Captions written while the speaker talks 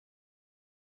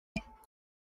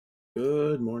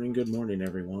Good morning,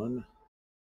 everyone.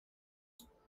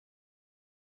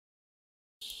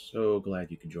 So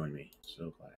glad you could join me.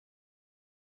 So glad.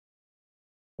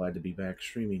 Glad to be back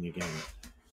streaming again,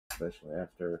 especially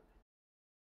after a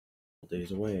couple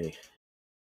days away. A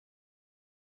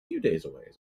few days away.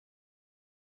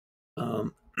 Oh,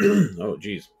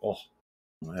 geez. Oh,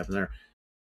 what happened there?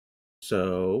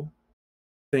 So,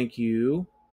 thank you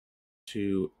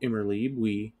to Immerlieb.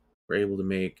 We were able to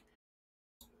make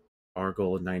our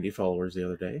goal of 90 followers the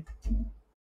other day.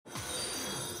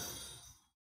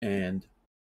 And,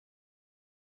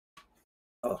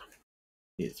 oh,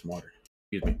 needed some water.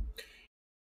 Excuse me.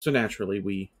 So,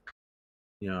 naturally,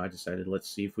 I decided let's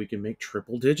see if we can make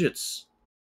triple digits.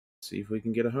 See if we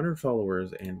can get 100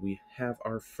 followers, and we have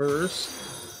our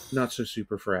first not so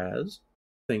super fraz.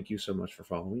 Thank you so much for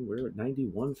following. We're at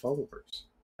 91 followers.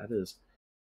 That is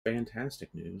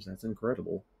fantastic news. That's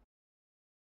incredible.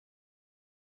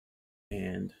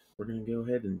 And we're going to go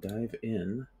ahead and dive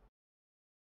in,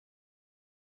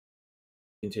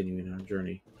 continuing our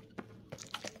journey.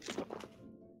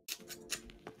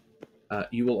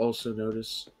 You will also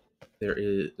notice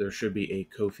there should be a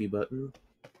Ko-fi button,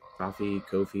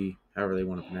 Ko-fi, however they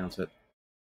want to pronounce it,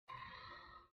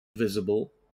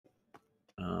 visible.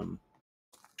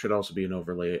 Should also be an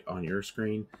overlay on your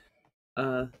screen.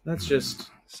 That's just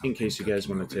in case you guys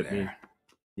want to tip me.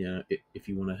 Yeah, if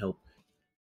you want to help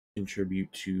contribute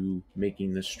to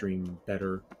making this stream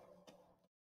better.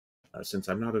 Since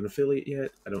I'm not an affiliate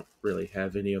yet, I don't really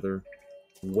have any other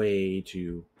way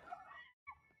to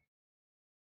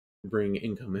bring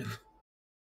income in.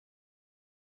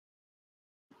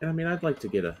 And I mean, I'd like to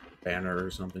get a banner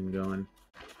or something going.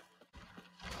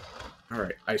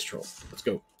 Alright, Ice Troll. Let's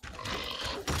go.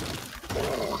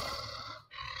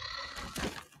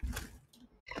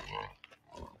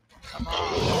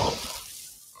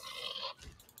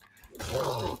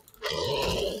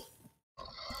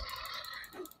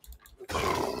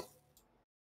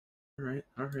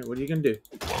 Alright, what are you gonna do?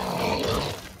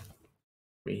 I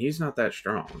mean, he's not that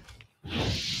strong.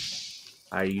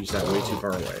 I used that way too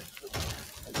far away.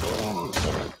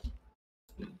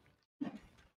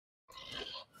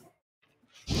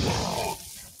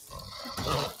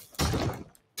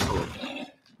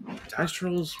 Ice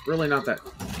Troll's really not that...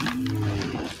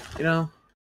 You know,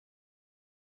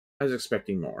 I was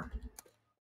expecting more.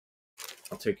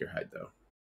 I'll take your hide, though.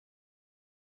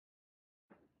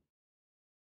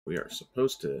 We are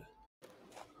supposed to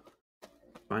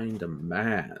find a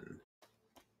man.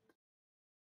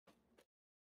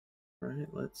 Alright,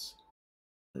 let's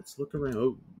look around.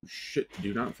 Oh, shit.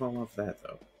 Do not fall off that,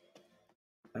 though.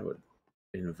 That would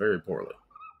end very poorly.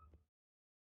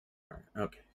 Alright,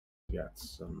 okay. We got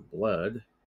some blood.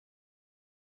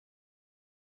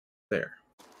 There.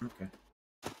 Okay.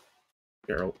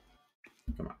 Geralt,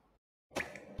 come on.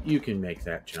 You can make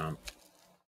that jump.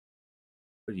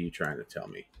 What are you trying to tell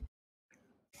me?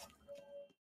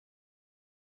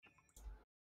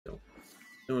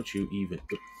 Don't you even...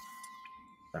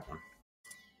 That one.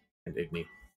 And Igni.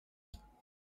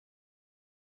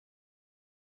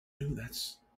 Ooh,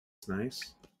 that's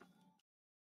nice.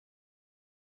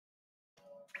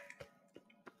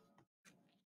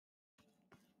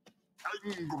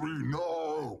 Angry,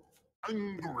 no!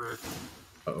 Angry!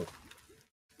 Uh-oh.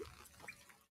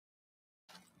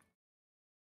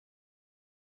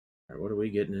 Alright, what are we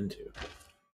getting into?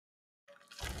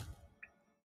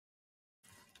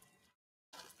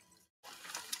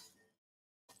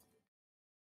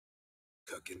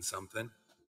 Cooking something?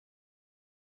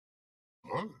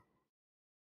 Huh?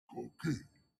 Cookie?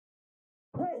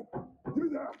 Hey! You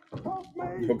there! Help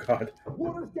me! Oh, God.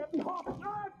 Water's getting hot!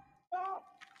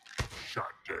 Shut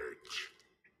it!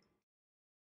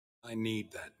 I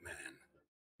need that man.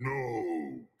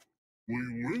 No!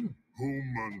 We went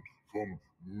home and from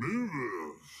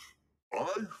mirrors.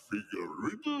 I figure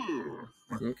riddle.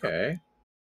 Okay.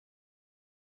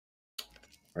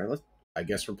 Alright, I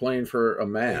guess we're playing for a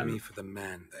man. Play me for the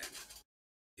man, then.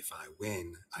 If I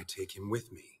win, I take him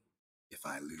with me. If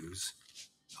I lose,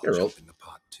 I'll jump in the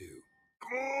pot, too.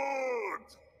 Good!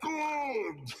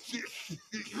 Good!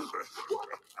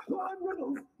 Come on,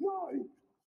 riddle! No!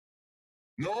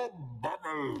 No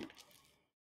bubble!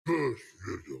 First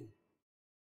riddle.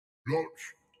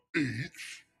 Lots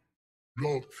eats,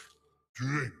 lots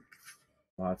drinks.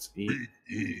 Lots eat. Big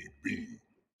E-B.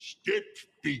 Steps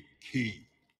big key.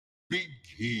 Big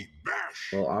key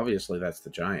bash. Well, obviously that's the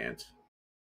giant.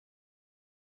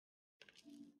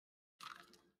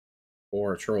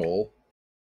 Or a troll.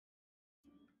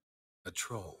 A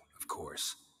troll, of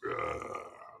course.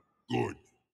 Good,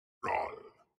 Roll.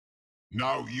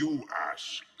 Now you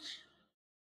ask.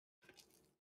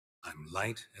 I'm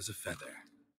light as a feather,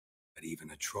 but even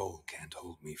a troll can't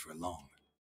hold me for long.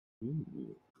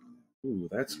 Ooh, ooh,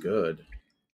 that's good.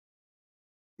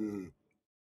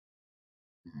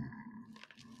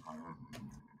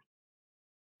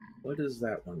 What is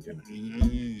that one gonna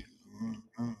be?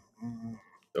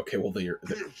 Okay, well,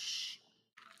 Kiss.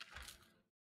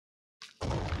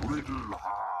 Riddle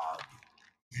hard.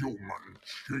 Human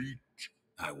cheat.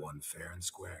 I won fair and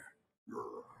square.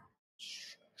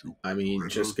 Stupid I mean,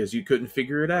 just riddle. because you couldn't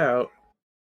figure it out.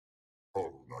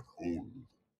 Oh, not hold.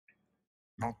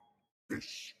 Not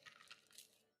this.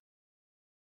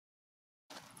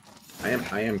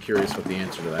 I am curious what the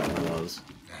answer to that one was.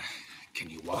 Can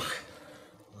you walk?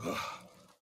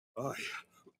 I'll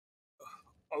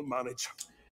manage.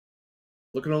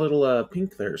 Looking a little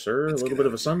pink there, sir. Let's A little get bit out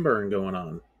of a of here. sunburn going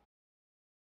on.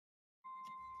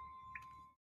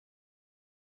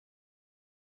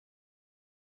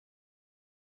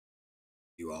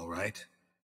 You all right?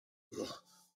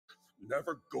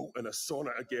 Never go in a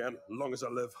sauna again, long as I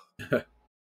live.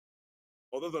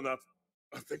 Other than that,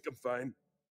 I think I'm fine.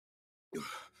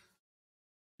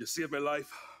 You saved my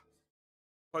life.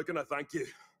 How can I thank you?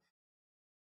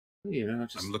 You know,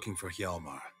 just I'm looking for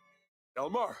Hjalmar.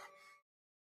 Hjalmar?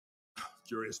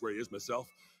 Curious where he is myself.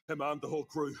 Him and the whole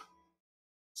crew.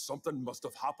 Something must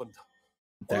have happened.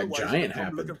 that Otherwise, he'd giant have come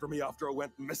happened. looking for me after I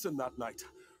went missing that night.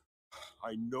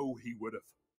 I know he would have.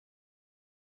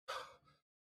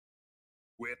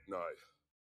 Wait now.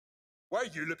 Why are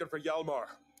you looking for Hjalmar?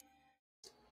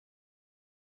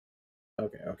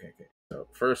 Okay. So,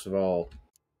 first of all,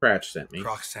 Cratch sent me.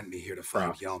 Croc sent me here to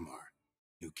find Croc. Hjalmar.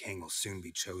 New king will soon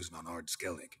be chosen on Ard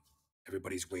Skelige.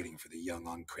 Everybody's waiting for the young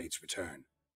Oncrate's return.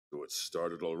 So it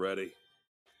started already.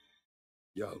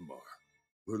 Hjalmar,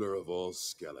 ruler of all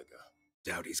Skelige.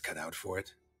 Doubt he's cut out for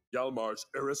it. Hjalmar's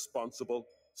irresponsible,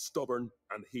 stubborn,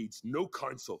 and heeds no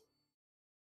counsel.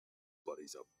 But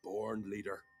he's a born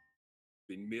leader.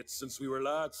 Been mates since we were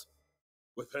lads.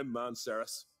 With him, man,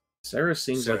 Ceres. Sarah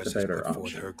seems like the Ceres has better put forward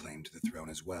option. her claim to the throne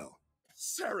as well.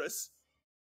 Ceres?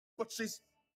 But she's...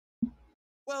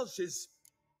 Well, she's...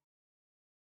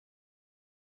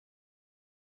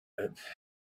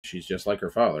 She's just like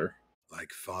her father.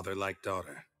 Like father, like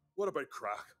daughter. What about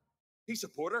Crack? He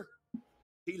support her?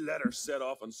 He let her set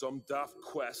off on some daft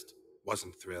quest.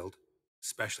 Wasn't thrilled,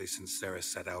 especially since Ceres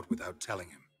set out without telling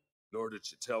him. Nor did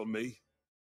she tell me.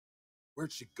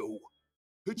 Where'd she go?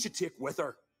 Who'd she take with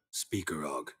her? Speaker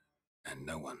Og, and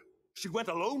no one. She went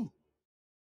alone?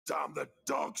 Damn the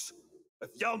dogs!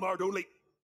 If Hjalmar'd only...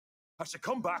 Has she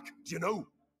come back? Do you know?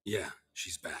 Yeah,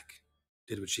 she's back.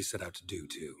 Did what she set out to do,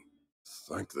 too.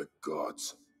 Thank the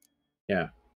gods. Yeah.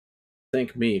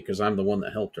 Thank me, because I'm the one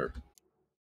that helped her.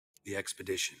 The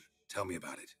expedition. Tell me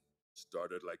about it.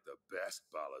 Started like the best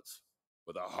ballads.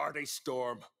 With a hearty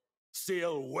storm.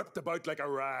 Sail whipped about like a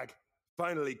rag.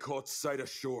 Finally caught sight of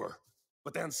shore.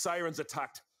 But then sirens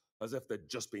attacked, as if they'd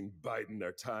just been biding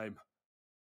their time.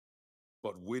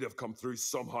 But we'd have come through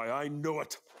somehow, I know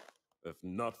it. If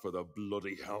not for the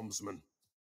bloody helmsman.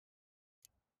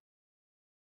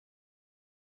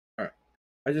 Alright.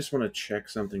 I just want to check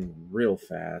something real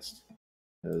fast.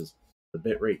 Because the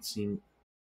bitrate seemed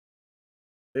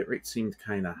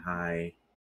kind of high.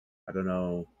 I don't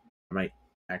know. I might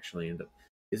actually end up...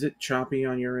 Is it choppy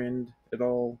on your end at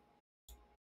all?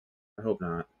 I hope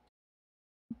not.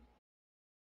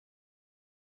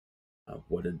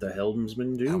 What did the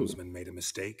helmsman do? Helmsman made a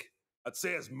mistake. I'd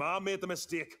say his ma made the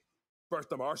mistake. Birthed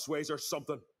them arseways or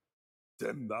something.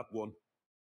 Dim that one.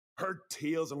 Heard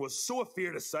tales and was so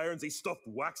afeard of sirens he stuffed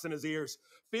wax in his ears.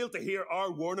 Failed to hear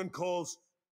our warning calls.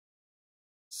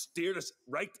 Steered us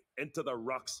right into the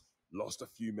rocks. Lost a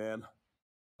few men.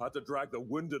 Had to drag the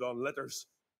wounded on litters.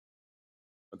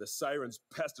 And the sirens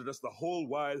pestered us the whole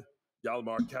while.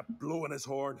 Hjalmar kept blowing his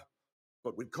horn.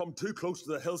 But we'd come too close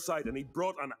to the hillside and he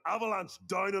brought an avalanche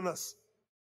down on us.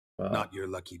 Not your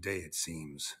lucky day, it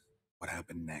seems. What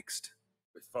happened next?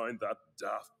 We found that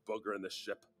daft bugger in the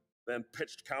ship, then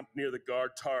pitched camp near the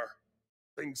guard tower.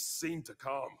 Things seemed to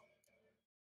calm.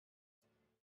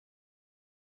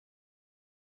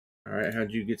 Alright,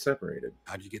 how'd you get separated?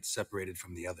 How'd you get separated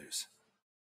from the others?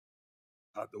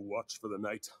 Had to watch for the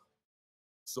night.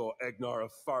 Saw Egnar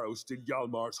of Pharaoh steal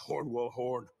Hjalmar's Hornwall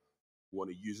horn, one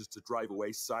he uses to drive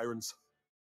away sirens.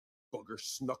 Bugger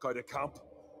snuck out of camp.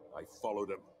 I followed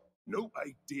him. No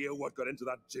idea what got into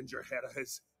that ginger head of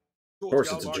his. Told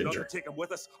Course it's a Hjalmar not ginger. to take him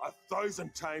with us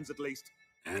 1,000 times at least.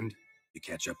 And? You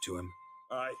catch up to him?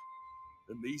 Aye,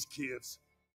 in these caves.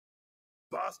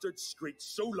 Bastard screeched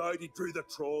so loud he drew the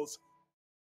trolls.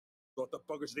 Thought the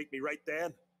buggers would eat me right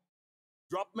then.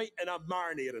 Dropped me in a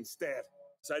marinade instead.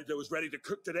 Decided I was ready to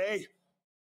cook today.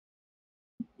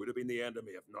 Would have been the end of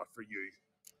me if not for you.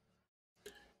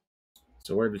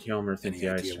 So where did Hjalmar think Any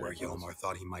the ice idea giant where was? Hjalmar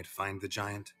thought he might find the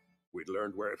giant? We'd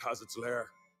learned where it has its lair,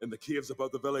 in the caves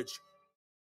above the village.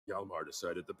 Hjalmar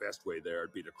decided the best way there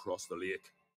would be to cross the lake.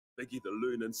 Biggie the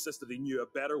Loon insisted he knew a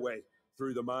better way,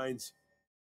 through the mines.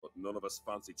 But none of us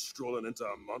fancied strolling into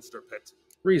a monster pit.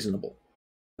 Reasonable.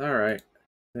 All right.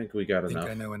 I think we got I think enough.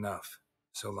 I know enough.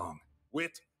 So long.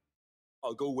 Wait.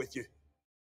 I'll go with you.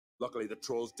 Luckily, the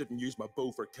trolls didn't use my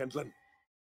bow for kindling.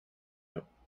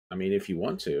 I mean, if you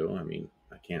want to. I mean,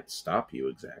 I can't stop you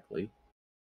exactly.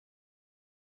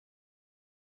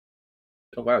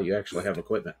 Oh, wow, you actually have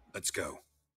equipment. Let's go.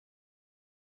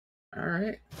 All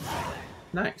right.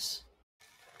 Nice.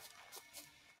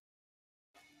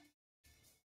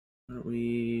 Why don't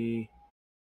we...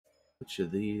 Which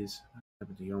of these? What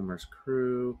happened to Hjalmar's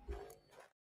crew?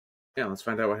 Yeah, let's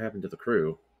find out what happened to the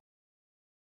crew.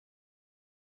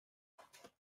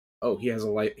 Oh, he has a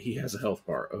light. He has a health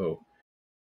bar. Oh.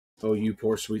 Oh, you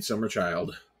poor sweet summer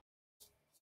child.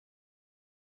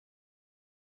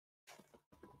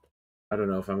 I don't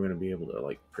know if I'm going to be able to,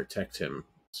 like, protect him.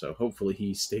 So hopefully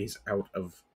he stays out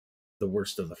of the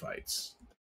worst of the fights.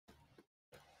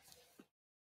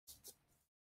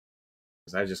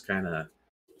 Because I just kind of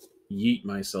yeet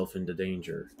myself into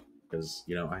danger. Because,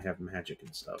 you know, I have magic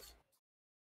and stuff.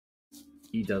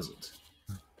 He doesn't.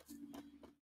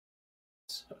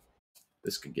 So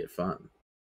this could get fun.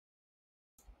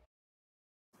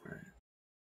 Alright.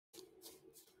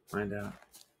 Find out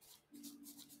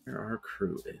where our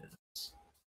crew is.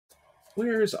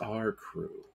 Where's our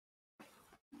crew?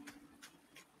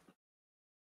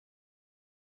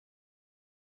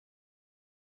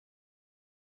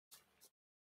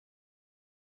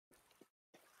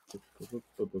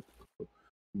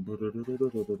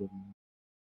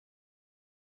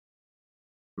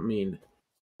 I mean,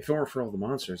 if it weren't for all the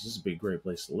monsters, this would be a great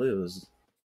place to live. This is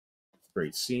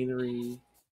great scenery,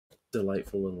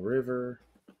 delightful little river.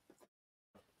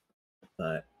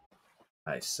 But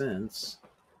I sense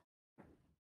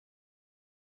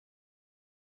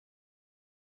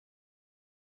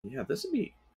yeah, this would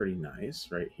be pretty nice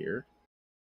right here.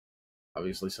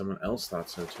 Obviously, someone else thought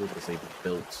so too because they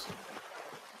built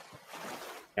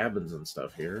cabins and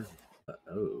stuff here. But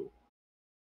oh,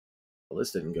 well,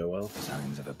 this didn't go well.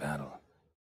 Signs of a battle.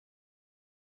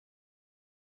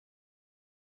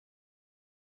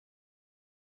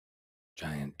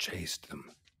 Giant chased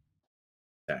them.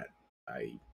 That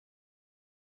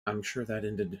I'm sure that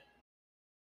ended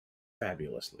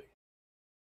fabulously.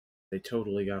 They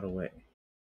totally got away.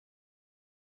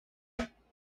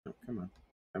 Oh, come on.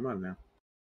 Come on now.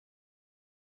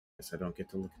 Guess I don't get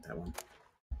to look at that one.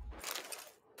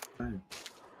 Fine.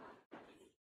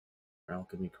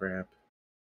 Alchemy crap.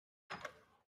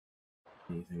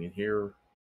 Anything in here?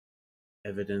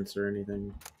 Evidence or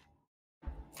anything?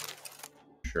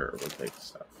 Sure, we'll take the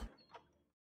stuff.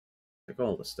 Take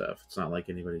all the stuff. It's not like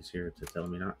anybody's here to tell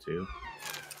me not to.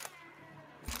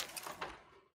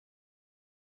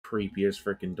 Creepiest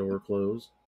freaking door closed.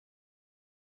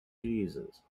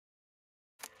 Jesus.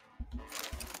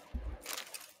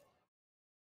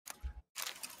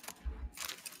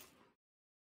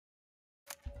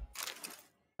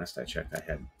 Last I checked, I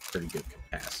had pretty good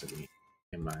capacity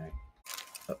in my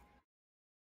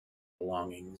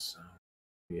belongings. So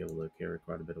be able to carry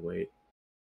quite a bit of weight.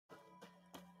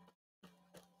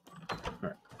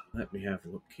 Alright, let me have a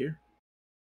look here.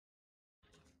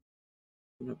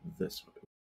 Come up this way.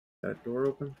 That door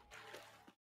open?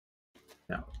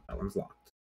 No, that one's locked.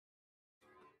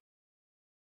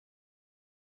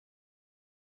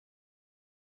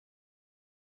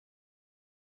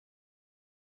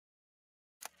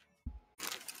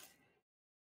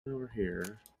 Over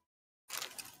here.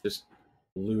 Just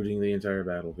looting the entire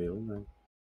battlefield. No,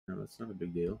 that's not a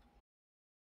big deal.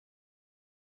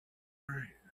 Alright.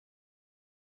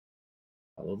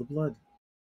 Follow the blood.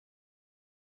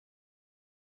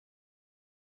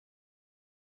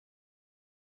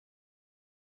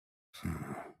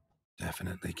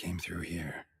 Definitely came through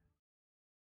here.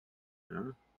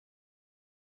 Huh?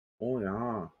 Oh,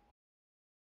 yeah.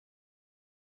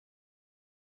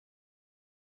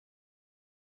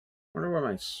 Wonder why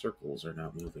my circles are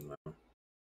not moving though.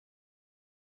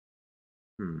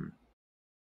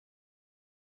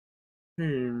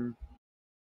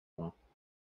 Well,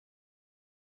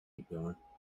 keep going.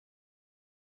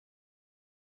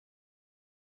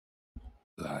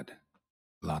 Blood.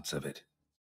 Lots of it.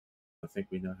 I think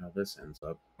we know how this ends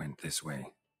up. Went this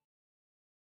way.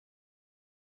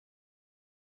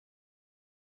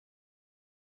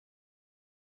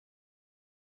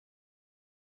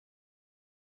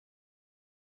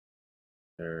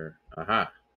 There.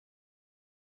 Aha.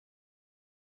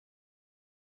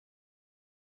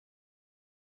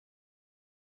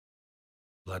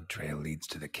 Blood trail leads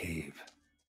to the cave.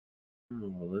 Oh,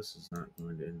 well, this is not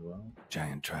going to end well.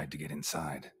 Giant tried to get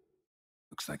inside.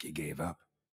 Looks like he gave up.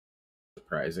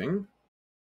 Surprising.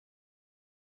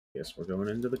 Guess we're going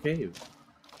into the cave.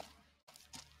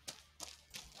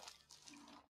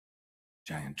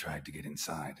 Giant tried to get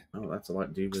inside. Oh, that's a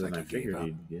lot deeper than I figured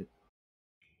he'd get.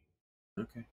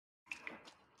 Okay.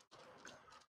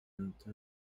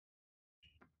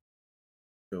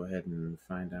 Go ahead and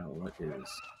find out what is.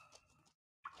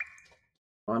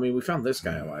 Well, I mean, we found this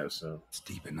guy alive, so. It's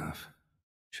deep enough.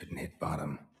 Shouldn't hit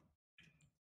bottom.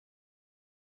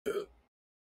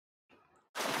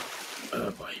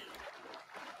 Oh boy.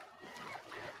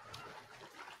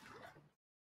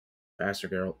 Faster,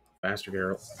 Geralt. Faster,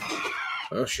 Geralt.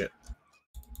 Oh shit.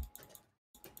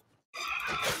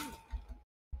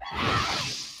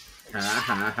 Ha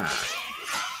ha ha.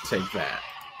 Take that.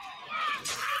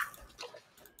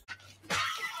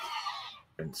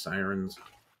 And sirens.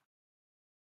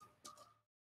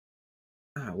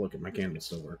 Ah, look, my candle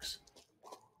still works.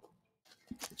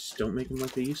 Just don't make them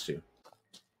like they used to.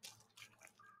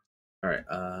 Alright,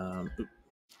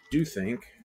 do think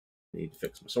I need to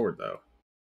fix my sword, though.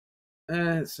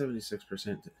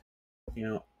 76%. You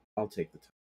know, I'll take the time.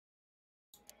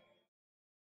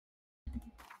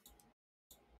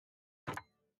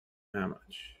 How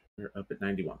much? We're up at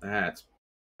 91. That's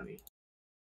funny.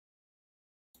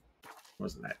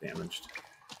 Wasn't that damaged.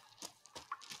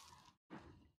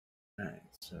 Alright,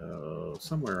 so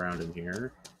somewhere around in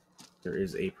here, there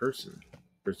is a person,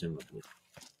 presumably.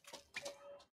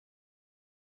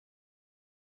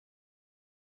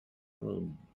 Oh,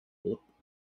 whoop.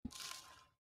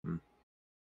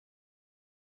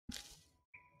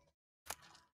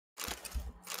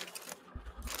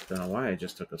 Don't know why I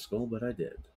just took a skull, but I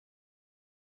did.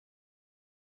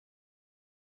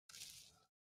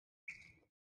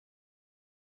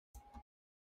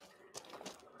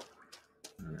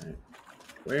 Alright.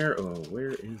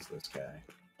 Where is this guy?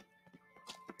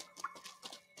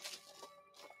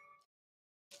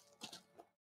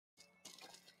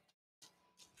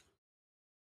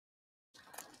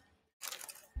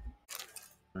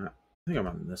 I think I'm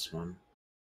on this one.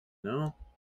 No?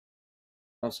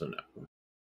 Also no.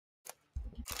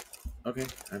 Okay,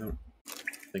 I don't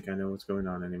think I know what's going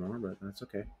on anymore, but that's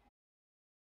okay.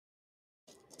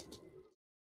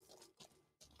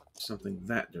 Something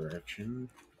that direction.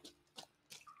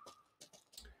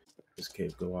 Does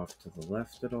cave go off to the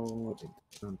left at all? It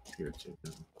doesn't appear to,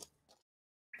 no.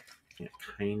 It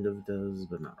kind of does,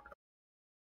 but not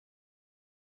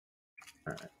really.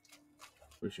 Alright.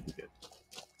 We should be good.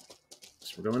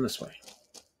 So we're going this way.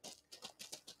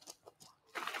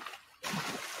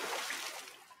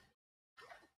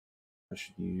 I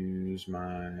should use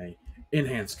my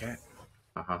enhanced cat.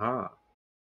 Ha ha ha.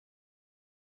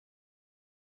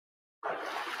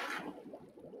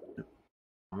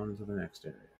 On to the next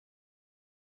area.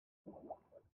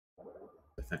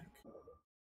 I think.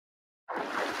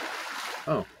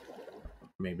 Oh.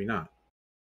 Maybe not.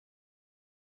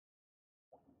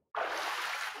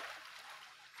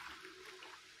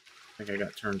 I think I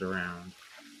got turned around.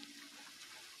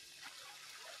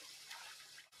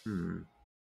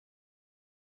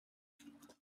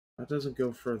 That doesn't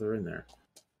go further in there.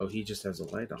 Oh, he just has a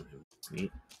light on him. That's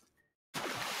neat.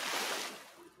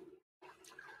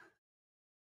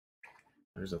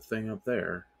 There's a thing up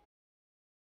there.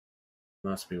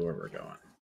 Must be where we're going.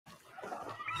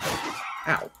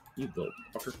 Ow! You little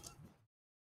fucker.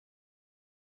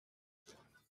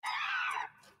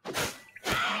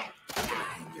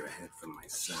 Hang your head from my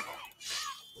cell.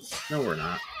 No, we're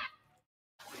not.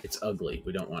 It's ugly.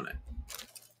 We don't want it.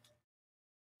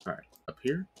 Alright, up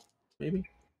here? Maybe?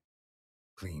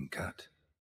 Clean cut.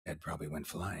 Head probably went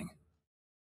flying.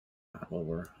 Well,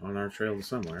 we're on our trail to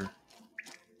somewhere.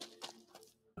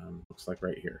 Looks like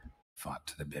right here. Fought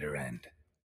to the bitter end.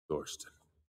 Thorston.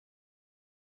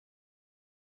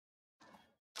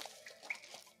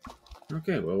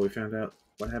 Okay, well, we found out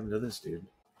what happened to this dude.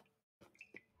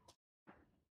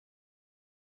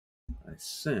 I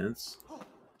sense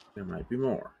there might be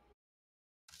more.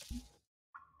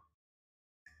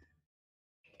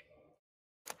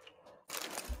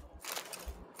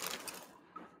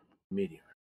 Meteor.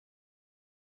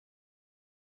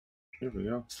 Here we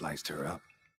go. Sliced her up.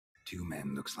 2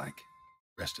 men, looks like.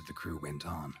 Rest of the crew went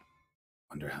on.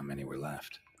 Wonder how many were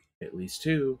left. At least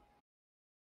 2.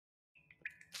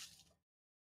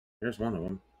 There's one of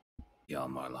them.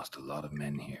 Hjalmar lost a lot of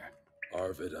men here.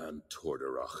 Arvid and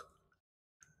Torderach.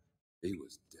 He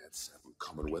was dead set on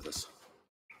coming with us.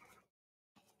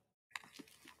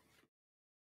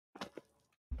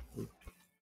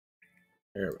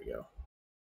 There we go.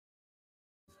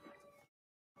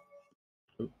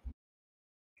 Oop.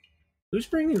 Who's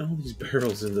bringing all these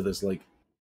barrels into this, like,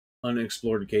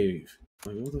 unexplored cave?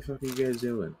 Like, what the fuck are you guys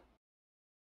doing?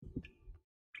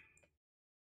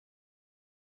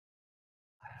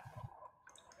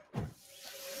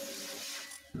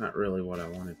 Not really what I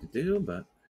wanted to do, but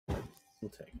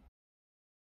we'll take it.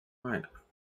 Why not?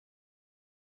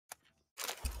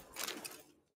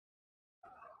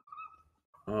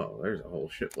 Oh, there's a whole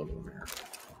shitload of them here.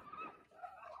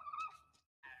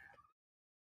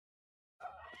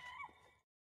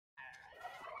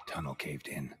 Tunnel caved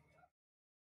in.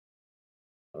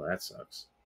 Oh, that sucks.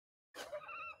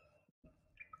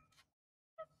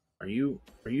 Are you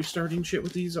starting shit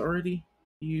with these already?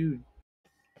 You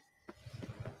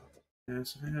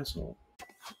asshole.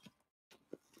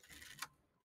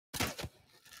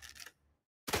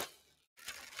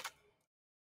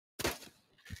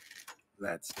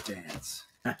 Let's dance.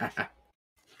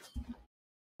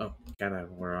 Oh, cat eye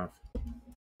wore off.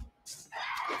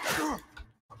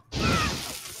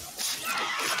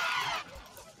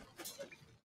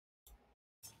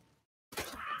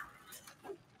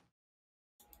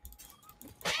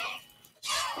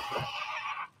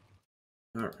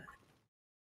 Alright.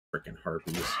 Frickin'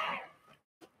 harpies.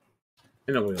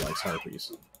 And nobody likes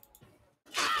harpies.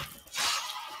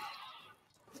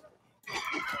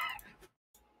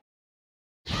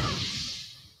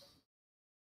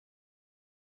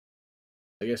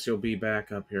 I guess you'll be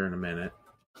back up here in a minute.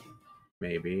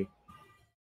 Maybe.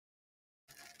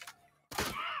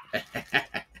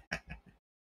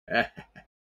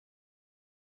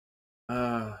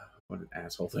 What an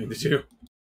asshole thing to do.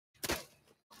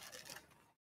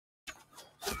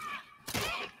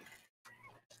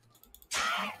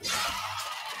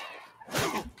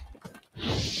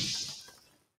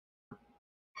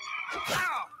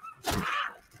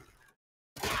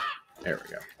 There we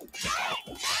go.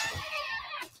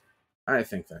 I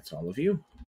think that's all of you.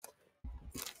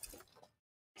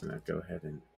 I'm gonna go ahead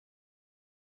and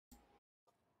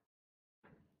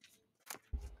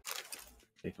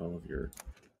take all of your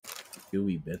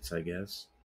gooey bits, I guess.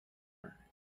 All right.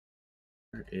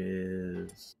 There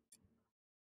is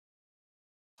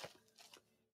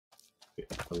get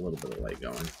a little bit of light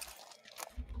going.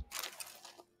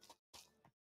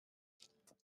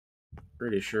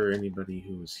 Pretty sure anybody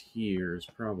who was here is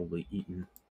probably eaten.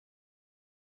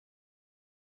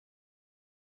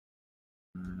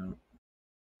 I don't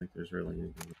think there's really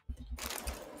anything to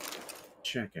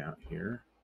check out here.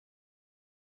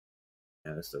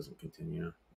 Yeah, this doesn't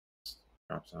continue. It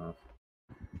drops off.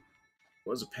 There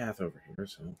was a path over here,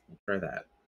 so we'll try that.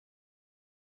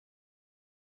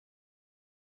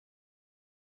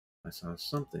 I saw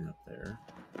something up there.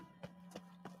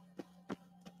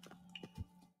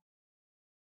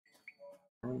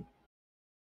 Oh.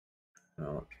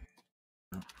 Oh.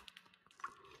 Oh.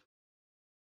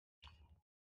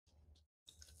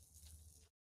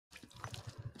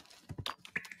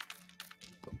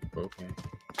 Okay.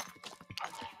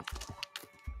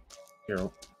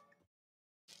 Carol.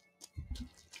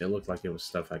 It looked like it was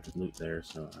stuff I could loot there,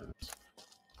 so I was...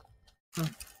 Oh,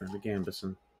 there's a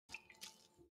Gambison.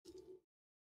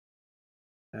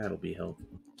 That'll be helpful.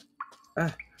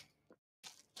 Ah!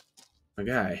 My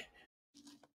guy.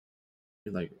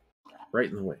 You're like right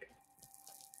in the way.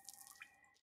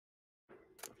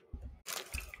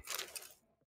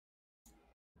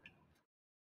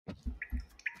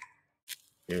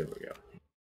 Here we go.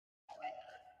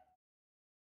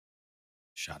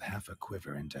 Shot half a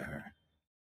quiver into her.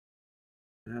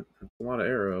 That's a lot of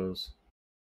arrows.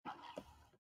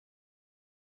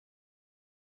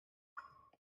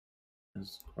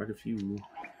 There's quite a few.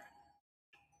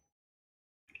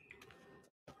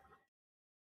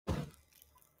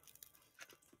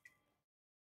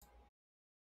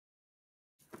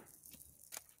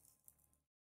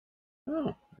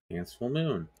 Oh, enhanced full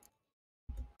moon.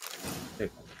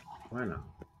 Take one. Why not?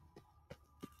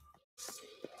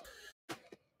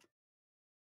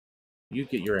 You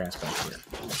get your ass back here.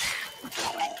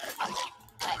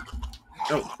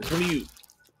 Oh, it's one of you.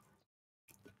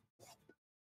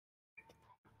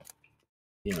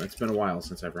 You know, it's been a while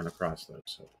since I've run across those,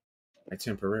 so I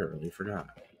temporarily forgot.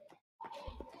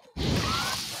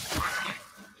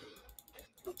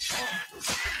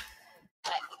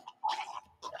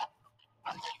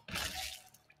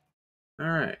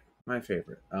 Alright, my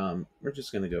favorite. We're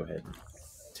just gonna go ahead and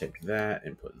take that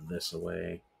and put this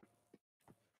away.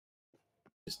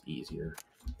 Just easier.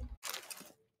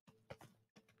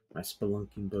 My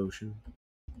spelunking potion.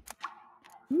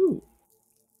 Ooh!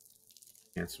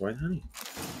 And white honey.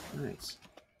 Nice.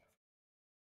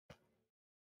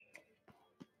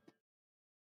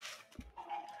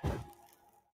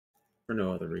 For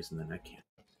no other reason than I can.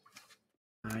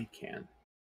 I can.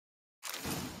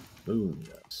 Moon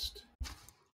dust.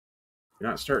 You're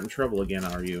not starting trouble again,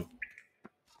 are you?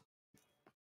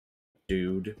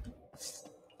 Dude.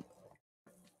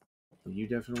 You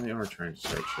definitely are trying to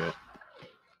start shit.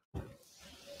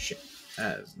 Shit.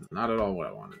 That is not at all what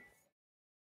I wanted.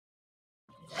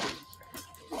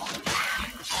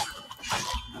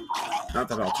 Not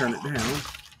that I'll turn it down.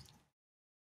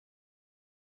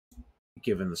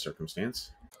 Given the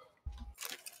circumstance.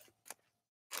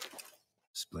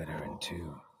 Split her in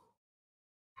two.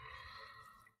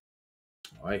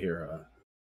 Oh, I hear a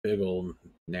big old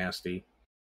nasty.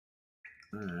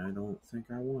 I don't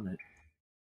think I want it.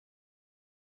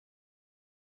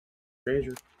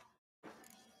 Treasure.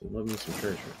 Love me some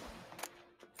treasure.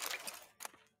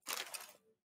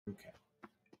 Okay.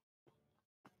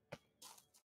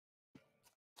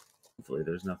 Hopefully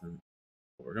there's nothing.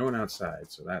 We're going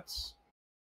outside, so that's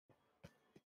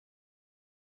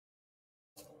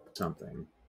something.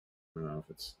 I don't know if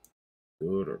it's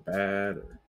good or bad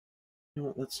or... You know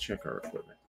what? Let's check our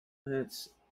equipment. Let's...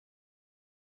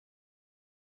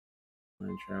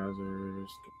 My trousers...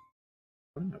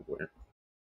 What am I wearing?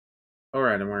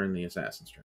 Alright, I'm wearing the assassin's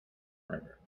dress. Right.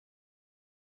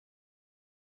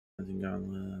 Hunting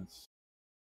gauntlets.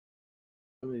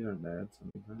 Some of these aren't bad, some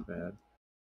of these aren't bad.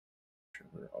 Sure,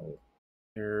 we're all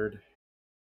paired.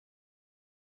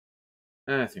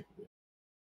 I think we're good.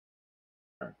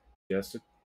 Alright, just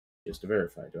to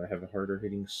verify, do I have a harder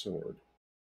hitting sword?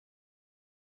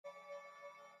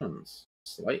 One's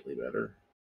slightly better.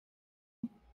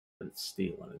 But it's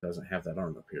steel and it doesn't have that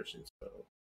armor piercing, so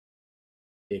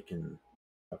it can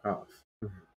fuck off,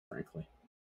 frankly.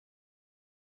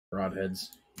 Broadheads,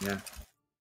 yeah.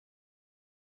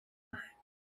 Alright.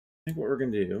 I think what we're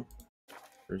gonna do,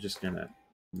 we're just gonna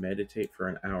meditate for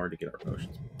an hour to get our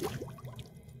potions.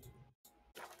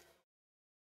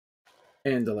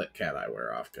 And to let Cat Eye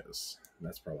wear off, because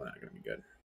that's probably not gonna be good.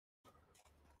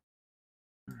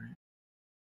 Alright.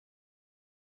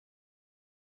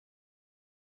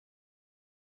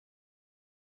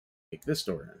 Take this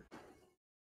door in.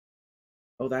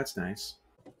 Oh, that's nice.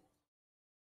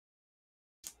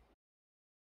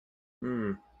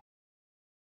 Hmm.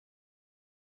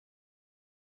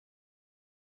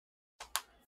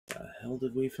 The hell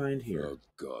did we find here? Oh,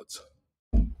 gods.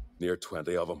 Near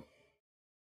 20 of them.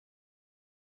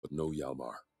 But no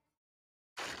Hjalmar.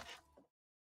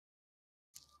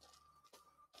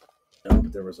 Nope,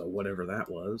 there was a whatever that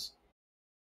was.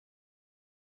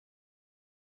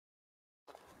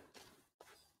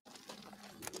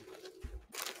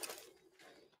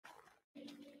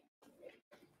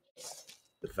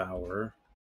 Devourer.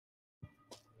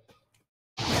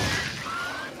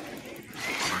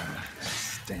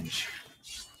 Stench.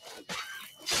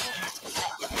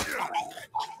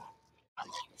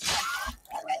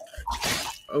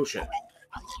 Oh shit.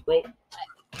 Roll.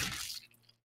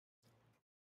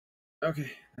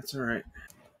 Okay, that's alright.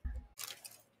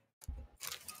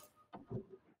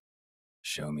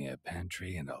 Show me a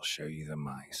pantry and I'll show you the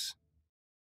mice.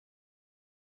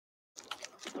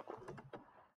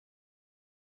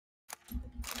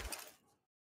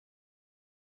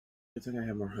 I think I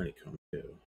have more honeycomb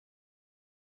too.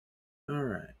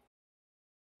 Alright.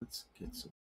 Let's get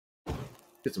some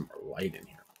more light in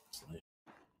here.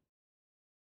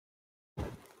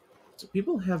 So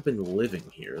people have been living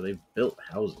here. They've built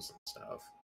houses and stuff.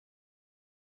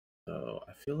 So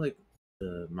I feel like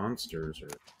the monsters are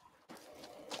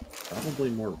probably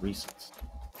more recent.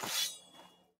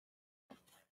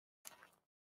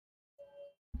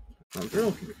 Oh,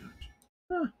 drill concoction.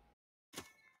 Huh.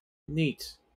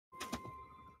 Neat.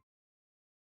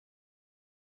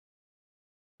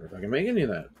 Wonder if I can make any of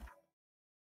that.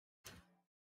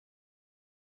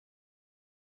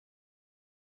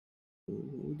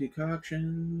 Ooh,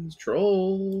 decoctions.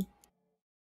 Troll. What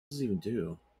does it even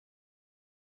do?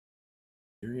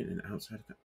 Variant and outside.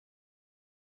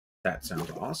 That sounds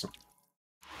awesome.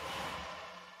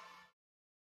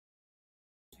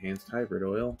 Enhanced hybrid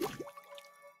oil.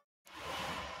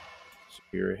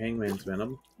 Superior hangman's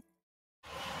venom.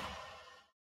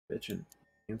 Bitchin'.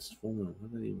 Enhanced full moon.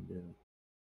 What did it even do?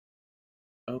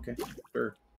 Okay,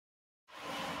 sure.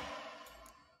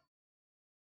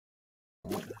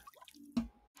 Oh.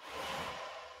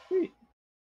 Sweet.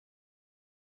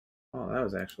 Oh, that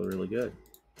was actually really good.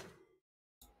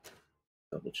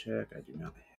 Double check. I do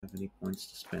not have any points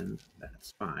to spend.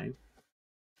 That's fine.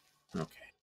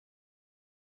 Okay.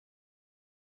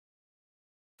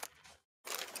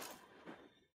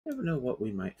 Never know what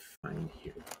we might find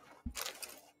here.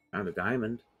 Found a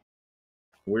diamond.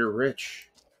 We're rich.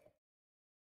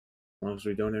 long as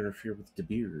we don't interfere with De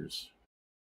Beers.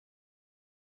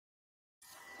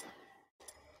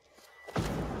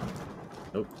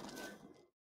 Nope.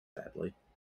 Sadly.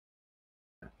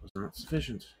 That was not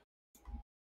sufficient.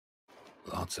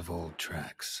 Lots of old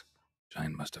tracks.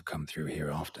 Giant must have come through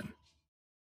here often.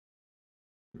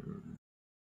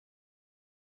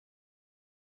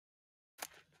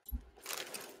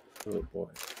 Oh boy.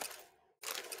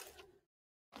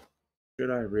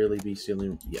 Should I really be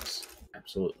stealing? Yes,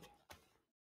 absolutely.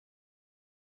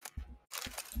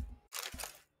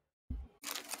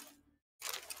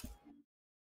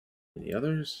 Any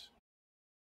others?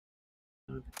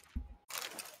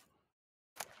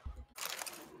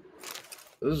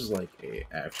 This is like a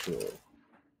actual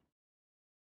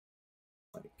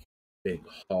like big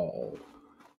hall.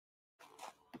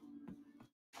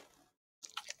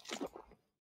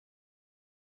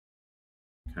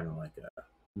 Kind of like a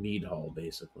mead hall,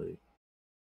 basically,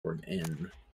 or an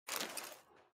inn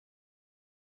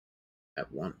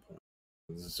at one point.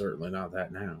 This is certainly not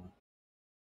that now.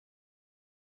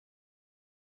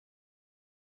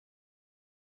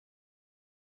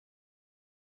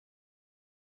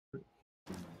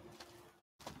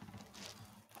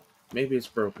 Maybe it's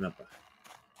broken up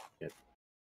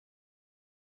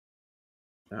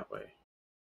that way.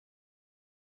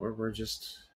 Or we're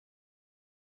just...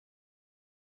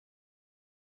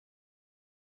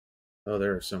 Oh,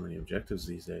 there are so many objectives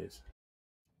these days.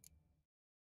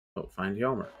 Oh, find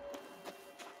Hjalmar.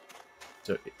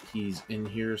 So he's in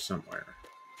here somewhere.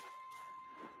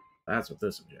 That's what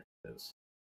this objective is.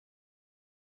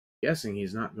 Guessing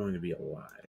he's not going to be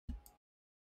alive.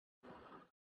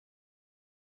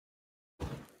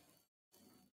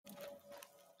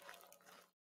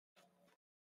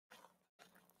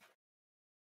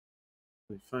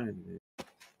 We find it.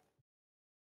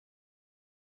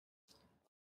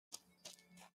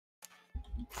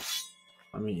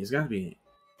 I mean, he's got to be...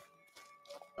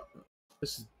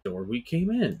 This is the door we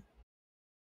came in.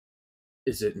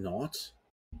 Is it not?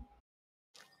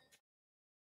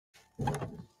 There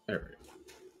we go.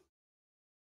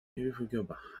 Maybe if we go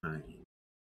behind.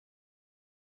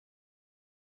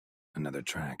 Another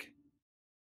track.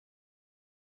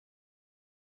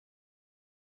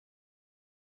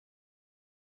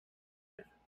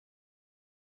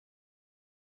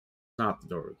 Not the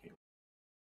door we came.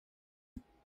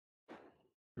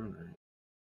 Alright.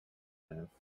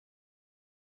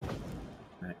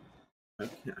 How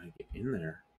can I get in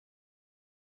there?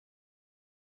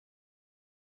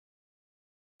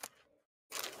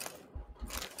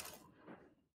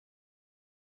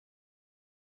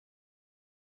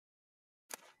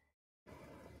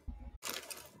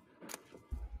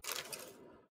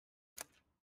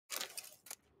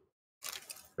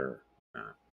 Sure.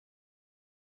 Not.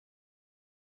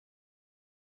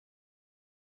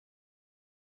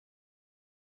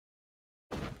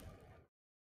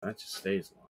 That just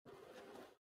stays long.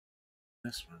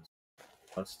 This one's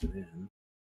busted in.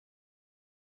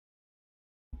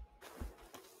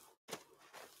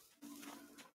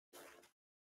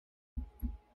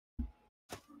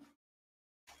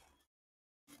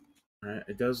 Alright,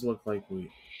 it does look like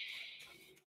we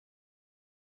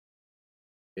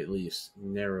at least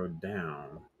narrowed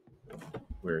down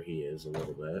where he is a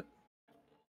little bit.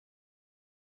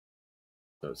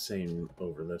 So it's same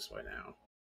over this way now.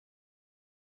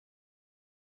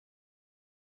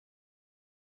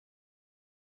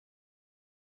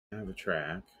 I have a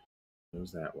track.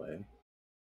 Goes that way.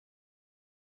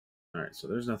 Alright, so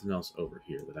there's nothing else over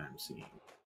here that I'm seeing.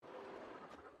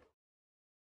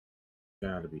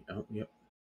 Gotta be... Oh, yep.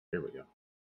 Here we go.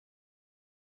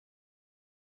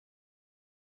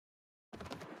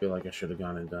 I feel like I should have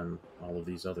gone and done all of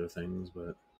these other things,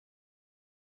 but...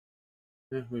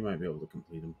 we might be able to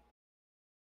complete them.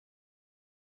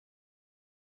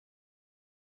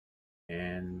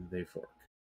 And they fork.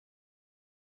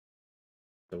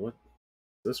 So what?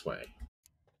 This way.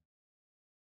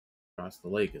 Across the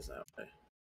lake is that way.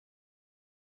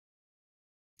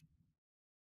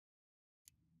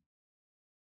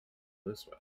 This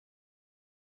way.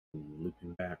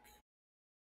 Looping back.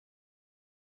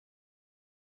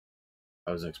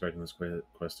 I was expecting this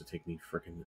quest to take me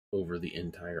frickin' over the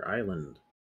entire island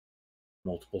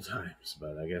multiple times,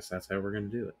 but I guess that's how we're gonna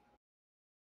do it.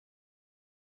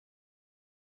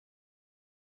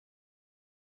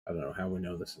 I don't know how we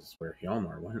know this is where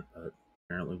Hjalmar went, but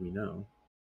apparently we know.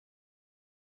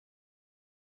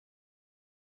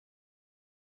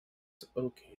 It's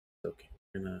okay. It's okay.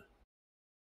 We're gonna...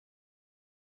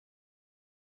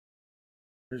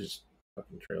 There's just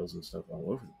fucking trails and stuff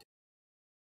all over the...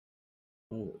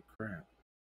 Holy crap.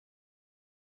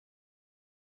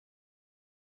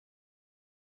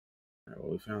 Alright,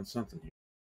 well, we found something here.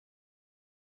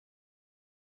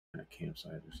 A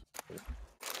campsite or something.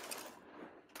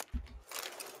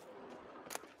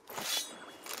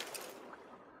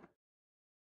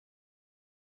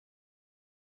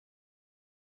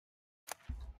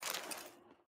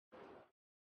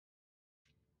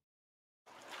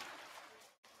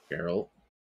 Geralt.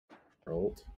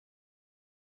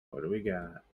 What do we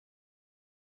got?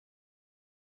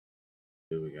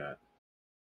 What do we got?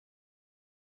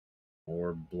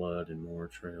 More blood and more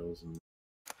trails and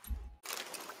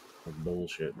more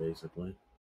bullshit, basically.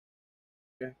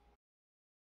 Okay.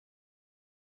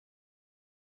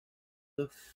 The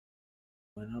f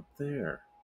went up there?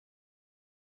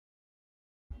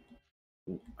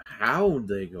 How'd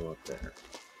they go up there?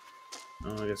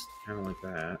 Oh, I guess kind of like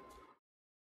that.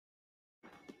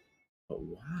 But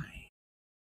why?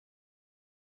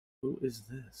 Who is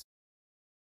this?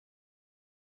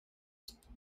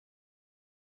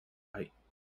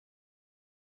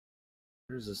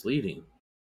 Where's this leading?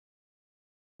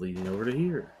 Leading over to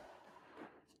here.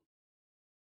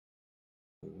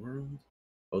 The world?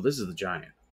 Oh, this is the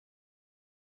giant.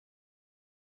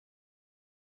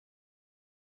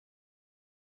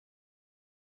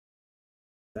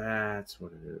 That's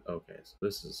what it is. Okay, so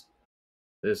this is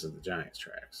the giant's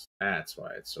tracks. That's why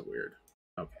it's so weird.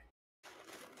 Okay.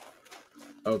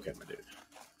 Okay, my dude.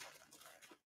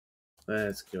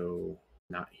 Let's go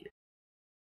not here.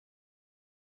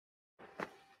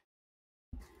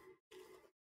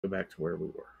 Go back to where we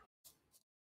were.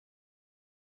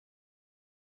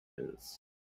 Because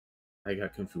I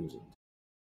got confused.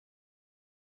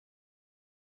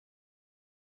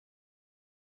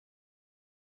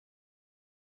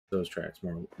 Those tracks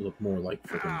look more like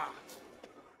freaking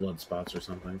blood spots or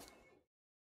something.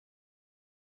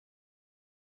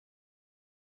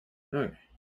 Okay.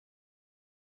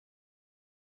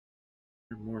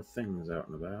 There are more things out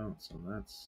and about, so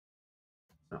that's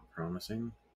not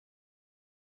promising.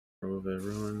 Rova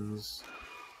ruins.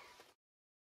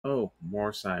 Oh,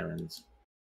 more sirens.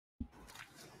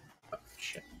 Oh,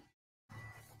 shit.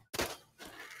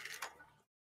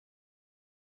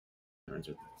 Sirens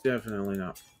are definitely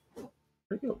not.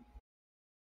 Where'd it go?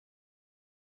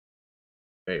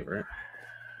 Favorite.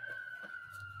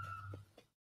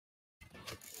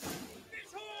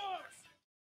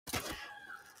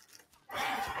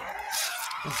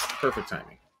 Oh, perfect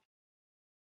timing.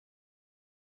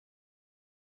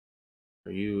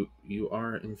 You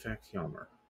are in fact Hjalmar.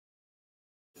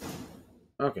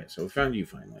 Okay, so we found you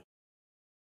finally.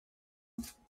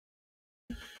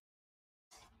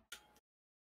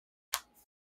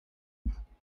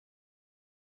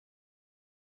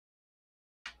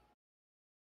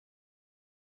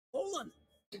 Olin!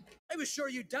 I was sure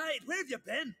you died. Where have you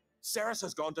been? Ceres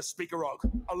has gone to Speakerog,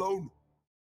 alone.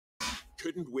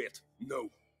 Couldn't wait, no.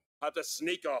 Had to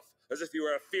sneak off, as if you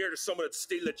were afeard of someone would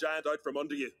steal the giant out from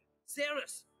under you.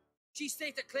 Ceres! She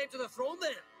staked a claim to the throne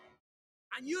then.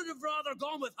 And you'd have rather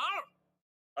gone with her.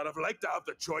 I'd have liked to have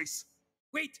the choice.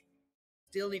 Wait!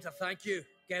 Still need to thank you,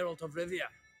 Geralt of Rivia.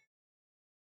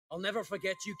 I'll never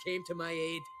forget you came to my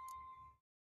aid.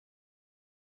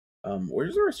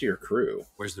 Where's the rest of your crew?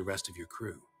 Where's the rest of your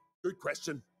crew? Good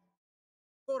question.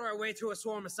 Fought our way through a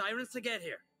swarm of sirens to get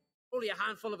here. Only a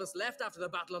handful of us left after the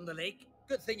battle on the lake.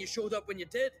 Good thing you showed up when you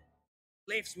did.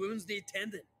 Leif's wounds need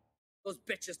tending. Those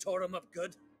bitches tore him up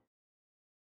good.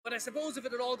 But I suppose if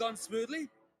it had all gone smoothly,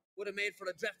 would have made for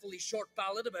a dreadfully short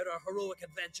ballad about our heroic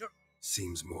adventure.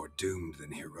 Seems more doomed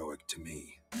than heroic to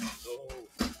me. Oh,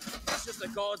 it's just the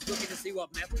gods looking to see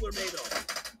what metal we're made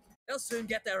of. They'll soon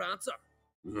get their answer.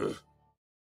 Ugh.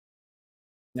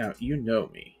 Now, you know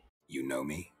me. You know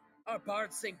me? Our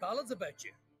bards sing ballads about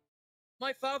you.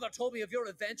 My father told me of your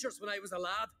adventures when I was a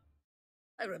lad.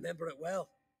 I remember it well.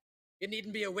 You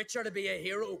needn't be a witcher to be a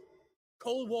hero.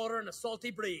 Cold water and a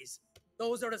salty breeze.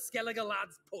 Those are the Skelige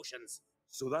lads' potions.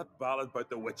 So that ballad about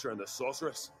the Witcher and the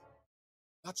Sorceress,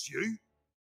 that's you?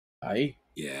 Aye.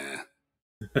 Yeah.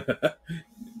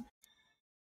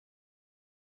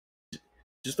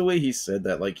 Just the way he said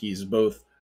that, like he's both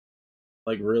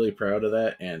like really proud of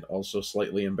that and also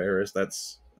slightly embarrassed.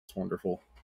 That's wonderful.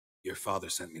 Your father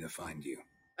sent me to find you.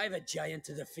 I've a giant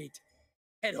to defeat.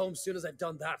 Head home soon as I've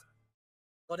done that.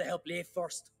 Gotta help Leif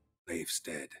first. Leif's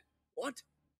dead. What?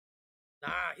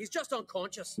 Nah, he's just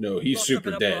unconscious. No, he's Lost a super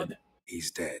bit of dead. blood.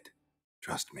 He's dead.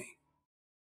 Trust me.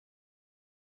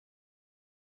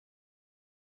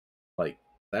 Like,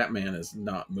 that man is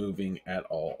not moving at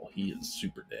all. He is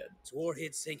super dead. Swore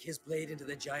he'd sink his blade into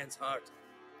the giant's heart.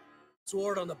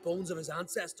 Swore it on the bones of his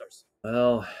ancestors.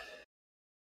 Well,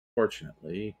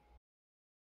 fortunately,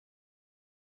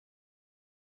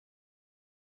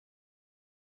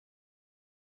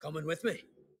 Coming with me?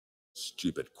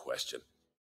 Stupid question.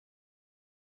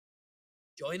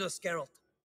 Join us, Geralt.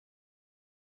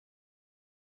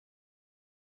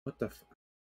 What the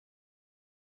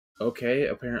Okay,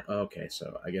 apparently. Okay,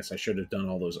 so I guess I should have done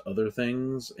all those other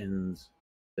things and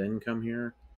then come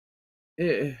here.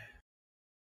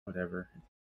 Whatever.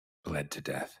 Bled to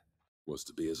death. Was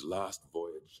to be his last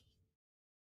voyage.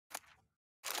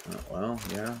 Well,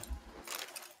 yeah.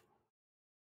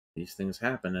 These things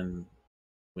happen, and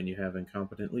when you have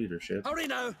incompetent leadership. Hurry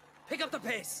now! Pick up the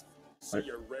pace! See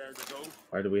you're raring to go.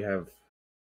 Why do we have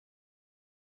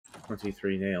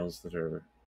 23 nails that are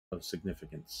of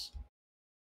significance?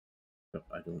 But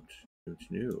I don't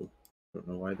know. Don't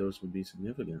know why those would be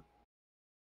significant.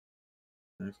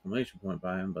 An exclamation point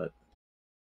by them, but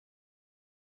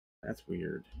that's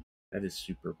weird. That is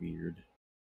super weird.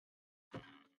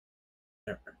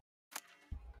 There.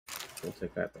 We'll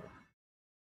take that though.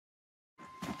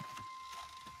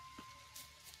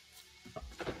 Oh,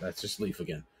 that's just Leaf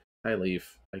again. Hi,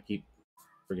 Leaf. I keep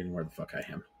forgetting where the fuck I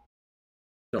am.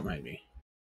 Don't mind me.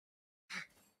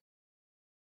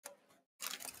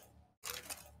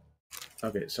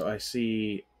 Okay, so I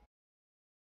see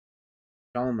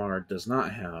Hjalmar does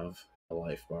not have a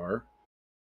life bar.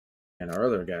 And our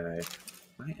other guy,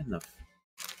 why in the...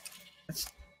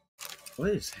 What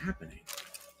is happening?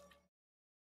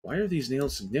 Why are these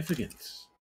nails significant?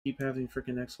 Keep having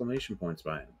freaking exclamation points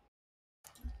by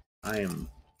him.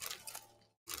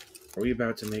 Are we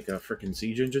about to make a freaking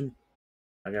siege engine?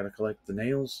 I gotta collect the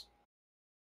nails?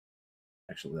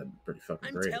 Actually, that'd be pretty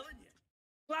fucking great. I'm telling you.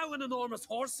 Plow an enormous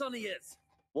horse son he is.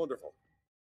 Wonderful.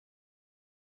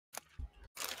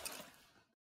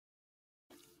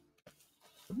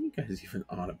 What are you guys even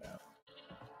on about?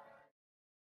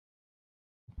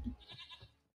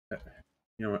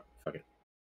 You know what? Fuck it.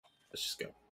 Let's just go.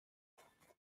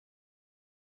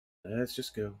 Let's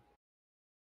just go.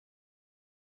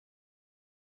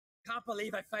 Can't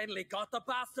believe I finally got the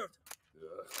bastard.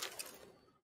 Ugh.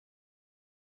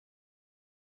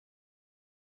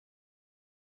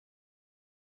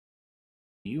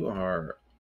 You are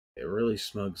a really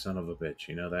smug son of a bitch.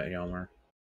 You know that, Hjalmar?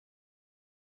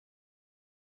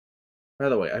 By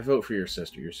the way, I vote for your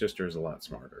sister. Your sister is a lot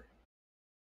smarter.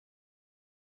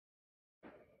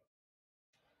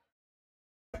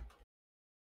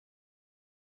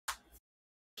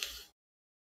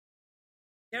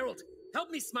 Geralt,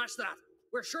 help me smash that.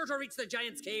 We're sure to reach the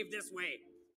giant's cave this way.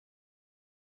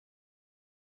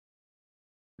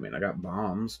 I mean, I got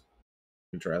bombs.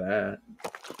 You can try that.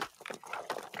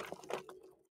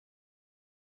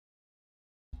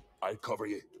 I'll cover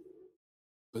you.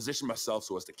 Position myself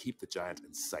so as to keep the giant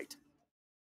in sight.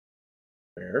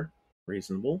 Fair.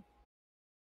 Reasonable.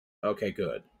 Okay,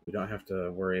 good. We don't have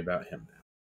to worry about him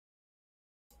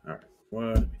now. Alright, what are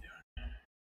we doing?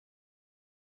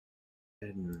 Go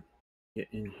ahead and get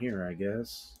in here, I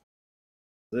guess.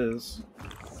 This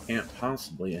can't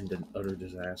possibly end in utter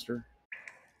disaster.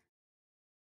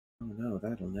 Oh no,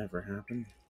 that'll never happen.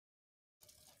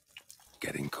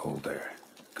 Getting colder.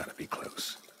 Gotta be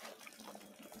close.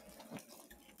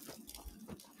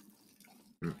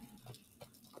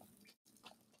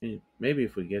 Maybe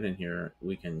if we get in here,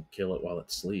 we can kill it while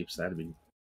it sleeps. That'd be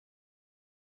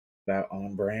about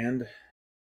on brand.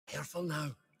 Careful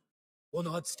now. One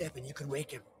odd step and you can wake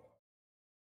him.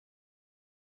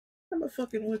 I'm a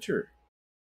fucking witcher.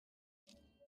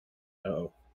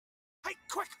 Uh-oh. Hey,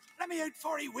 quick! Let me out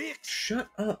before he wakes! Shut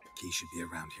up. He should be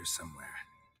around here somewhere.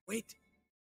 Wait.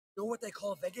 Know what they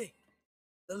call Viggy?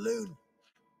 The loon.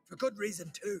 For good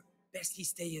reason, too. Best he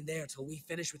stay in there till we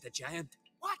finish with the giant.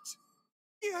 What?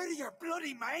 You out of your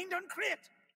bloody mind, Uncrit?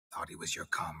 Thought he was your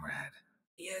comrade.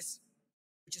 Yes.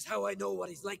 Which is how I know what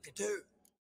he's like to do.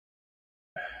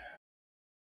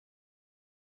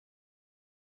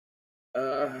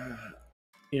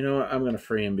 You know what? I'm gonna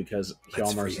free him because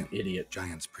Let's Hjalmar's free an him. idiot.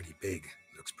 Giant's pretty big.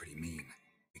 Looks pretty mean.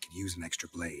 We could use an extra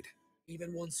blade.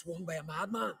 Even one swung by a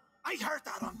madman. I heard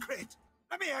that, Uncrit.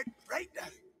 Let me out right now.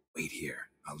 Wait here.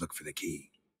 I'll look for the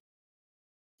key.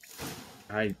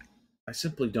 I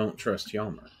simply don't trust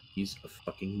Hjalmar. He's a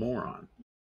fucking moron.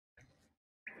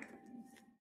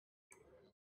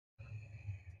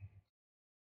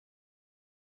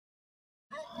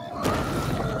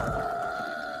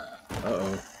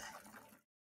 Uh-oh.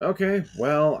 Okay,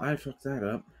 well, I fucked that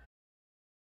up.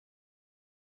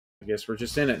 I guess we're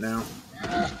just in it now.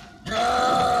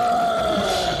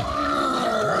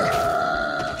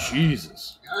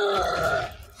 Jesus.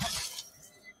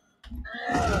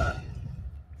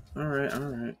 Alright,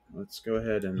 alright. Let's go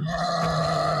ahead and...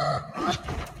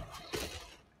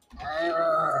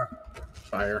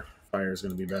 Fire. Fire is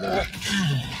going to be better.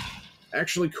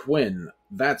 Actually, Quinn.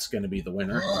 That's going to be the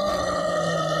winner.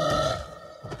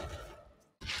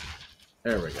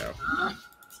 There we go.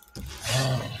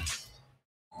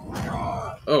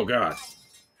 Oh, God.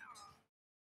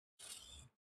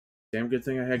 Damn good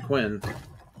thing I had Quinn.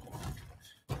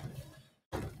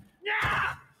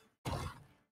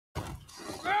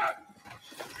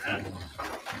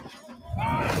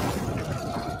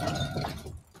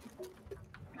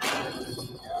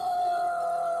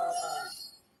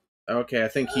 Okay, I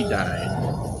think he died.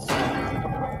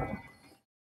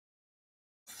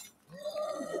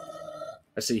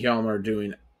 I see Hjalmar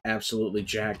doing absolutely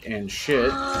jack and shit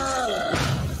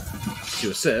to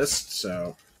assist,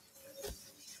 so...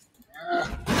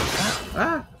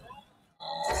 Ah!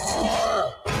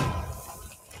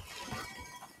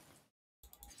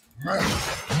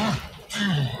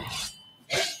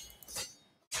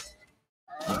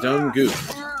 Dumb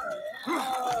goof.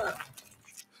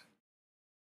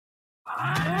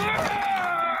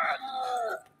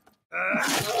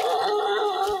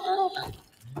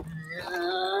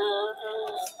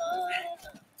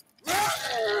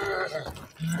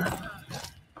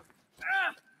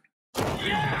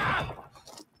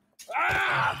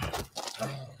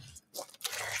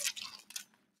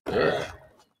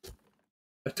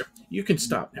 You can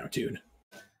stop now, dude.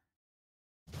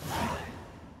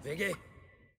 Viggy,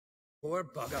 poor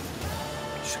bugger.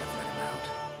 Should have let him out.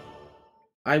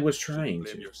 I was Shouldn't trying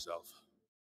blame to. yourself.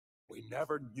 We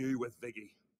never knew with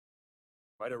Viggy.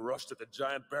 Might have rushed at the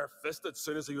giant bare-fisted as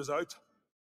soon as he was out.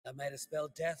 That might have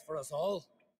spelled death for us all.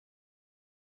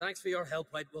 Thanks for your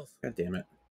help, White Wolf. God damn it.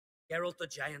 Geralt the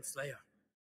Giant Slayer.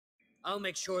 I'll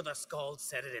make sure the Skald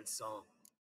said it in song.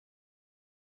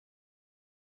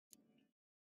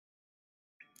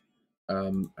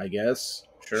 I guess.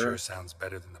 Sure. Sounds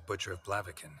better than the Butcher of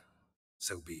Blaviken.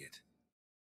 So be it.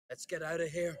 Let's get out of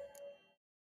here.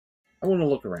 I want to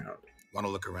look around. Want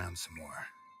to look around some more.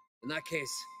 In that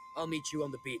case, I'll meet you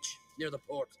on the beach, near the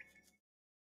port.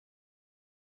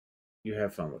 You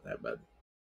have fun with that, bud.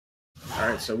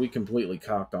 Alright, so we completely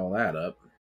cocked all that up.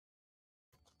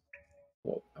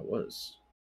 Well, I was.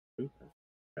 Ooh,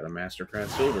 got a Mastercraft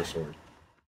Silver Sword.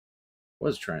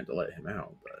 Was trying to let him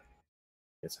out, but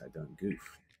guess I done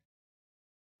goof.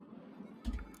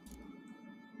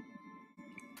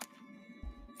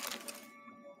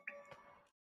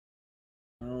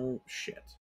 Oh, shit.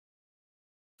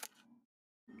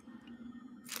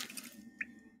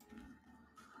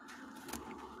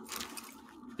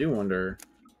 I do wonder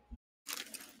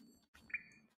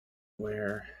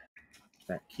where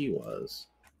that key was.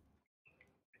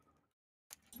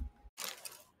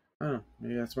 Oh,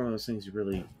 maybe that's one of those things you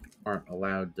really aren't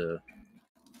allowed to...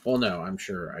 Well, no, I'm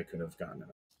sure I could have gotten it.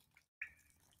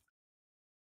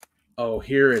 Oh,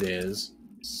 here it is.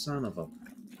 Son of a...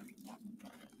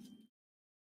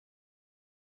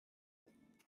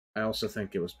 I also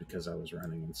think it was because I was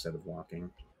running instead of walking.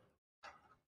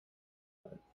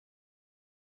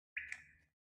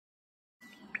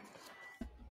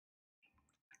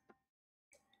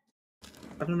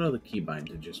 I don't know the keybind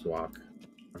to just walk,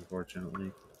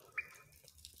 unfortunately.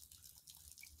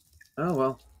 Oh,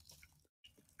 well.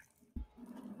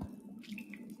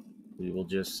 We will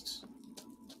just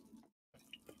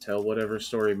tell whatever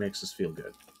story makes us feel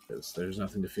good. Because there's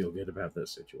nothing to feel good about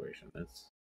this situation. It's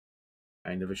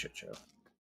kind of a shit show.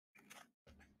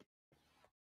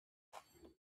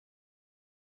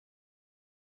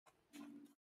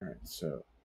 Alright, so...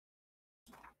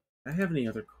 Do I have any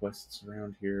other quests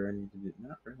around here I need to do?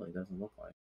 Not really, doesn't look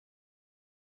like.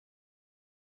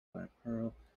 Black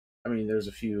Pearl. I mean, there's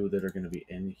a few that are going to be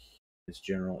in this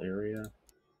general area.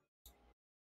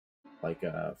 Like,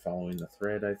 following the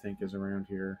thread, I think, is around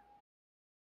here.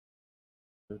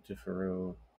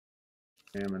 Lutifero.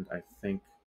 Hammond, I think.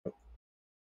 Oh.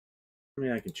 I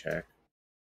mean, I can check.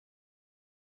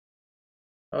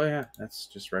 Oh, yeah, that's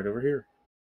just right over here.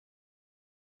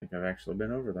 I think I've actually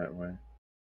been over that way.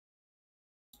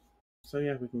 So,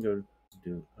 yeah, we can go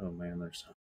do... Oh, man, there's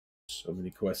so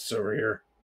many quests over here.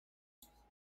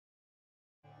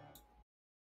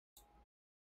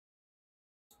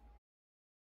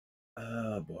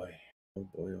 Oh, boy. Oh,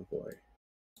 boy, oh, boy.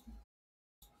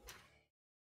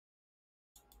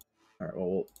 Alright,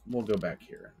 well, we'll go back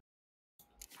here.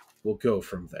 We'll go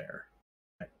from there.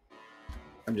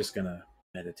 I'm just gonna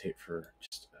meditate for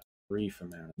just a brief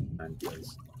amount of time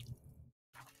because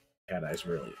Cat Eye's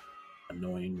really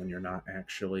annoying when you're not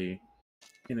actually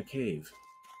in a cave.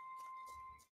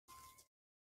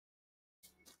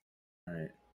 Alright.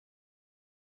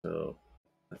 So,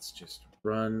 let's just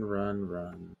run.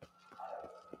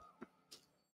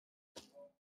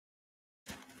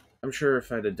 I'm sure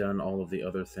if I'd have done all of the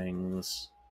other things,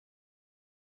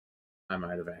 I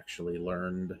might have actually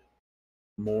learned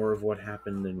more of what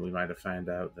happened, and we might have found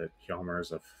out that Hjalmar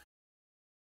is a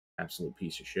absolute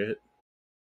piece of shit.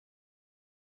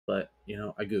 But, you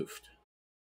know, I goofed.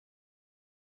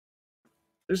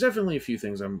 There's definitely a few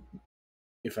things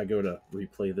if I go to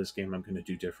replay this game, I'm going to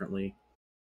do differently.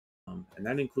 And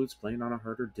that includes playing on a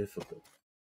harder difficulty.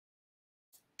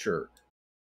 Sure.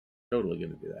 Totally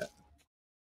going to do that.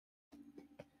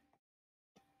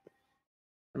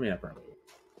 I mean, I probably will.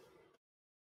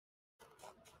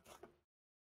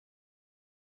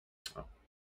 Oh.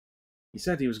 He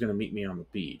said he was going to meet me on the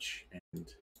beach, and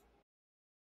I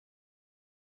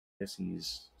guess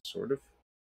he's sort of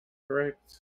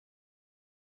correct.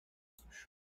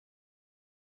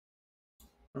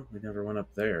 Oh, we never went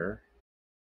up there.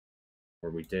 Or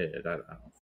we did. I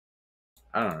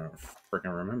don't know.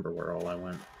 Freaking remember where all I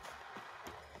went.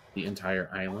 The entire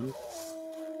island.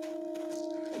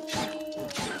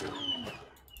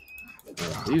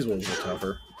 Oh, these ones are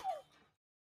tougher.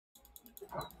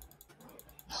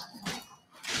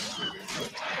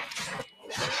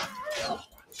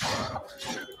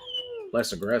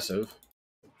 Less aggressive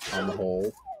on the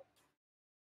whole.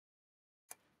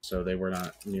 So they were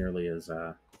not nearly as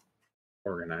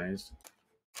organized.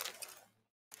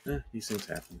 These things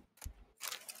happen.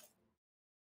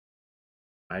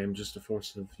 I am just a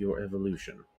force of your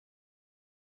evolution.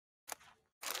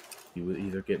 You will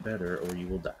either get better or you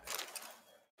will die.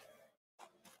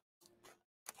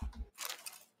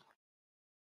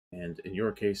 And in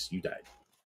your case, you died.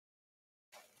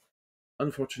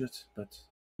 Unfortunate, but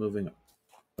moving on.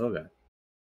 Okay.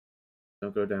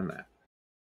 Don't go down that.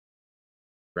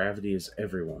 Gravity is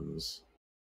everyone's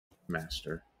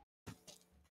master.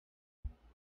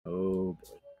 Oh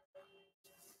boy.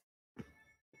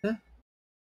 Huh?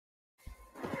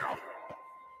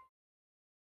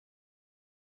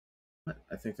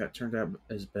 I think that turned out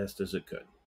as best as it could.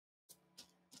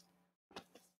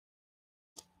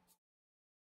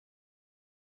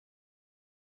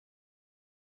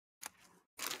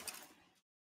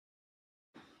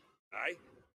 Aye.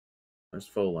 There's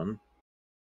Folan.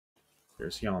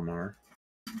 There's Hjalmar.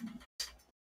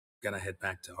 Gonna head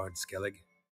back to Hard Skellige?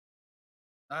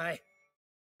 Aye.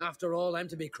 After all, I'm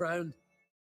to be crowned.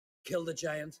 Killed the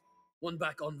giant, won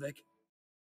back Unvik,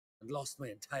 and lost my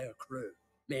entire crew.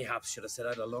 Mayhaps should have set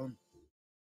out alone.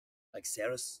 Like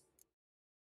Ceres.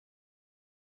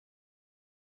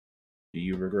 Do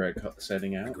you regret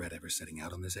setting out? Regret ever setting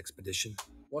out on this expedition?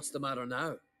 What's the matter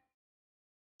now?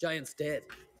 Giant's dead,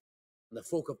 and the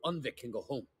folk of Unvik can go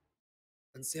home.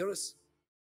 And Ceres?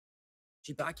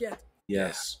 She back yet?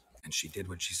 Yes. Yeah, and she did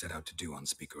what she set out to do on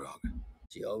Speakerog.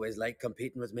 She always liked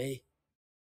competing with me.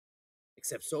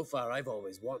 Except so far, I've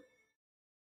always won.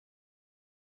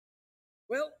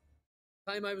 Well,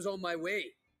 time I was on my way.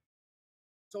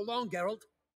 So long, Geralt.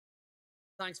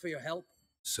 Thanks for your help.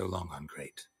 So long on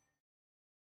Great.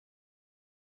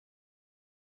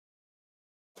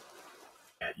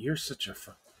 Yeah, you're such a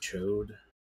fucking chode.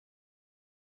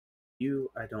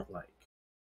 You, I don't like.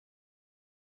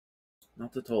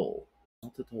 Not at all.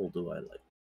 Not at all do I like.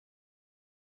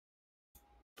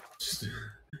 Just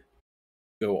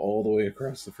go all the way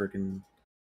across the frickin'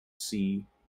 sea.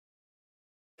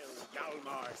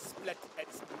 Hjalmar split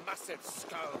its massive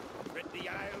skull, rid the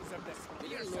Isles of this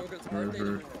Little fearsome Morgan's hard day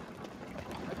tomorrow.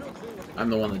 I've no clue what to I'm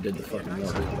the do. one that did the fucking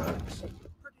work, but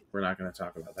we're not going to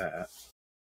talk about that.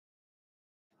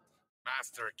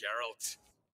 Master Geralt.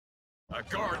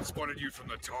 Guards spotted you from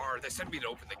the tower. They sent me to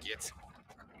open the gate.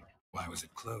 Why was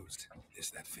it closed? Is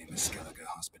that famous Skelige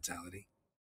hospitality?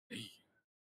 Hey,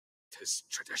 'tis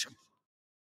tradition.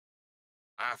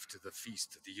 After the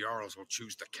feast, the Jarls will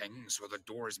choose the king, so the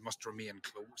doors must remain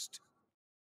closed.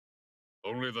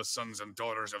 Only the sons and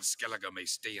daughters of Skelige may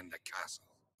stay in the castle.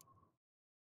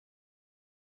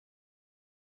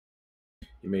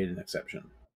 You made an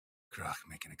exception. Krach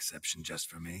make an exception just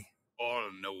for me?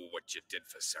 All know what you did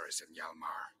for Ceres and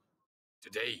Hjalmar.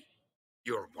 Today,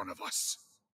 you're one of us.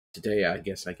 Today, I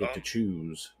guess I get to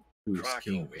choose who's Krach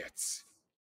king. awaits.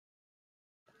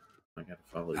 I gotta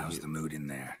follow How's you. the mood in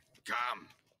there? Calm.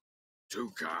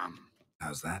 Too calm.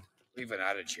 How's that? We've an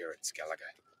adage here at Skelige.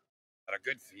 At a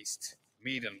good feast,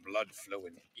 meat and blood flow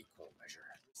in equal measure.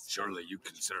 Surely you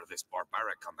consider this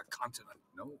barbaric on the continent,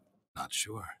 no? Not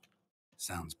sure.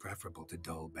 Sounds preferable to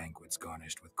dull banquets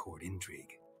garnished with court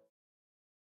intrigue.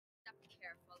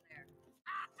 Careful there.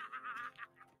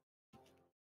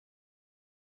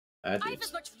 That I've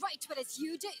as much right to it as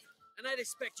you do. And I'd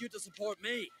expect you to support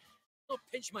me. Not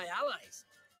pinch my allies.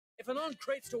 If an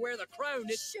uncrate's to wear the crown,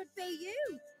 it Should be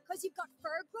you. Because you've got fur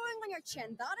growing on your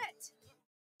chin, that it?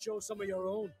 Show some of your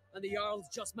own, and the Jarls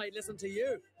just might listen to you.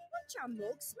 Want your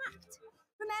mug smacked?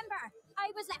 Remember,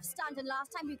 I was left standing last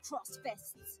time we crossed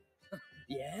fists.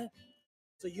 Yeah?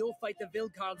 So you'll fight the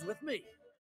Vilcards with me?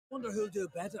 Wonder who'll do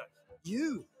better,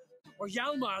 you or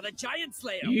Hjalmar, the Giant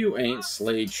Slayer? You ain't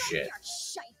slayed shit. Your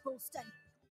shite boasting.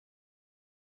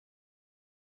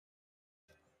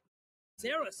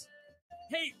 Ceres?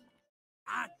 Hey!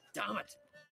 Ah, damn it!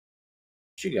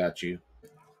 She got you.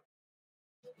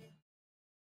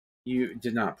 You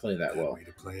did not play that well. Way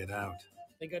to play it out.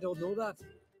 Think I don't know that?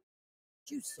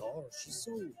 You saw her. She's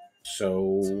so...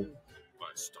 So, Well,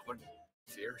 stubborn,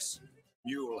 fierce,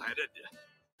 mule-headed,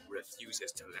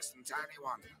 refuses to listen to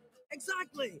anyone.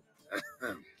 Exactly!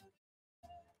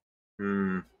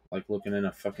 like looking in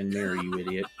a fucking mirror, you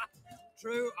idiot.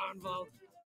 True, Arnvald.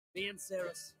 Me and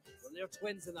Ceres. Well, they're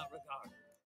twins in that regard.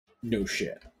 No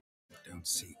shit. Don't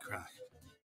see crack.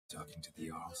 Talking to the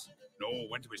Jarls. No,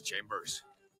 went to his chambers.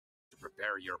 To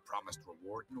prepare your promised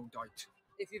reward, no doubt.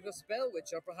 If you've a spell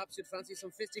witcher, perhaps you'd fancy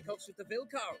some fisticuffs with the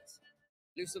Vilcards.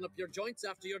 Loosen up your joints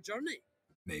after your journey.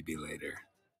 Maybe later.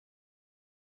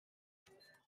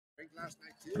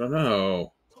 I don't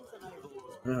know.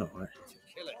 No,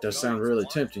 it does sound really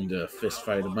tempting to fist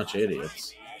fight a bunch of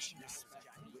idiots.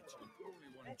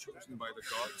 Chosen by the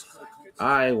gods.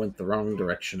 I went the wrong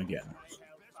direction again.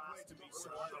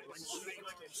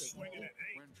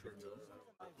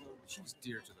 She's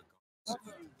dear to the gods.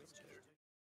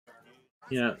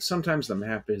 You know, sometimes the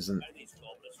map isn't.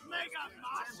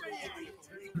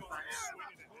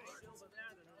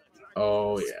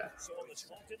 Oh, yeah.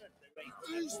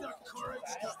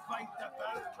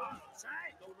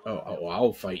 Oh,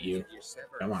 I'll fight you.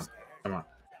 Come on. Come on.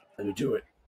 Let me do it.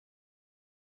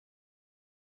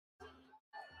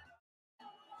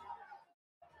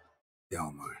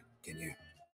 Hjalmar, can you?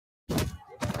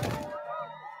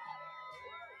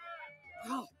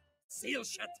 Oh, seal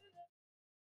shut.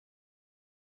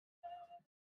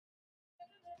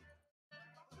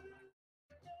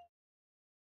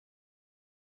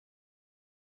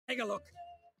 Take a look.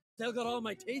 Still got all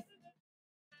my teeth?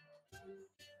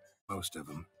 Most of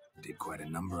them did quite a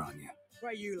number on you.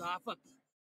 Why are you laughing?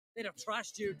 They'd have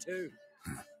trashed you too.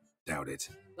 Doubt it.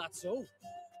 That's so.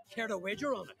 Care to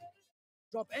wager on it?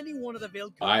 Drop any one of the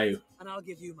Vilcards, and I'll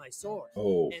give you my sword.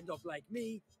 Oh. End up like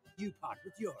me, you part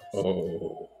with yours.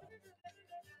 Oh.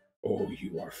 Oh,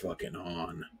 you are fucking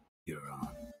on. You're on.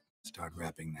 Start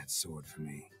wrapping that sword for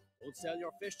me. Don't sell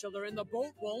your fish till they're in the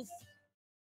boat, Wolf.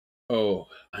 Oh,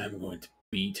 I'm going to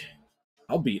beat.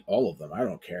 I'll beat all of them. I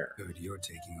don't care. Heard you're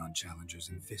taking on challengers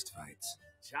in fistfights.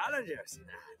 Challengers?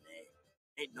 Nah,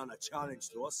 they ain't none a challenge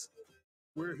to us.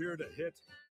 We're here to hit.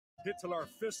 Hit till our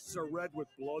fists are red with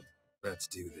blood. Let's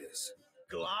do this.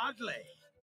 Gladly.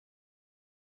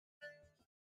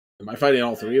 Am I fighting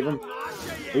all three of them?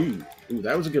 Ooh,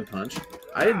 that was a good punch.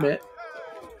 I admit.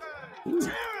 Ooh.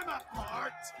 Tear him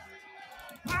apart.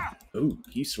 Ooh,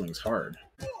 he swings hard.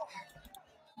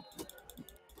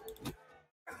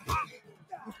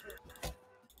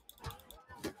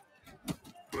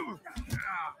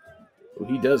 Ooh,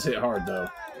 he does hit hard though.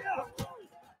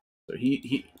 So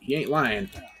he ain't lying.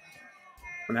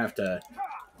 I'm gonna have to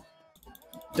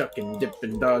duck and dip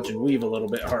and dodge and weave a little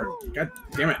bit hard. God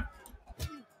damn it.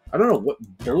 I don't know what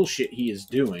bullshit he is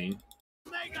doing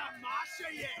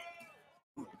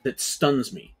that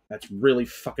stuns me. That's really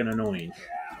fucking annoying.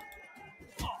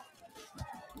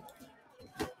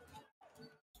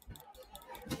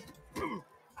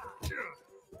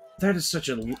 That is such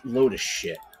a load of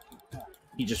shit.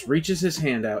 He just reaches his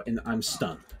hand out and I'm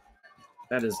stunned.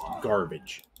 That is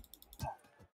garbage.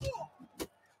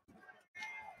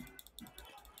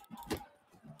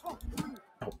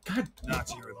 Oh, God.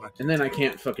 And then I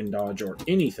can't fucking dodge or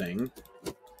anything.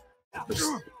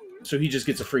 So he just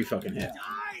gets a free fucking hit.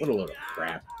 What a load of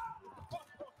crap.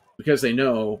 Because they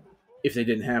know if they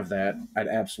didn't have that, I'd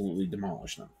absolutely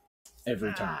demolish them.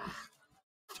 Every time.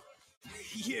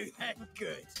 You hit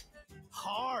good.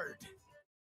 Hard.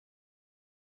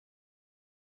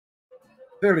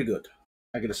 Very good.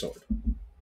 I get a sword.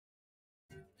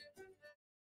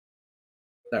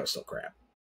 That was still crap.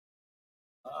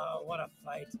 Oh, what a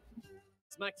fight.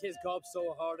 Smacked his gob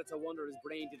so hard it's a wonder his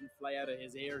brain didn't fly out of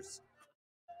his ears.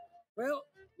 Well,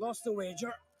 lost the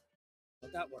wager.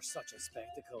 But that were such a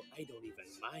spectacle, I don't even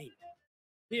mind.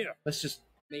 Here, Let's just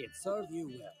may it serve you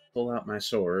well. pull out my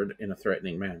sword in a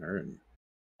threatening manner and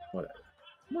whatever.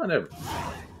 Whatever.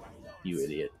 You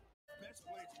idiot.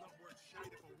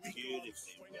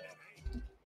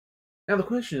 Now the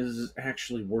question is it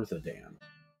actually worth a damn?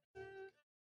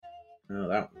 No,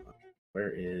 that one.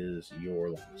 Where is your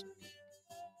last?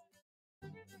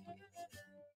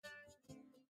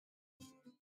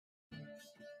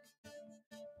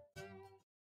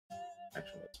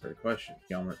 Actually, that's a fair question.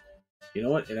 Hjalmar, you know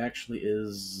what? It actually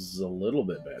is a little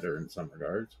bit better in some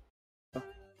regards. Oh,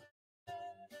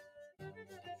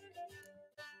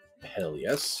 hell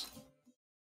yes.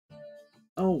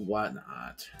 Oh, why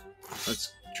not?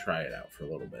 Let's try it out for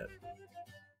a little bit.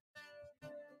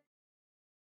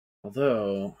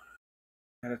 Although,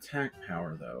 that attack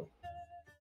power, though,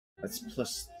 that's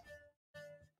plus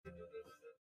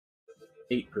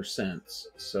 8%,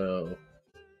 so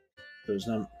those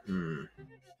no.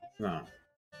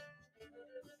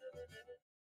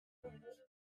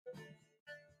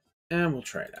 And we'll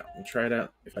try it out. We'll try it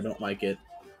out. If I don't like it,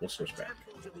 we'll switch back.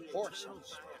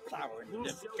 Horses, plowing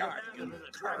the guardian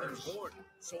cars.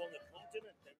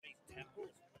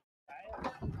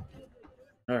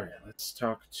 Alright, let's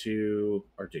talk to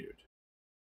our dude.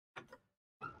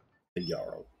 The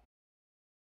Jarl.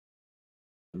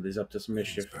 Somebody's up to some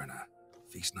mischief. Berna,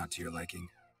 feast not to your liking.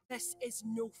 This is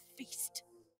no feast.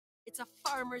 It's a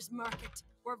farmer's market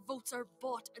where votes are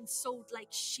bought and sold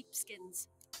like sheepskins.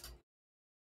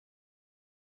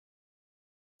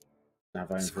 Not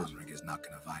vying for Svanrig is not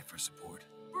going to vie for support.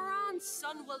 Bran's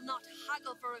son will not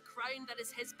haggle for a crown that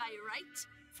is his by right.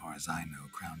 Far as I know,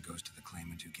 crown goes to the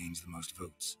claimant who gains the most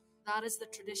votes. That is the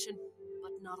tradition,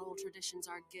 but not all traditions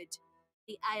are good.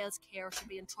 The Isle's care should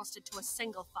be entrusted to a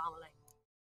single family.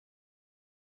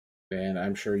 and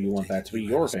I'm sure you want that to be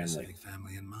your family.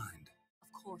 Family in mind.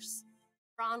 Of course.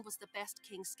 Bran was the best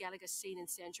king Skelige has seen in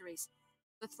centuries.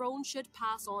 The throne should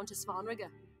pass on to Svanrige,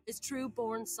 his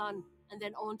true-born son, and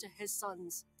then on to his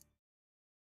sons.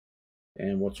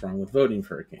 And what's wrong with voting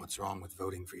for a king? What's wrong with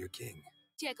voting for your king?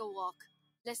 Take a walk.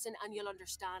 Listen and you'll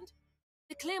understand.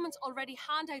 The claimants already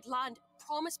hand out land,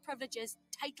 promise privileges,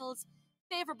 titles,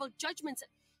 favourable judgments.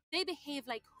 They behave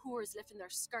like whores lifting their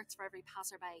skirts for every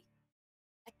passerby.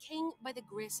 A king by the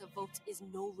grace of votes is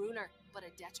no ruler, but a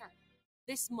debtor.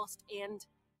 This must end.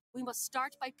 We must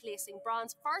start by placing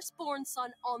Bran's firstborn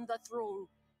son on the throne.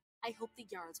 I hope the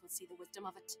Jarls will see the wisdom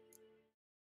of it.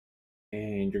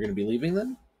 And you're going to be leaving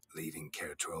then? Leaving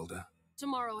Caer Trolda?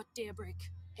 Tomorrow at daybreak.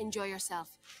 Enjoy yourself,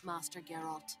 Master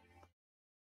Geralt.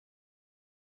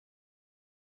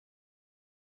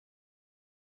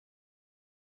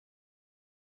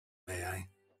 May I?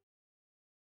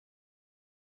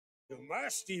 You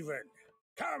must, Stephen.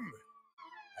 Come.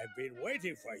 I've been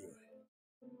waiting for you.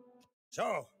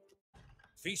 So,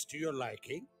 feast to your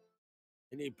liking?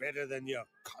 Any better than your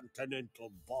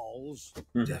continental balls?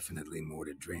 Definitely more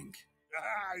to drink.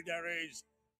 Ah, there is.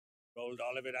 Rolled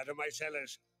all of it out of my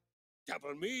cellars.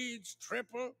 Double meads,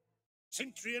 triple,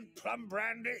 Cintrian plum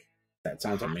brandy. That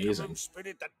sounds amazing. Optimum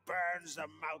spirit that burns the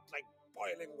mouth like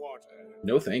boiling water.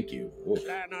 No, thank you. Oof.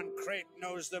 Clan on Crate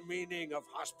knows the meaning of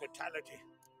hospitality.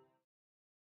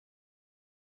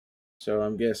 So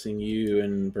I'm guessing you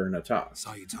and Berna talk.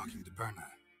 Saw you talking to Berna.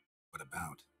 What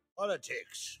about?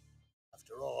 Politics.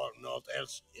 After all, naught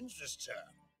else interests her.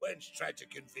 Wench tried to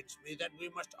convince me that we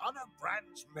must honor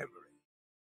Bran's memory.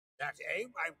 That aim,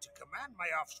 I'm to command my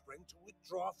offspring to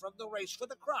withdraw from the race for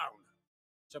the crown.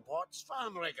 Support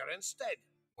Svanrige instead.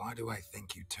 Why do I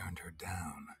think you turned her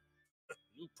down?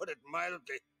 You put it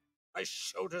mildly. I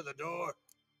showed her the door.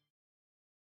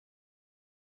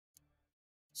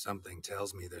 Something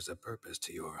tells me there's a purpose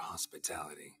to your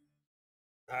hospitality.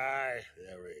 Aye,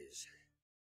 there is.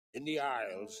 In the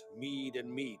Isles, mead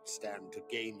and meat stand to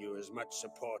gain you as much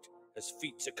support as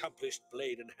feats accomplished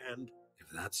blade in hand. If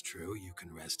that's true, you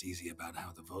can rest easy about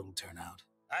how the vote will turn out.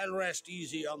 I'll rest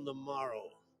easy on the morrow.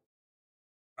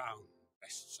 Crown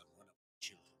rests on one of my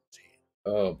children's head.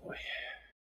 Oh boy.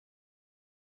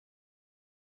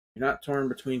 You're not torn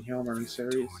between Hjalmar and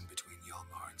Ceres? Torn between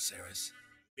Hjalmar and Ceres.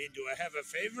 Mean do I have a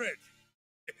favorite?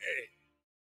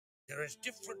 They're as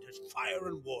different as fire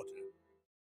and water.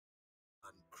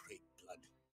 Uncrate blood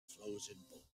flows in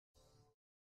both.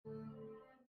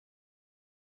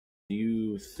 Do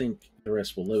you think the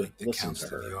rest will Think the listen to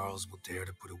Council of her? Jarls will dare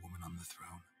to put a woman on the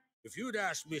throne? If you'd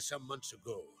asked me some months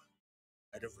ago,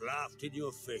 I'd have laughed in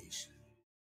your face.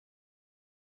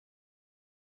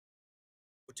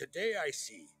 But today I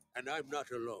see, and I'm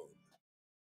not alone,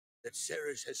 that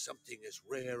Ceres has something as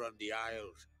rare on the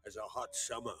Isles as a hot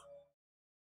summer.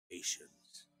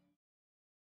 Patience.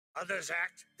 Others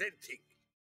act, then think.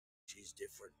 She's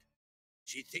different.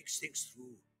 She thinks things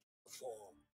through, the for,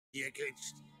 the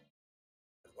against.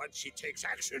 But once she takes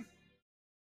action,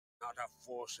 not a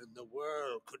force in the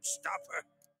world could stop her.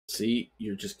 See,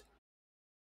 you're just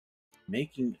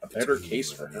making a better Between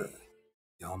case you for and her. me,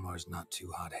 Hjalmar's not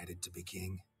too hot-headed to be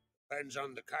king. Depends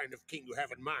on the kind of king you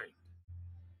have in mind.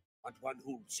 Want one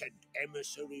who'll send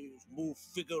emissaries, move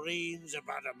figurines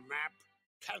about a map,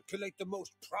 calculate the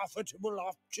most profitable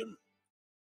option?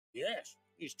 Yes,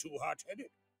 he's too hot-headed.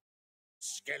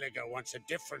 Skelige wants a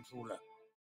different ruler.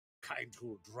 Kind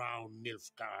who'll drown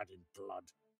Nilfgaard in blood.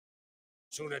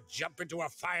 Sooner jump into a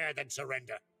fire than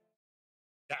surrender.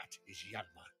 That is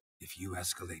Hjalmar. If you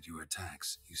escalate your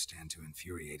attacks, you stand to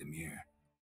infuriate Emir.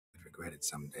 You'd regret it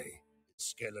someday. In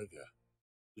Skelige,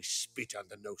 we spit on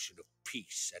the notion of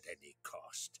peace at any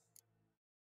cost.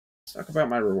 Let's talk about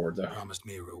my reward, You though. promised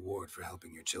me a reward for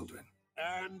helping your children.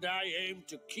 And I aim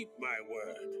to keep my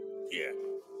word. Here,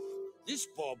 this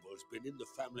bauble's been in the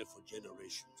family for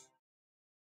generations.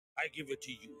 I give it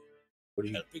to you, What do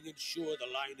you? helping ensure the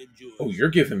line endures. Oh, you're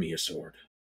giving me a sword.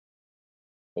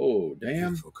 Oh,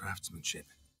 damn. Beautiful craftsmanship.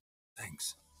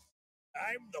 Thanks.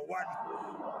 I'm the one.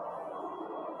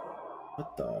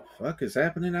 What the fuck is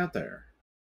happening out there?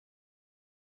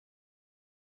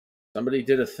 Somebody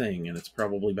did a thing, and it's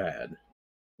probably bad.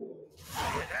 Hear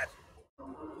that?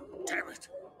 Damn it.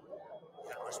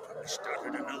 Hjalmar's probably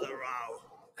started another row.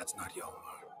 That's not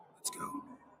Hjalmar. Let's go.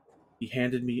 He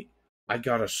handed me... I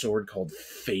got a sword called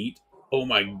Fate. Oh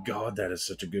my god, that is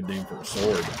such a good name for a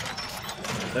sword.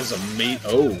 That's amazing.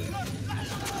 Oh.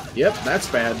 Yep, that's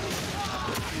bad.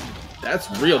 That's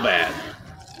real bad.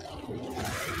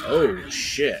 Oh,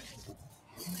 shit.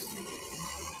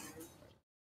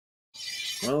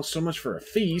 Well, so much for a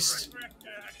feast.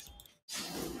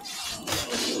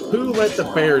 Who let the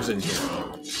bears in here?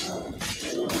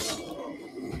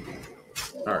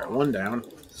 Alright, one down.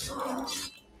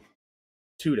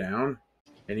 Two down.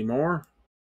 Any more?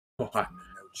 Oh,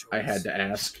 I had to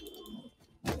ask.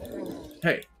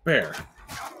 Hey, bear.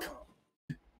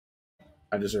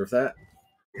 I deserve that.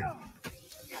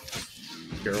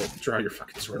 Carol, draw your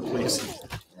fucking sword, please.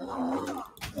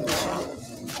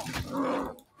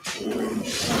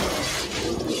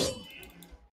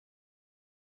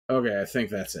 Okay, I think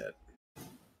that's it.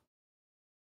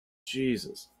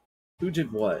 Jesus. Who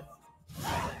did what?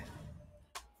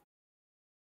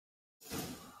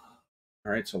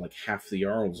 Alright, so like half the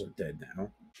Jarls are dead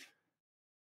now.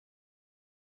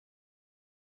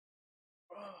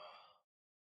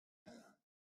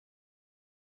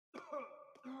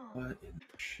 What in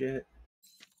the shit?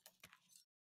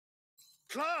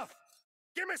 Cloth!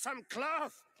 Give me some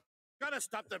cloth! Gotta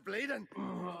stop the bleeding.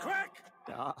 Quick!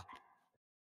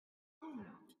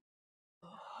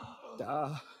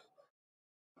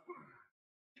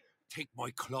 Take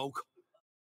my cloak.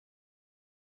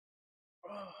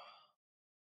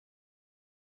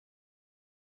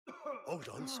 Hold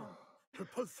on, son. We'll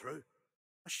pull through.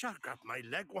 A shark grabbed my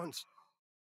leg once.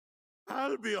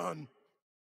 Albion!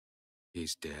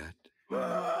 He's dead.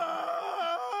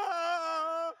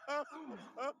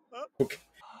 Okay.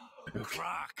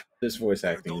 Crack! This voice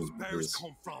Where'd acting those bears is...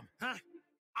 come from, huh?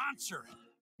 Answer!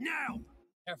 Now!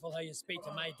 Careful how you speak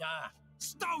to my dad.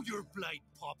 Stow your blade,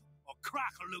 pup, or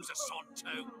Crack will lose a son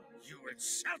too. You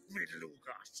insult me,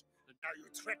 Lugas, and now you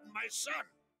threaten my son.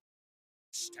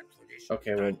 Step for this.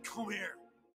 Okay, well... Come here.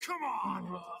 Come on!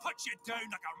 Put you down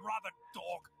like a rabid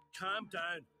dog. Calm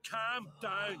down. Calm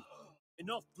down.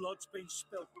 Enough blood's been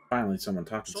spilled. Finally, someone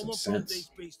talking Someone some brought sense.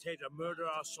 these beasts here to murder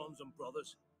our sons and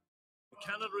brothers. We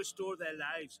cannot restore their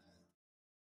lives.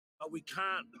 But we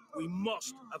can. We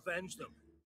must avenge them.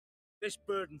 This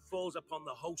burden falls upon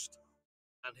the host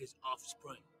and his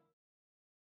offspring.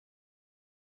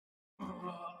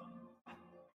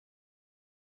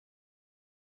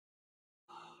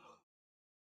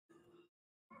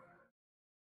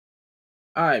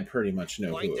 I pretty much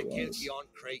know Find who the it guilty was. on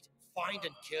Crate. Find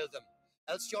and kill them.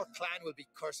 Else your clan will be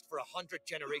cursed for 100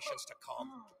 generations to come.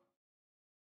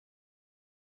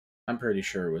 I'm pretty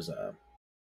sure it was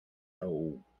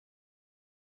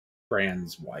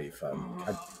Brand's wife.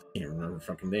 I can't remember her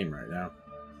fucking name right now.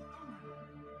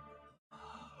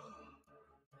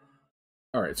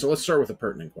 Alright, so let's start with a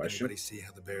pertinent question. Anybody see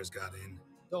how the bears got in?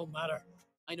 Don't matter.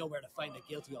 I know where to find the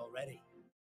guilty already.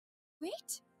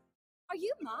 Wait, are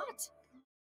you mad?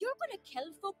 You're gonna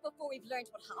kill folk before we've learned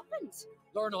what happened.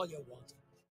 Learn all you want.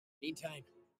 Meantime,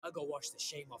 I'll go wash the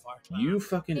shame off our clan. You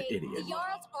fucking The idiot.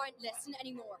 Jarls aren't listening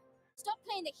anymore. Stop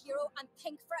playing the hero and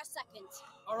think for a second.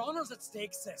 Our honor's at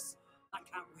stake, sis. I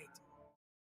can't wait.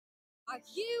 Are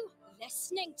you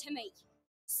listening to me?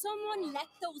 Someone let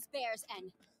those bears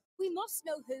in. We must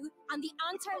know who, and the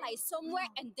answer lies somewhere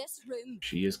in this room.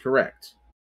 She is correct.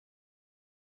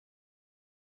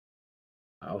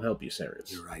 I'll help you,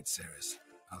 Ceres. You're right, Ceres.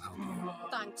 I'll help you.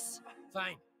 Thanks.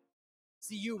 Fine.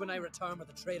 See you when I return with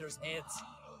the traitors' heads.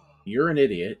 You're an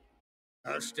idiot.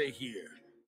 I'll stay here.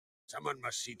 Someone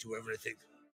must see to everything.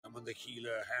 Someone the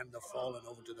healer, hand the fallen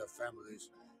over to their families.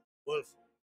 Wolf,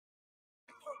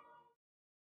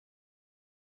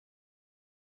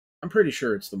 I'm pretty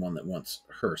sure it's the one that wants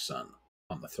her son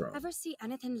on the throne. Ever see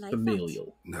anything like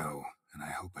Familial. No, and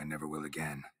I hope I never will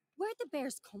again. Where'd the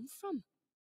bears come from?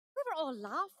 We were all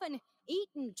laughing,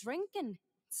 eating, drinking.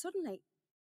 Suddenly,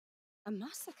 a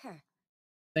massacre.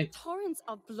 Torrents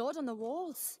of blood on the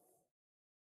walls.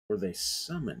 Were they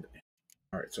summoned?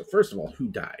 Alright, so first of all, who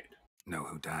died? Know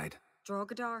who died?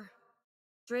 Drogadar,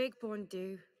 Drakeborn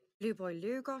Du, Blueboy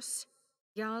Lugos,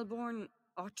 Hjalmar,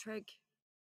 Ottrig.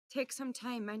 Take some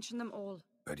time, mention them all.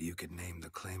 But you could name the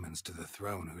claimants to the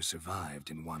throne who survived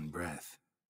in one breath.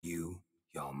 You,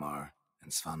 Hjalmar,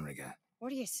 and Svanrige.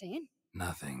 What are you saying?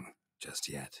 Nothing, just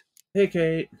yet. Hey,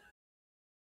 Kate.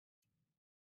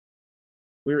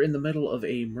 We're in the middle of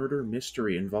a murder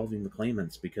mystery involving the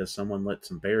claimants because someone let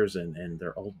some bears in and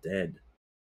they're all dead.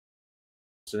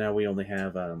 So now we only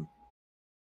have, oh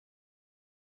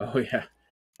yeah,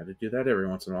 got to do that every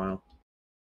once in a while.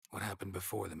 What happened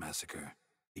before the massacre?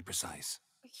 Be precise.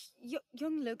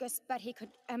 Young Lucas bet he could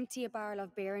empty a barrel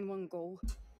of beer in one go.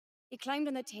 He climbed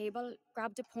on the table,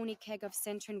 grabbed a pony keg of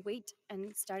Centron wheat,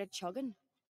 and started chugging.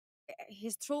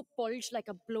 His throat bulged like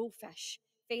a blowfish,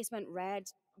 face went red,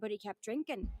 but he kept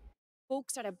drinking.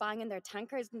 Folks started banging their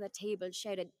tankards on the table,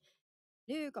 shouted,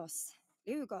 Lugos,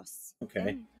 Lugos. Okay,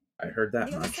 Then, I heard that on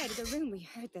the other much. side of the room, we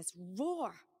heard this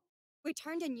roar. We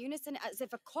turned in unison as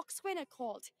if a coxswain had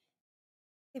called.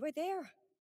 They were there.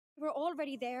 They were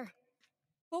already there.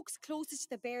 Folks closest to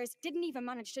the bears didn't even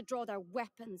manage to draw their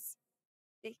weapons.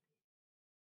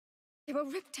 They were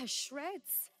ripped to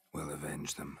shreds. We'll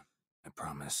avenge them, I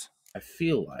promise. I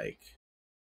feel like,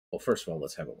 well, first of all,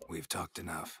 let's have a look. We've talked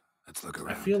enough. Let's look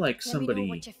around. I feel like Let me know somebody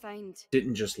what you find.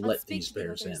 didn't just I'll let speak these to the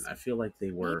bears in. others. I feel like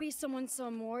they were Maybe someone saw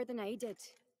more than I did.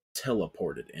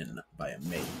 teleported in by a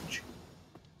mage.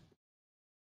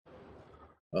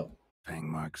 Oh. Fang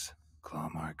marks, claw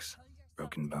marks,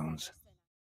 broken bones.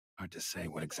 Hard to say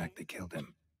what exactly killed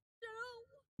him.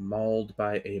 Mauled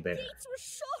by a bear. Gates were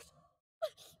shut.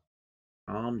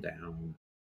 Calm down.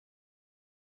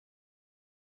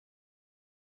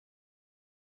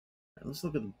 Right, let's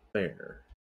look at the bear.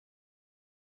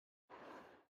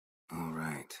 All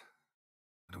right.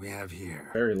 What do we have here?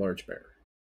 Very large bear.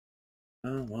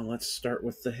 Well, let's start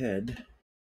with the head.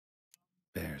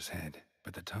 Bear's head,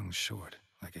 but the tongue's short,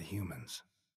 like a human's.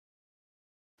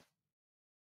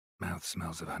 Mouth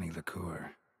smells of honey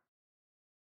liqueur,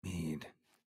 mead,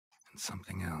 and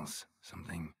something else,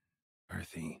 something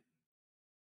earthy.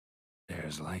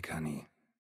 Bears like honey,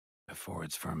 before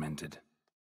it's fermented.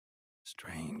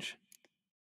 Strange.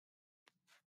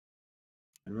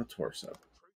 And the torso.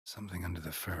 Something under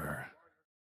the fur.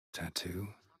 Tattoo,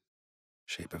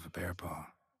 shape of a bear paw.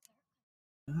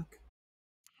 Look.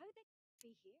 How did they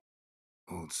be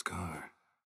here? Old scar.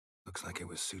 Looks like it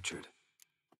was sutured.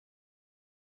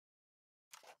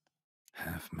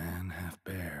 Half man, half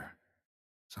bear.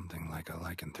 Something like a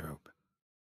lycanthrope.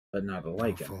 But not a No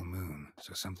lichen. full moon,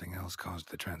 so something else caused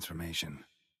the transformation.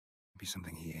 Maybe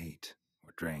something he ate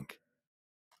or drank.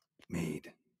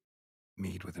 Mead.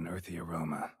 Mead with an earthy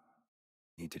aroma.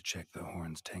 Need to check the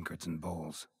horns, tankards, and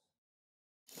bowls.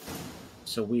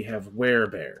 So we have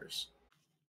werebears.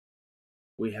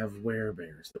 We have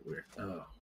werebears that we're... Oh,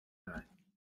 God.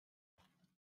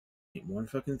 Ain't one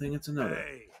fucking thing, it's another.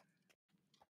 Hey.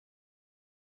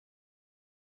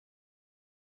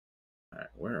 Alright,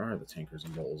 where are the tankers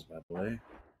and bowls, by the way?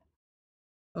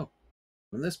 Oh,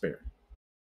 from this bear.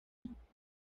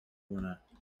 Wanna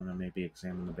maybe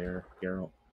examine the bear,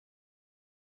 Geralt?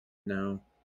 No?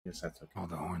 Guess that's okay. All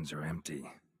the horns are empty.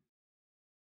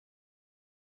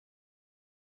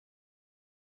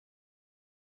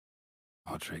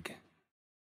 Ottrig.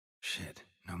 Shit,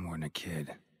 no more than a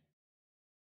kid.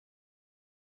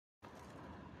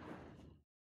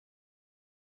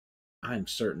 I'm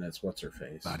certain it's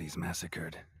what's-her-face. Bodies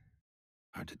massacred.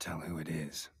 Hard to tell who it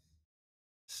is.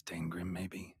 Steingrim,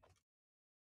 maybe?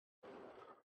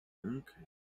 Okay.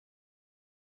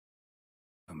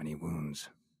 So many wounds.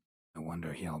 No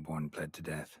wonder Hjalmar bled to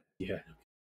death. Yeah.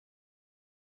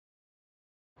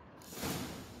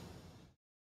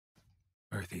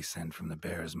 Earthy scent from the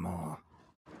bear's maw.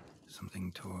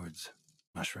 Something towards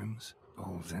mushrooms.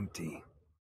 Bowls empty.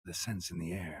 The scents in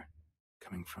the air.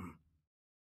 Coming from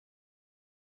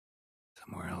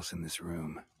somewhere else in this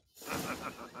room.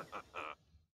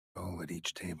 Bowl at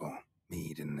each table.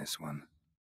 Mead in this one.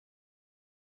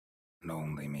 And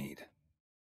only mead.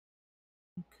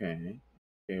 Okay.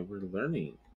 Okay, we're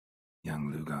learning.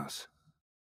 Young Lugos.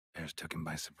 Bears took him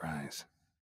by surprise.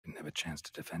 Didn't have a chance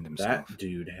to defend himself. That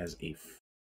dude has a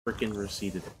freaking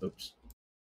receded... Oops.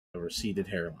 A receded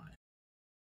hairline.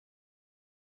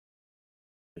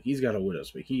 Like, he's got a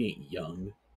widow's peak. He ain't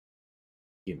young.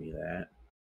 Give me that.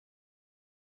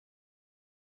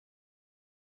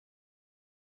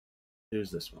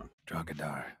 Here's this one.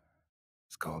 Drogadar.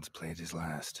 Skald's played his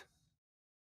last.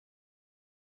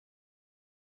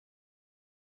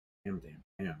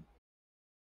 Damn.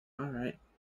 Alright.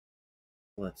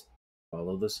 Let's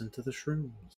follow this into the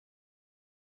shrooms.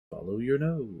 Follow your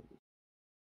nose.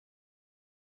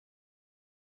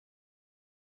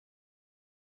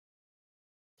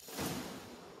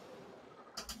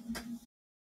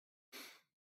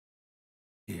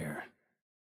 Here.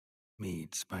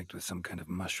 Mead spiked with some kind of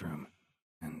mushroom.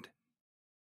 And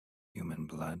human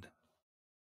blood.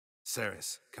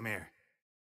 Ceres, come here.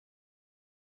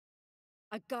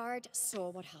 A guard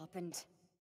saw what happened.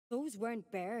 Those weren't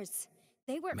bears.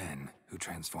 They were... Men who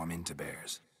transform into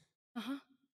bears. Uh-huh.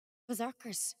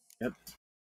 Berserkers. Yep.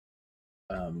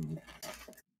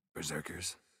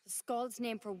 Berserkers? The Skald's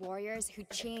name for warriors who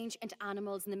change into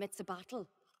animals in the midst of battle.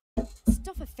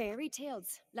 Stuff of fairy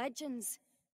tales, legends.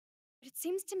 But it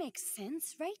seems to make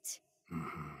sense, right?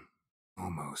 Mm-hmm.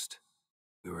 Almost.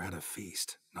 We were at a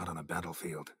feast, not on a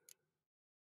battlefield.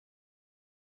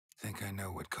 Think I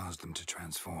know what caused them to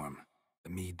transform. The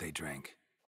mead they drank.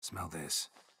 Smell this.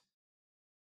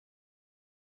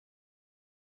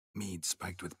 Mead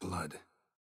spiked with blood.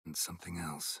 And something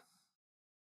else.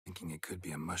 Thinking it could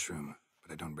be a mushroom,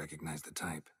 but I don't recognize the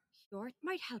type. Hjort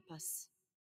might help us.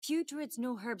 Few druids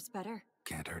know herbs better.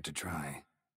 Can't hurt to try.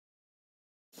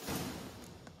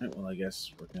 Right, well, I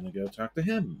guess we're gonna go talk to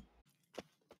him.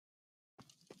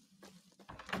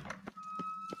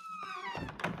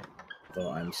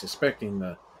 Though I'm suspecting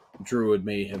the druid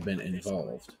may have been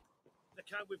involved. The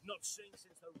cat we've not seen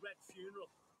since the Red funeral.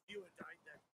 You had died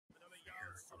then. And I'm a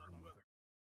Jarl's son of a mother.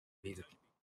 May the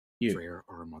You. Freyr,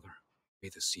 our mother. May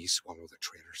the sea swallow the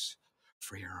traitors.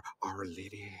 Freyr, our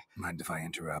lady. Mind if I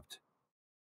interrupt?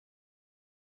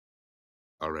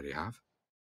 Already have?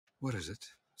 What is it?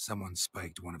 Someone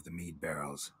spiked one of the mead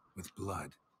barrels with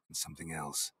blood and something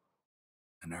else.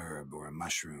 An herb or a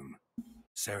mushroom.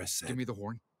 Sarah said... Give me the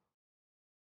horn.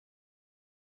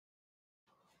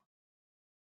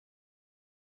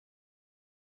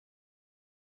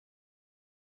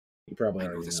 He probably I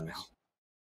know already the knows. smell.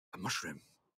 A mushroom.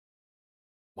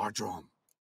 Mardrome.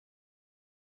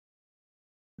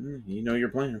 You know your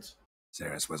plans.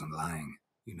 Ceres wasn't lying.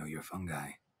 You know your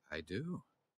fungi. I do.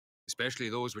 Especially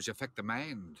those which affect the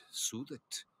mind, soothe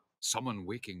it, summon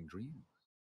waking dreams.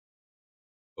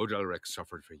 Odalrek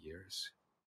suffered for years.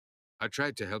 I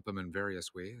tried to help him in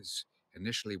various ways,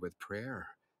 initially with prayer,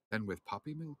 then with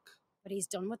poppy milk. But he's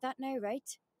done with that now,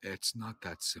 right? It's not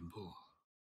that simple.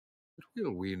 But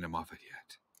we'll wean him off it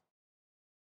yet.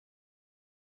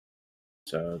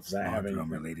 So does that have anything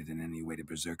related in any way to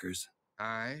berserkers?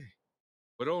 Aye,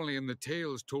 but only in the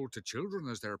tales told to children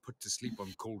as they're put to sleep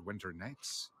on cold winter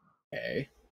nights. Okay.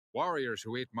 Warriors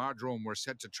who ate Mardrome were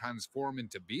said to transform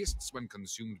into beasts when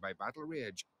consumed by battle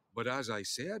rage. But as I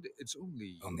said, it's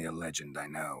only... Only a legend, I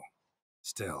know.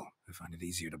 Still, I find it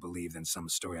easier to believe than some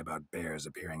story about bears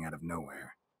appearing out of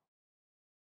nowhere.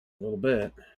 A little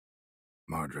bit.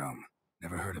 Mardrome.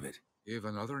 Never heard of it. You have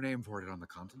another name for it on the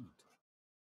continent.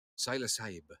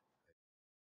 Silasaib.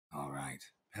 All right.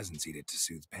 Peasants eat it to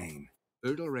soothe pain.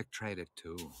 Udalric tried it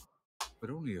too, but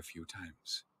only a few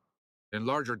times. In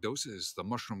larger doses, the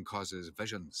mushroom causes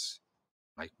visions,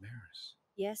 nightmares.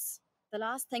 Yes. The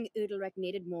last thing Udalrek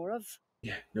needed more of.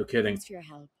 Yeah, no kidding. Thanks for your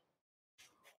help.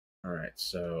 Alright,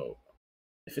 so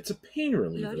if it's a pain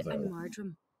reliever, Blood though. and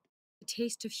marjoram. The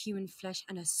taste of human flesh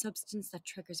and a substance that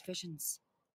triggers visions.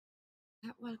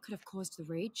 That well could have caused the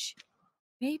rage.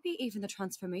 Maybe even the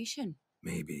transformation.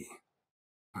 Maybe.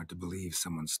 Hard to believe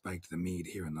someone spiked the mead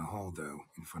here in the hall, though,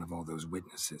 in front of all those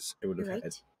witnesses. It would have Right.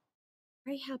 had.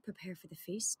 Pray help prepare for the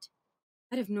feast.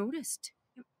 I'd have noticed.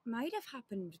 It might have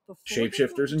happened before.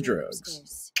 Shapeshifters and drugs.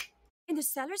 Upstairs. In the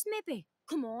cellars, maybe.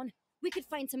 Come on. We could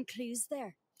find some clues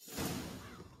there.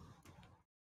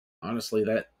 Honestly,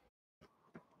 that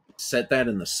set that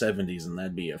in the 70s and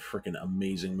that'd be a freaking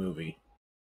amazing movie.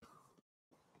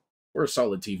 Or a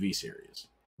solid TV series.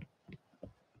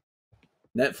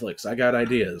 Netflix, I got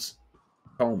ideas.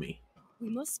 Call me. We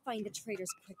must find the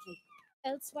traitors quickly.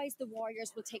 Elsewise, the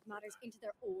warriors will take matters into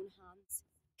their own hands.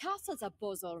 Castle's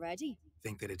abuzz already.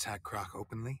 Think they'd attack Croc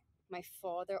openly? My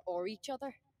father or each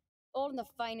other. All in the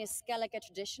finest Skelige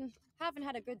tradition. Haven't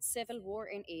had a good civil war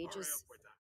in ages.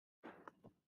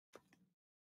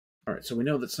 Alright, so we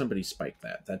know that somebody spiked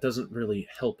that. That doesn't really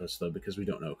help us, though, because we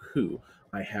don't know who.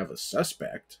 I have a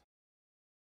suspect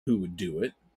who would do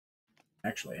it.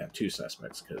 Actually, I have two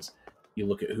suspects, because you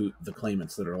look at who the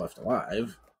claimants that are left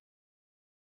alive.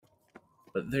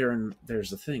 But there's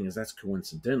the thing, is that's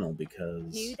coincidental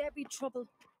because... Knew there'd be trouble.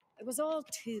 It was all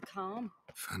too calm.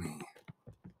 Funny.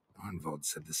 Arnvold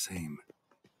said the same.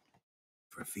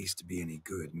 For a feast to be any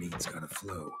good, mead's gotta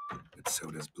flow, but so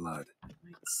does blood.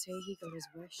 I'd say he got his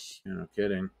wish. You're not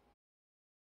kidding.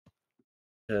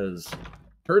 Because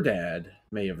her dad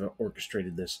may have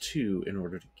orchestrated this too in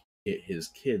order to get his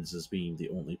kids as being the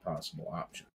only possible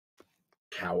option.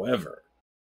 However,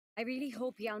 I really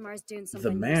hope Hjalmar's doing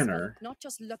something the manor... useful, not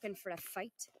just looking for a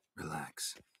fight.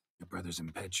 Relax. Your brother's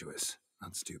impetuous,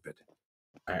 not stupid.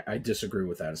 I disagree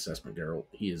with that assessment, Geralt.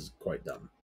 He is quite dumb.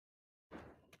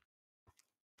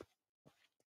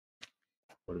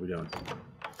 What are we doing?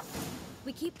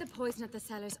 We keep the poison at the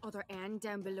cellar's other end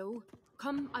down below.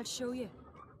 Come, I'll show you.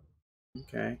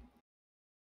 Okay.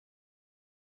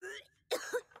 The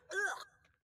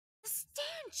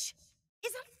stench!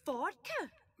 Is that vodka?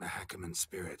 Mahakaman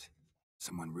spirit.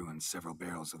 Someone ruined several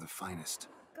barrels of the finest.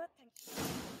 Good thing.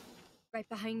 Right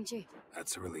behind you.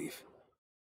 That's a relief.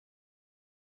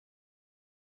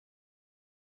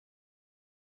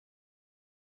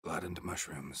 Blood and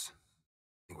mushrooms.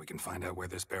 Think we can find out where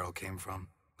this barrel came from?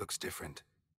 Looks different.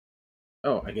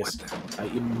 Oh, I guess I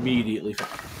immediately found...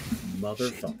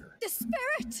 Motherfucker. The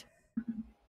spirit!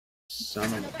 Son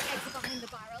of... Another exit behind the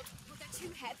barrel, but they're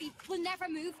too heavy. We'll never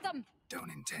move them. Don't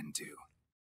intend to.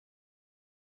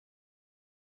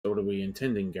 So what are we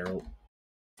intending, Geralt?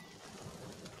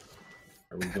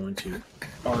 Are we going to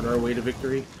art our way to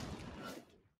victory?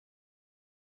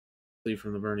 Flee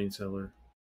from the burning cellar.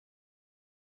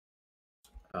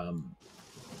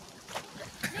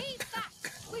 Leave that!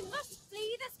 We must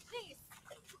flee this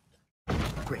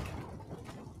place! Quick.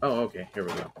 Oh, okay. Here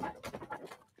we go.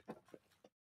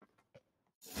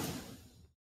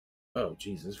 Oh,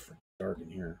 Jesus, it's freaking dark in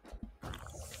here.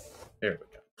 There we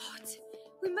go. God,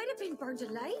 we might have been burned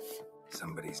alive.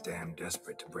 Somebody's damn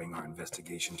desperate to bring our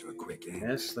investigation to a quick end.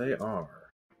 Yes, they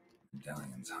are.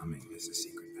 Medallion's humming is a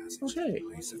secret passage. Okay. To a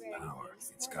place of power.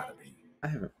 It's gotta be. I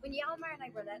haven't. When Hjalmar and I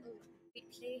were little, we'd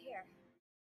play here.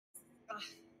 Ah,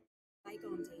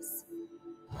 bygone days.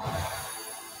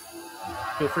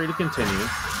 Feel free to continue.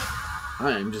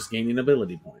 I'm just gaining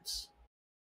ability points.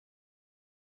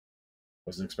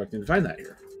 Wasn't expecting to find that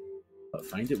here. But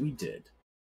find it we did.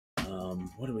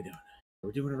 What are we doing? Are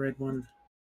we doing a red one?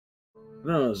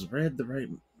 No, is red the right...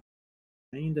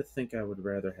 I need to think I would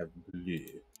rather have blue.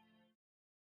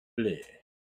 Blue.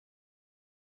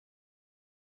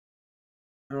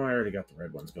 Oh, I already got the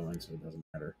red ones going, so it doesn't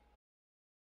matter.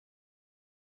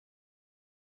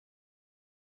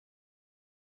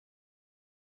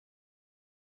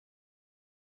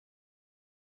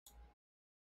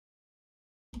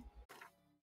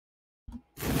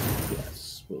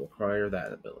 Yes, we'll acquire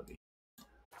that ability.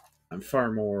 I'm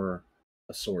far more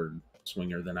a sword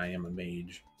swinger than I am a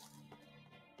mage.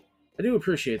 I do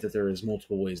appreciate that there is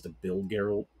multiple ways to build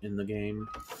Geralt in the game.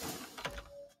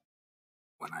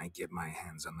 When I get my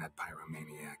hands on that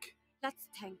pyromaniac. Let's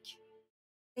think.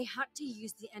 They had to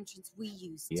use the entrance we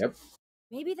used. Yep.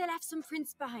 Maybe they left some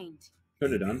prints behind.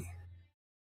 Could have done.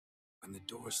 When the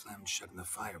door slammed shut and the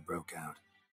fire broke out,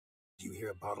 do you hear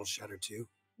a bottle shatter too?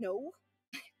 No,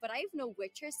 but I've no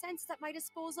witcher sense at my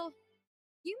disposal.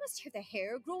 You must hear the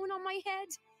hair growing on my head.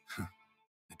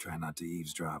 I try not to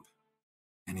eavesdrop.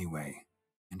 Anyway,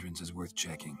 entrance is worth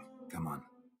checking. Come on.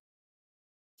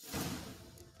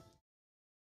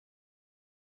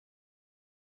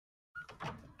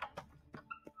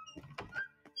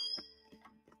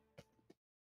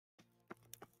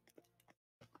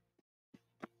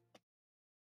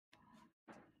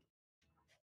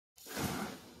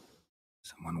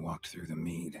 Someone walked through the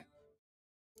mead.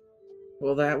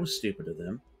 Well, that was stupid of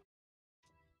them.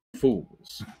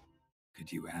 Fools.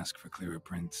 Could you ask for clearer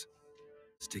prints?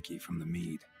 Sticky from the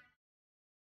mead.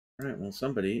 Alright, well,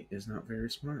 somebody is not very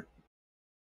smart.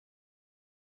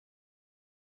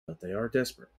 But they are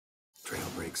desperate. Trail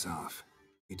breaks off.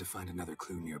 Need to find another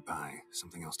clue nearby.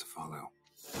 Something else to follow.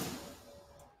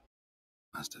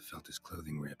 Must have felt his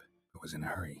clothing rip, but was in a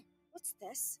hurry. What's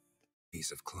this?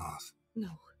 Piece of cloth.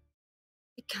 No,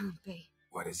 it can't be.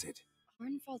 What is it?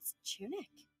 Arnvold's tunic.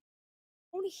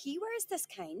 Only he wears this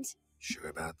kind. Sure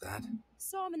about that?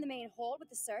 Saw him in the main hall with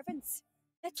the servants.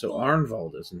 Let's So go.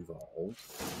 Arnvold is involved.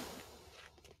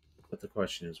 But the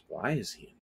question is, why is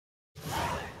he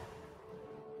involved?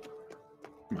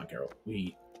 Come on, Geralt.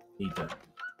 We need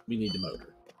the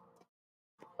motor.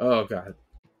 Oh god.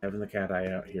 Having the cat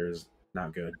eye out here is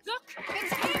not good. Look,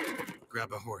 it's him!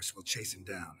 Grab a horse, we'll chase him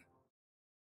down.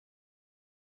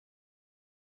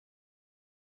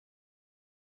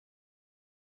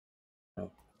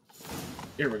 Oh.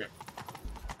 Here we go.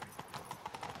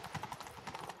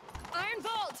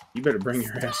 You better bring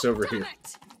your ass over here.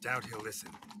 Doubt he'll listen.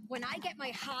 When I get my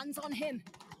hands on him.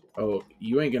 Oh,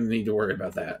 you ain't gonna need to worry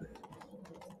about that.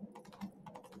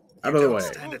 Out of the way.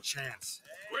 Stand a chance.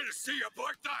 We'll see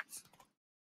about that.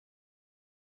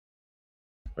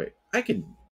 Wait, I can...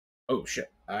 Oh,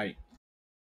 shit.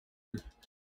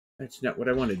 That's not what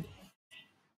I wanted.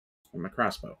 On my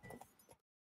crossbow.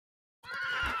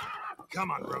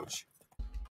 Come on, Roach.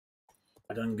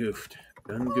 I done goofed.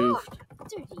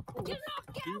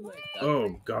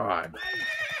 Oh, God.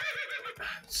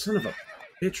 Son of a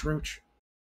bitch, Roach.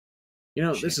 You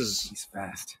know, this is He's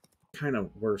fast. kind of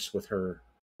worse with her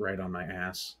right on my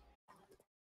ass.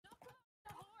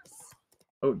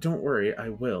 Oh, don't worry, I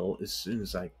will as soon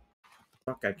as I...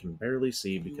 Fuck, I can barely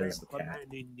see because the cat.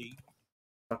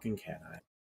 Fucking cat eye.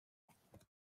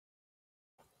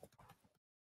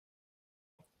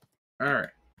 Alright.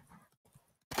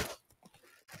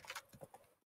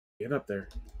 Get up there.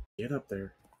 Get up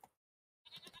there.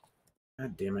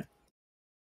 God damn it.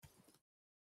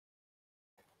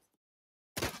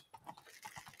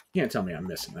 Can't tell me I'm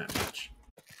missing that much.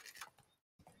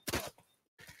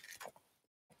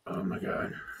 Oh my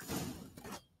god.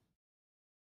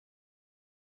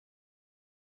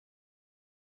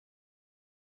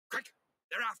 Quick!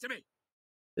 They're after me!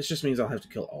 This just means I'll have to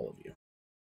kill all of you.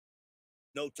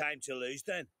 No time to lose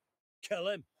then. Kill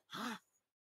him. Huh?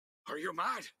 Are you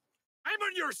mad? I'm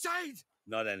on your side!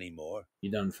 Not anymore.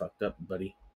 You done fucked up,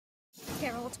 buddy.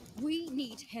 Geralt, we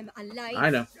need him alive. I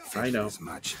know. As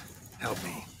much. Help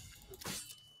me.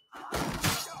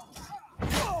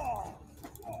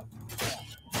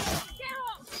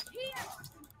 Geralt, here!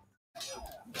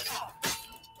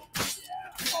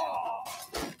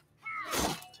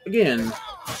 Again,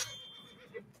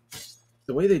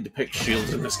 the way they depict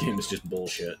shields in this game is just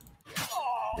bullshit.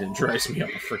 And it drives me up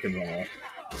a freaking wall.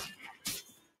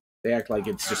 They act like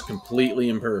it's just completely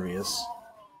impervious.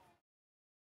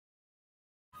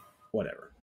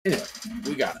 Whatever. Anyway,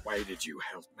 we got it. Why did you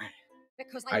help me?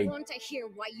 Because I want to hear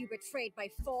why you betrayed my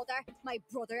father, my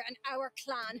brother, and our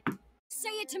clan. Say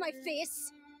it to my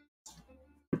face.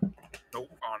 No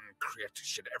uncreate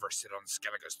should ever sit on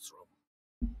Skelige's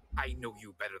throne. I know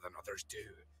you better than others do.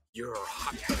 You're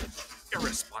hot-headed,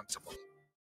 irresponsible.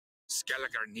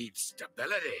 Skelige needs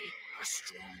stability, a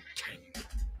strong king.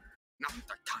 Not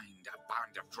the kind a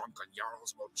band of drunken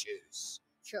jarls will choose.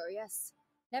 Curious.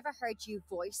 Never heard you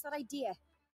voice that idea.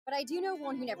 But I do know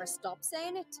one who never stopped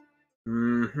saying it.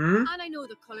 Mm-hmm. And I know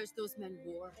the colours those men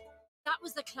wore. That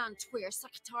was the clan Tweer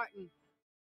Tartan.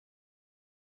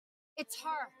 It's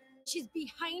her. She's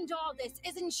behind all this,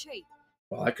 isn't she?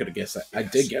 Well, I could have guessed that. I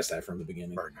did guess that from the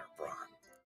beginning. Burner Braun.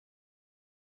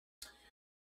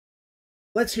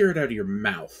 Let's hear it out of your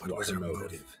mouth. What was her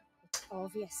motive? It's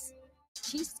obvious.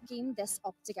 She schemed this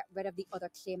up to get rid of the other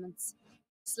claimants.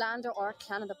 Slander our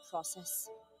clan in the process.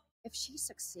 If she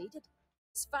succeeded,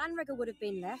 Svanrigga would have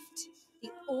been left, the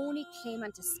only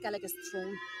claimant to Skellige's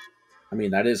throne. I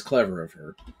mean, that is clever of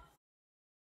her.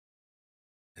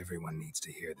 Everyone needs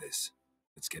to hear this.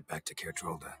 Let's get back to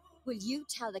Kertrolda. Will you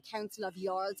tell the Council of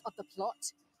Jarls of the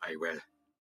plot? I will.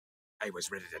 I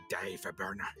was ready to die for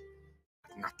Burner.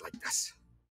 But not like this.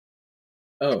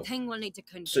 Oh, The thing will need to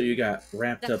continue. so you got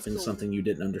wrapped Let's up in go. something you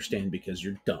didn't understand because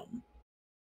you're dumb.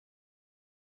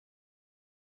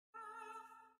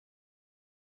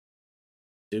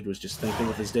 Dude was just thinking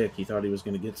with his dick. He thought he was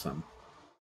going to get some.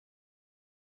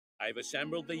 I've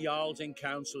assembled the Jarls in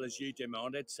council as you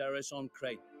demanded, Ceres on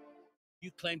Crate. You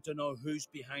claim to know who's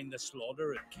behind the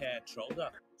slaughter at Kertrolda.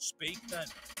 Speak then.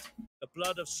 The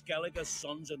blood of Skellige's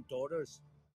sons and daughters.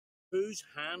 Whose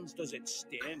hands does it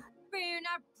stain?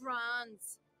 Berna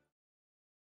Brands.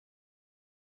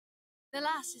 The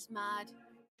lass is mad.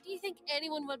 Do you think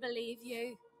anyone will believe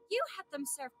you? You had them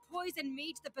serve poison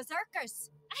mead to the berserkers.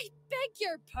 I beg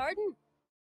your pardon.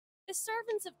 The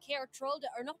servants of Kertrolda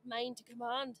are not mine to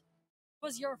command.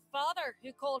 'Twas your father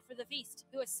who called for the feast,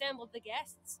 who assembled the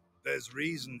guests. There's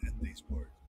reason in these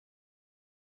words.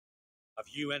 Have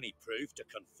you any proof to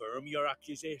confirm your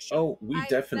accusation? Oh, we I'd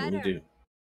definitely better. do.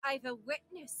 I've a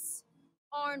witness.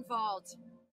 Arnvald.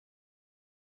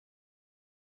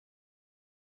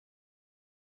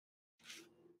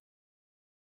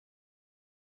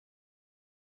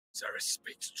 Ceres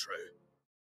speaks true.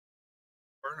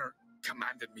 Burner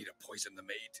commanded me to poison the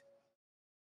maid.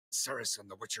 Ceres and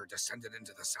the Witcher descended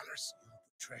into the cellars. You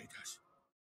betrayed us.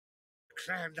 The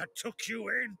clan that took you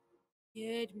in.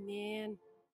 Good man.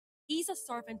 He's a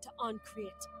servant to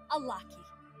Uncreate, a lackey.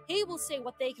 He will say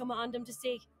what they command him to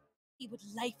say. He would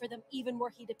lie for them even were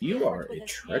he to pay You for are it with a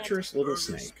his treacherous little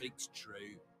snake. Speaks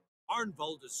true.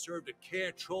 Arnvald has served at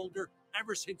Kertrolder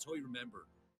ever since I remember.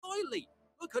 Loyally,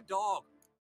 Look a dog.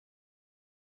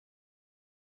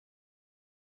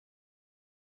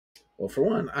 Well, for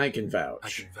one, I can I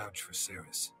vouch. can vouch for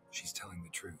Ceres. She's telling the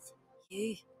truth.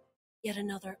 You, yet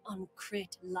another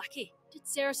uncrate lackey. Did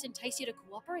Ceres entice you to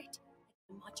cooperate? I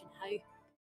can imagine how.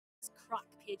 This crack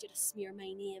paid you to smear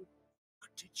my name. What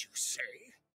did you say?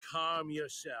 Calm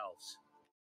yourselves.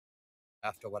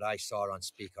 After what I saw on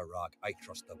Speaker Rock, I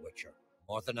trust the Witcher.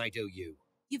 More than I do you.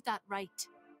 You've that right.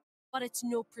 But it's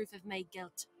no proof of my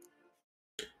guilt.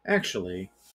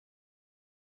 Actually,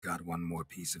 Got one more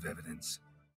piece of evidence.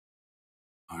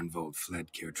 Arnvold fled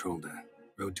Kertrolda,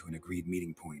 rode to an agreed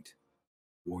meeting point.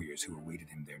 Warriors who awaited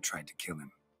him there tried to kill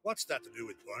him. What's that to do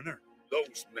with Werner?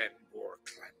 Those men wore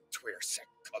clan Twyrsek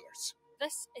colours.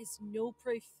 This is no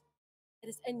proof. It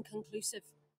is inconclusive.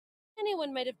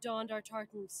 Anyone might have donned our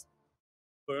tartans.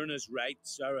 Berna's right,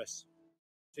 Ceres.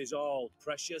 'Tis all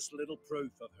precious little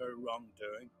proof of her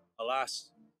wrongdoing. Alas,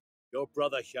 your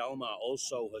brother Hjalmar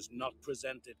also has not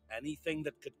presented anything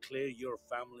that could clear your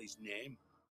family's name.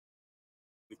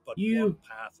 We've but one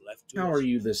path left to us. how are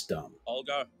you this dumb?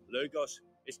 Olga, Lugos,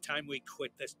 it's time we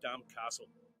quit this damn castle.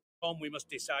 Come, we must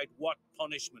decide what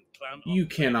punishment clan You Uncrate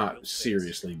will cannot face.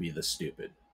 seriously be this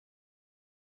stupid.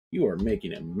 You are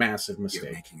making a massive You're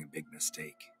mistake. making a big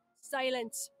mistake.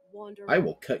 Silence, wanderer. I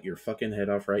will cut your fucking head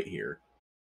off right here.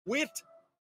 Wait!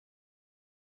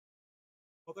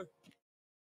 Mother,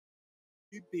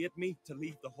 you bade me to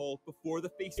leave the hall before the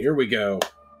feast. Here we go.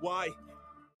 Why?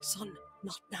 Son,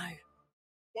 not now.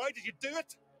 Why did you do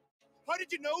it? How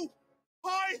did you know?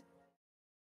 Why?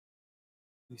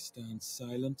 We stand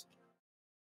silent.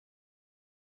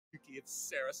 You gave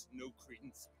Ceres no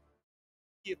credence.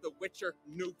 You gave the Witcher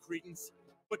no credence.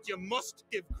 But you must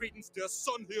give credence to a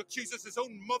son who accuses his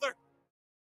own mother.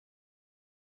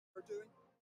 Her doing?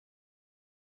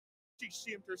 She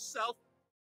shamed herself,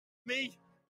 me,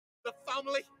 the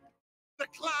family, the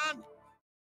clan.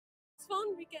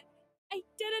 Svanrika, I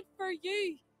did it for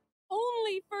you.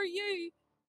 Only for you.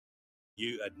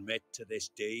 You admit to this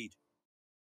deed.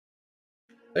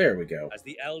 There we go. As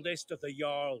the eldest of the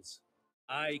Jarls,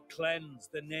 I cleanse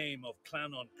the name of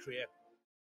Clan Uncrate,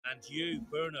 and you,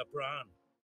 Berna Bran,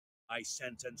 I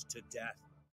sentence to death.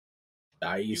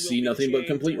 I You see will be nothing but chained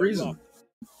complete to a reason. rock,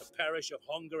 to perish of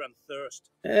hunger and thirst.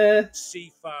 Eh,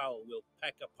 Seafowl will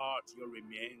peck apart your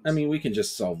remains. I mean, we can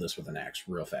just solve this with an axe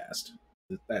real fast.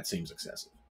 That seems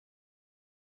excessive.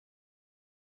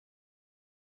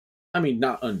 I mean,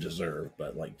 not undeserved,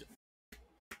 but like,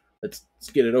 let's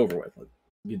get it over with. Like,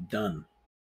 get done.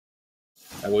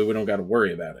 That way we don't got to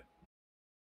worry about it.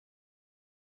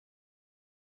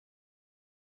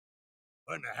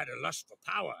 Werner had a lust for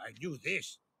power, I knew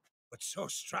this. But so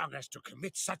strong as to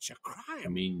commit such a crime. I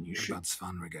mean, you What should. about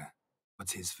Svanrika?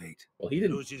 What's his fate? Well, he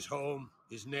didn't. Lose his home,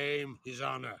 his name, his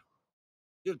honor.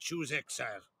 He'll choose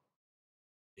exile.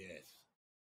 Death.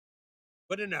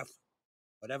 But enough.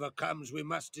 Whatever comes, we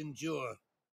must endure.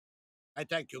 I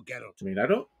thank you, Geralt. I mean, I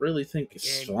don't really think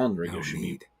Again, Svanrika no should be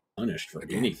need. punished for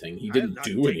Again. anything. He I'll didn't not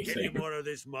do take any anything. more of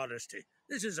this modesty.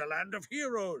 This is a land of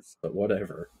heroes. But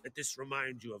whatever. Let this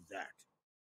remind you of that.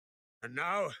 And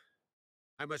now,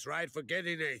 I must ride for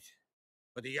Gedinate,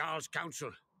 for the Jarl's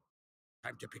Council.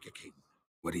 Time to pick a king.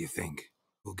 What do you think?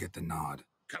 Who'll get the nod?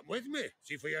 Come with me,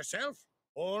 see for yourself.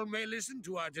 All may listen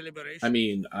to our deliberation. I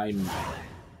mean,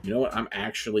 you know what? I'm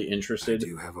actually I interested.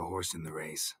 do have a horse in the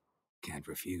race. Can't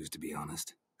refuse, to be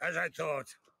honest. As I thought.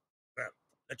 Well,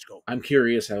 let's go. I'm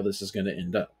curious how this is going to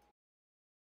end up.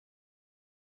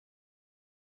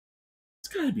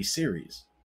 It's got to be Ceres.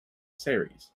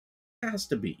 Ceres. Has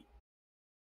to be.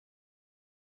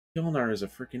 Hjalmar is a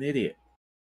freaking idiot.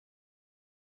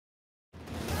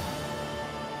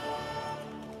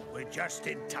 We're just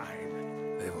in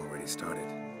time. They've already started.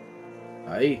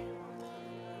 Aye.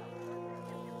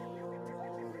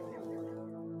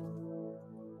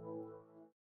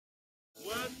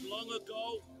 When long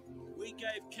ago we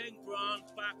gave King Bran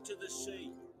back to the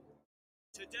sea.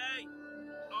 Today,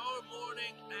 our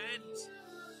mourning ends.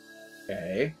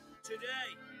 Okay. Today,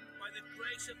 by the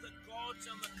grace of the gods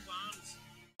and the clans,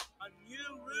 a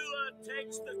new ruler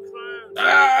takes the crown.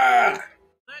 Ah!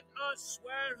 Let us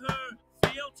swear her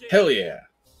fealty. Hell yeah.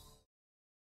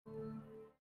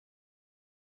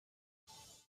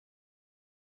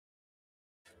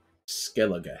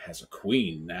 Skelige has a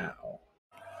queen now.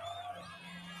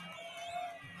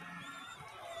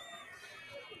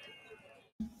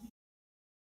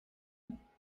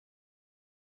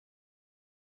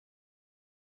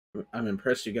 I'm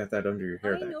impressed you got that under your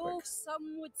hair I that know quick.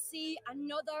 some would see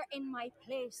another in my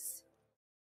place.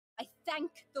 I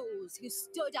thank those who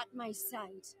stood at my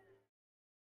side.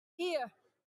 Here,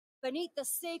 beneath the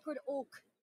sacred oak,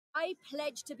 I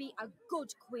pledge to be a good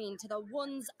queen to the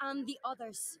ones and the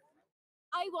others.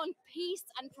 I want peace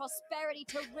and prosperity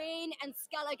to reign in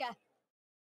Skelige.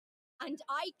 And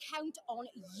I count on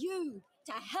you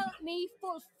to help me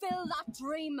fulfill that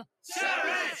dream.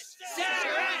 Ceres!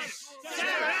 Ceres!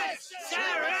 Ceres!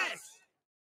 Ceres!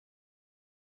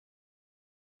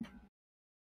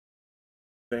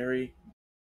 Very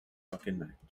fucking nice.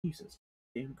 Jesus.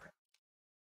 Damn crap.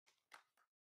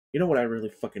 You know what I really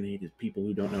fucking hate is people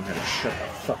who don't know how to shut the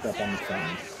fuck up on the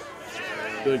phone.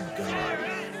 Good God.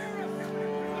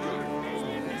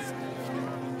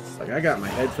 Like, I got my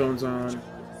headphones on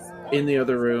in the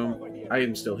other room. I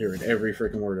am still hearing every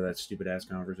freaking word of that stupid ass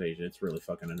conversation. It's really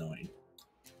fucking annoying.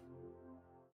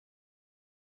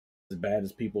 As bad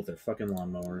as people with their fucking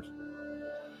lawnmowers.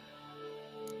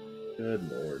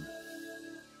 Good Lord.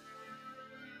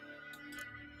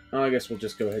 Oh, I guess we'll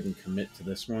just go ahead and commit to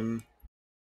this one.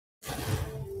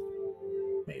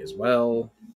 May as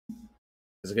well.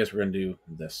 Because I guess we're going to do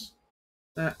this.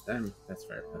 That's fair. That's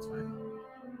fine.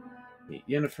 Meet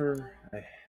Yennefer. I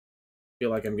feel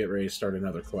like I'm getting ready to start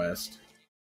another quest.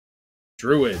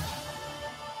 Druid.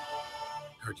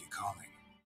 Heard you calling.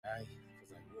 Aye,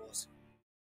 as I was.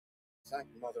 Thank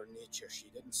Mother Nature she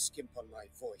didn't skimp on my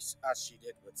voice, as she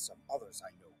did with some others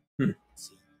I know.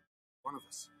 See, one of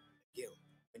us, Gil,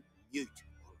 went mute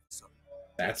all of a sudden.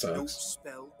 That sucks. No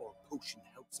spell or potion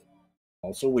helps him.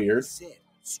 Also weird. He said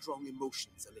strong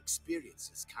emotions and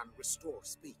experiences can restore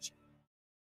speech.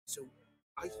 So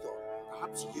I thought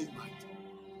perhaps you might.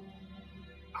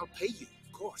 I'll pay you,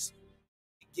 of course.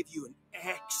 Give you an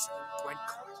excellent went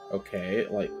card. Okay,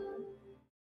 like,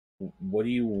 what do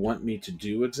you want me to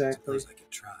do exactly? Suppose I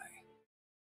could try.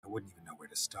 I wouldn't even know where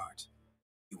to start.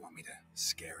 You want me to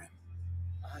scare him?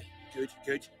 Aye, good,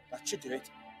 good. That should do it.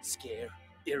 Scare,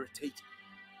 irritate.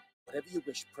 Whatever you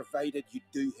wish, provided you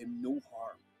do him no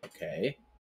harm. Okay.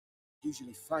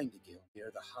 Usually find a Gil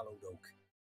near the hallowed oak.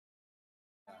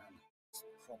 And he's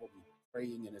probably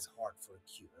praying in his heart for a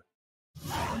cure.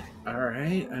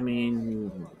 Alright, I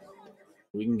mean,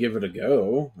 we can give it a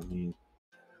go. I mean,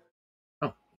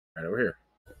 oh, right over here.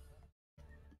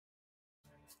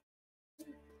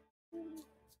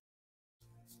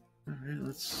 Alright,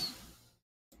 let's...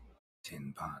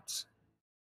 Tin pots.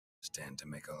 Stand to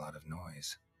make a lot of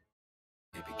noise.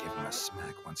 Maybe give him a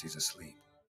smack once he's asleep.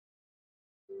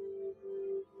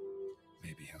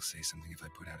 Maybe he'll say something if I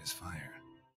put out his fire.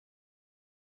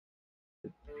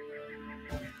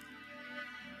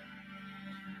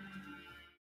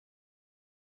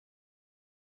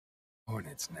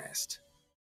 Hornet's nest.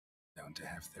 Known to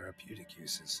have therapeutic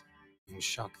uses. In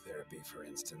shock therapy, for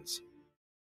instance.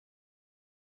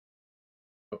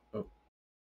 Oh.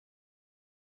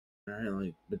 Alright,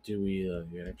 like, but do we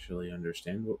actually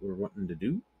understand what we're wanting to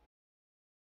do?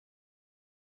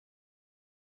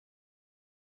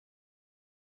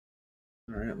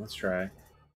 Alright, let's try.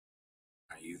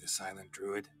 Are you the silent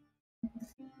druid?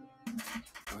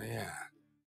 Oh yeah.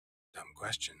 Dumb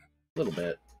question. A little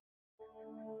bit.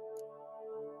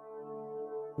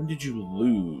 When did you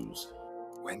lose?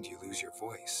 When do you lose your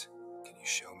voice? Can you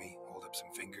show me? Hold up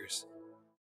some fingers?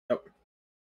 Oh.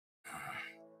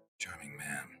 Charming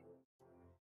man.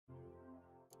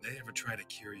 They ever try to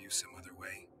cure you some other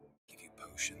way? Give you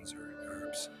potions or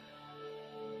herbs?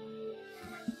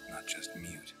 Not just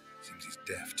mute. Seems he's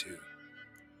deaf too.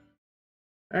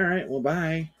 Alright, well,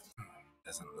 bye.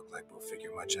 Doesn't look like we'll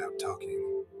figure much out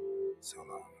talking. So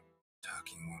long.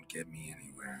 Talking won't get me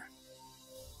anywhere.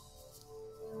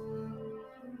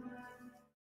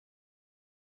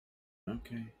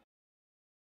 Okay.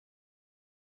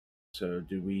 So,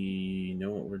 do we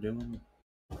know what we're doing?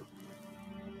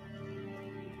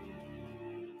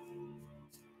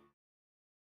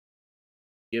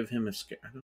 Give him a scare.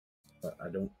 But I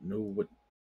don't know what...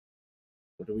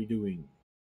 What are we doing?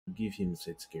 Give him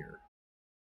said scare.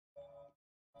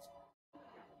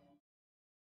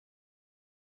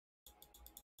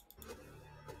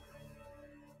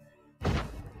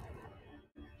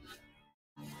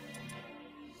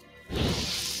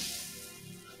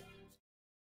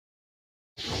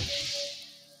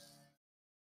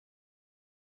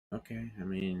 Okay, I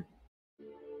mean...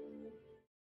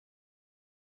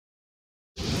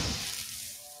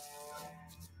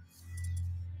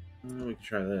 we can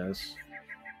try this.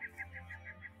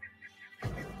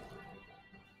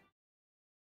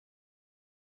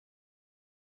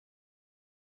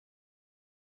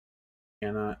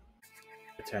 Cannot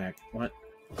attack. What?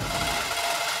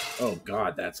 Oh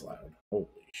god, that's loud. Holy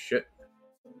shit.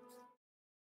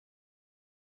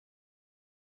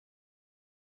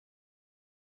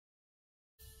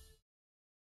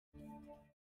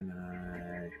 Can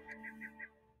I...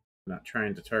 I'm not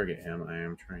trying to target him. I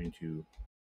am trying to...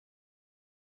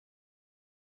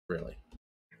 Really.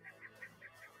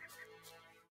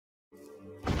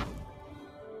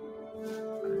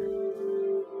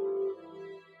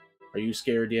 Are you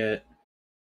scared yet?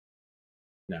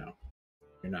 No,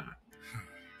 you're not.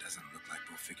 Doesn't look like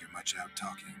we'll figure much out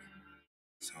talking.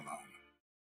 So long.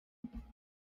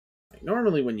 Like,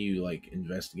 normally when you, like,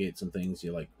 investigate some things,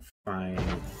 you, like, find...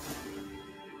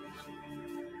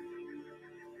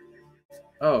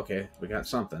 Oh, okay. We got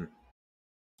something.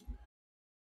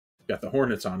 Got the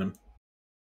hornets on him.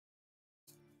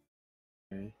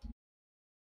 Okay.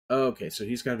 Okay, so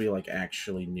he's got to be, like,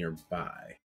 actually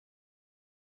nearby.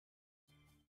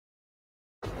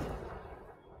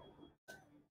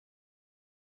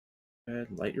 Go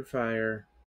ahead, light your fire.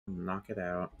 Knock it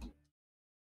out.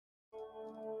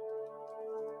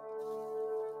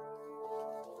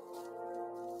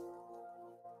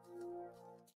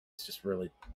 It's just really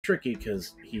tricky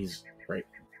because he's right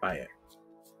by it.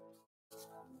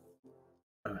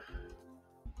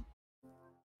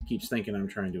 Keeps thinking I'm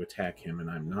trying to attack him,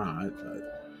 and I'm not,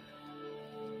 but...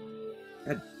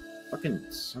 That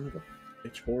fucking son of a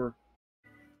bitch whore.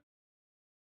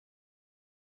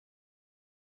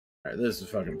 Alright, this is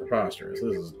fucking preposterous.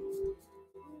 This is...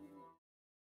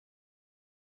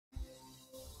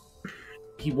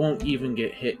 He won't even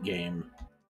get hit, game.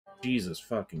 Jesus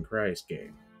fucking Christ,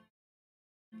 game.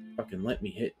 Fucking let me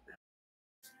hit.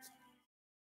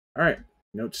 Alright,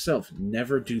 note to self,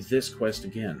 never do this quest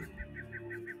again.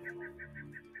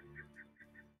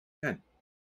 God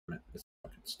damn it, this is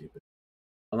fucking stupid.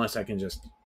 Unless I can just...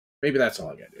 Maybe that's all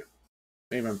I gotta do.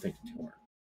 Maybe I'm thinking too hard.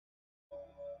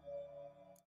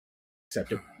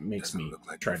 Except it makes me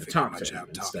like try to talk to him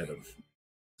instead of...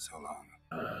 So long.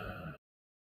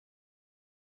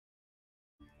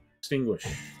 Extinguish.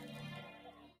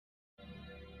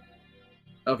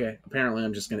 Okay, apparently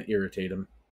I'm just gonna irritate him.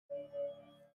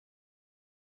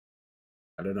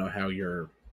 I don't know how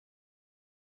you're...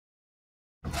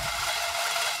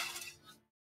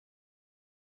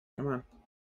 Come on.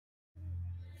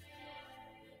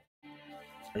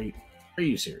 Are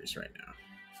you serious right now?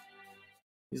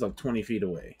 He's like 20 feet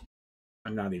away.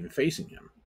 I'm not even facing him.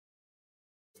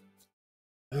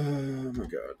 Oh my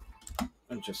god.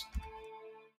 I'm just...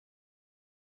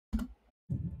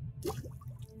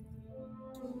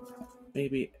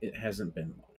 Maybe it hasn't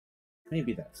been long.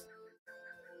 Maybe that's...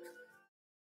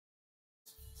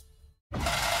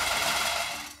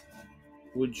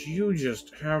 Would you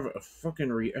just have a fucking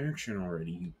reaction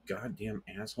already, you goddamn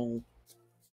asshole?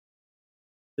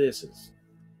 This is...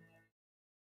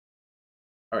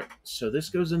 Alright, so this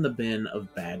goes in the bin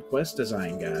of bad quest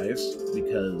design, guys,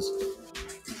 because...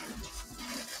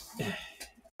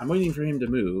 I'm waiting for him to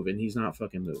move, and he's not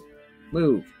fucking moving.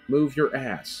 Move! Move your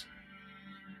ass!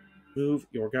 Move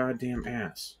your goddamn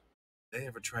ass. They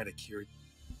ever try to cure...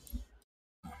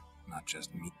 Not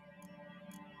just me.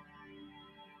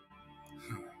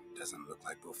 Doesn't look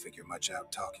like we'll figure much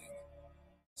out talking.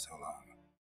 So long.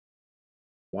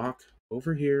 Walk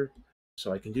over here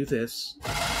so I can do this.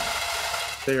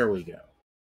 There we go.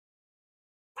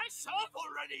 I saw it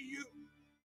already, you...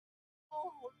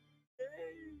 Oh,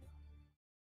 nay.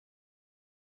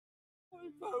 My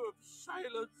vow of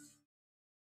silence.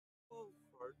 Oh,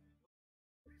 for...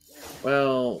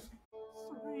 Well...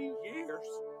 3 years.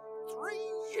 3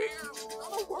 years.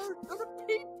 Not a word, not a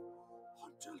peep.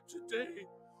 Until today,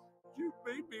 you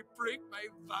made me break my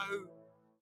vow.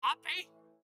 Happy?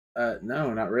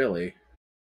 No, not really.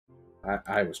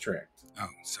 I was tricked. Oh,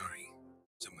 sorry.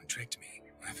 Someone tricked me.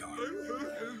 I thought...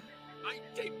 My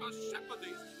deepest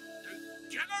sympathies. Now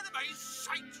get out of my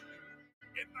sight,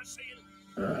 imbecile.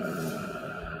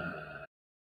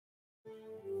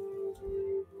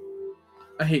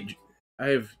 I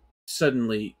have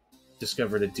suddenly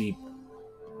discovered a deep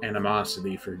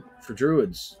animosity for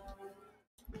druids.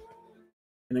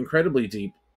 An incredibly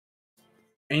deep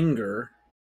anger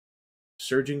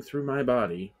surging through my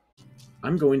body.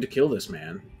 I'm going to kill this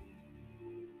man.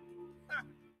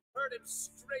 Heard him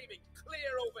screaming,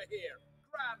 clear over here.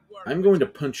 Grand work. I'm going to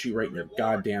punch you right in your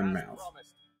goddamn mouth.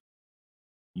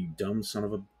 You dumb son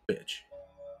of a bitch.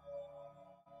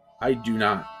 I do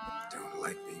not. Don't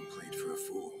like being played for a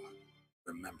fool.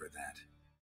 Remember that.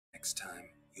 Next time,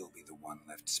 you'll be the one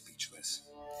left speechless.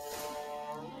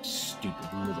 Stupid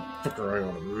motherfucker. I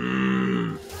ought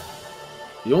to...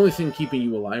 The only thing keeping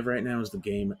you alive right now is the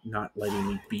game not letting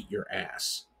me beat your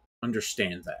ass.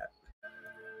 Understand that.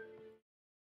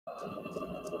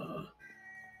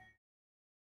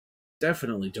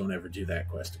 Definitely don't ever do that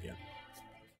quest again.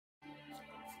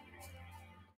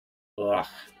 Ugh.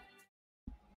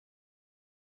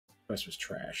 Quest was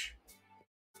trash.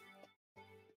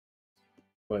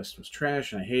 Quest was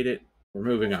trash, and I hate it. We're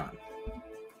moving on.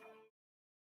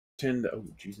 Oh,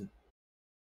 Jesus.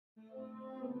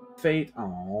 Fate.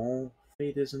 Oh,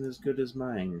 Fate isn't as good as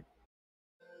mine.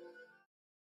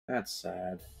 That's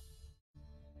sad.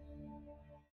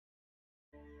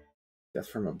 Death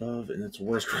from Above, and it's a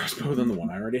worse crossbow than the one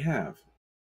I already have.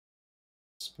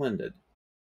 Splendid.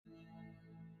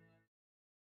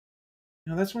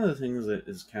 Now, that's one of the things that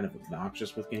is kind of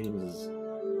obnoxious with games, is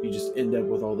you just end up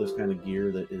with all this kind of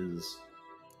gear that is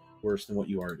worse than what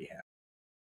you already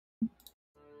have.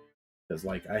 Because,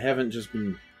 like, I haven't just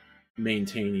been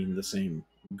maintaining the same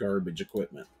garbage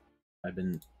equipment. I've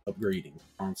been upgrading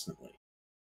constantly.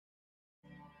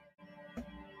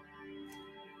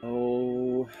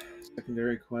 Oh,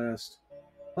 secondary quest.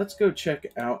 Let's go check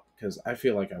out, because I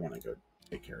feel like I want to go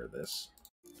take care of this.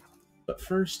 But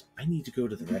first, I need to go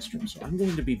to the restroom, so I'm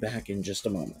going to be back in just a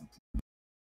moment.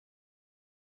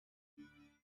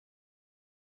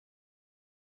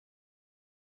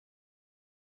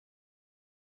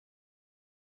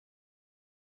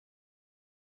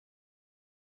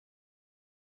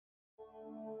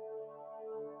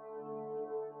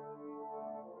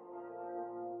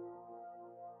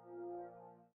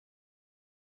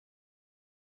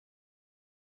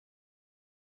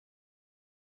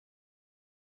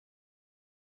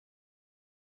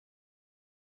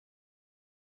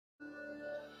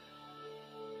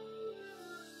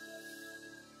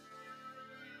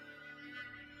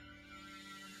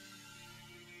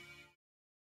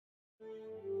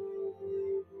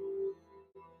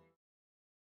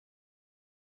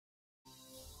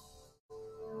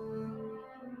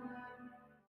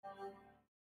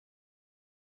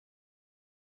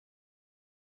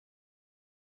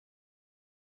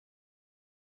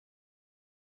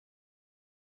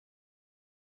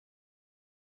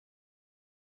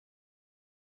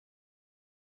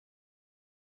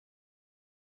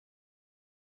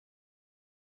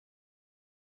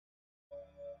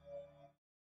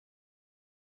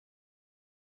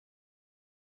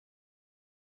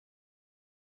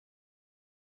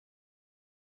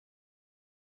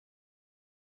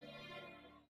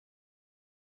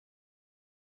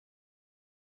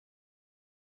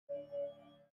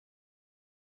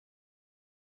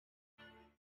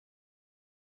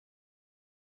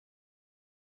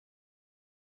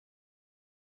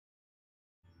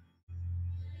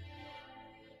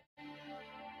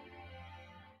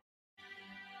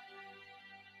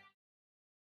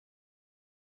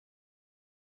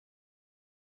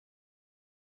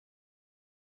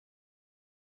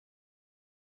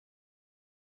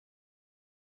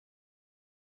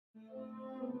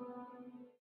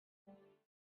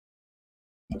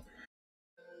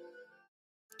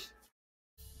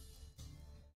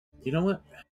 You know what?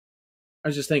 I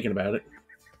was just thinking about it.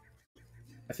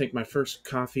 I think my first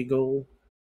coffee goal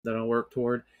that I'll work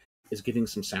toward is getting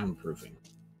some soundproofing.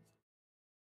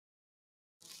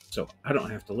 So I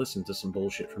don't have to listen to some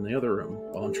bullshit from the other room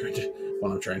while I'm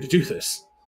trying to do this.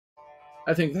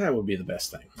 I think that would be the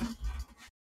best thing.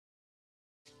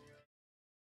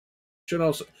 Should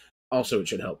also it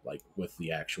should help, like, with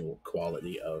the actual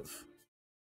quality of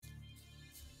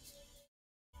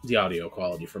the audio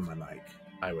quality from my mic.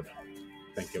 I would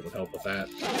think it would help with that.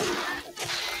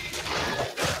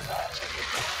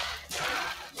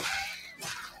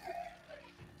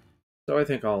 So I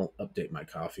think I'll update my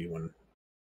coffee when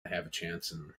I have a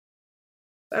chance, and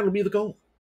that'll be the goal.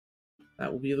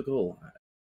 That will be the goal.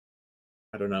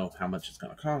 I don't know how much it's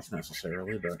going to cost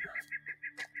necessarily, but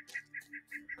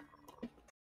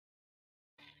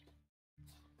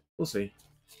we'll see.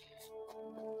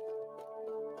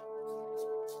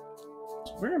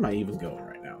 So where am I even going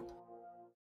right now?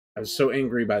 I was so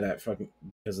angry by that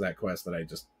because of that quest that I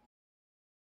just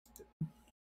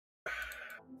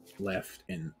left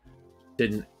and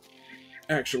didn't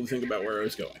actually think about where I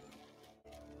was going.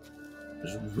 I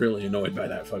was really annoyed by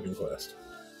that fucking quest.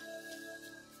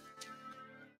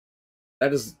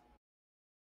 That is...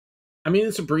 I mean,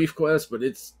 it's a brief quest, but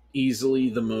it's easily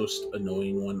the most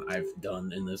annoying one I've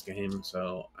done in this game,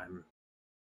 so I'm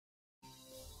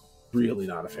really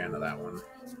not a fan of that one.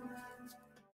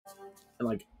 And,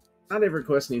 like, not every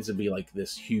quest needs to be, like,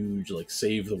 this huge, like,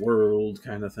 save the world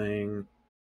kind of thing.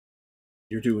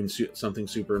 You're doing something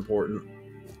super important.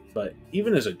 But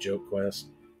even as a joke quest...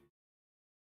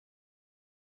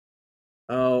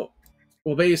 Oh,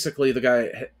 well, basically, the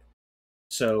guy...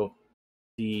 So,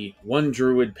 the one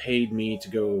druid paid me to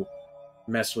go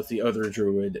mess with the other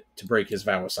druid to break his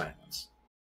vow of silence.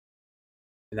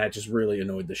 And that just really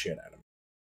annoyed the shit out of me.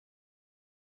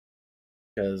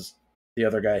 Because the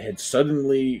other guy had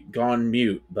suddenly gone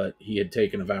mute, but he had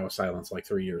taken a vow of silence like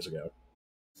 3 years ago.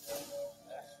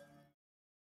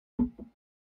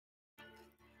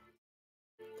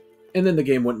 And then the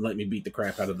game wouldn't let me beat the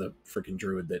crap out of the freaking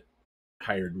druid that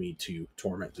hired me to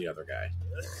torment the other guy.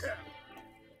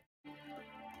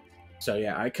 So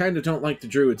yeah, I kind of don't like the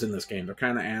druids in this game. They're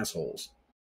kind of assholes.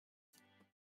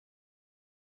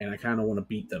 And I kind of want to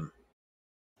beat them.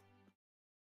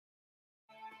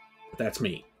 But that's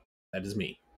me. That is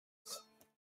me.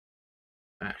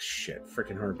 Ah, shit.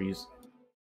 Freaking harpies.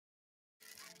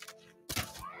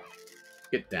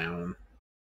 Get down.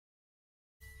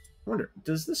 I wonder,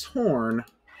 does this horn...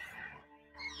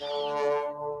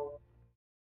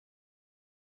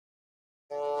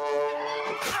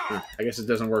 I guess it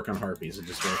doesn't work on harpies. It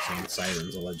just works on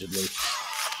sirens, allegedly.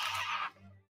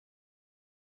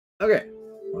 Okay.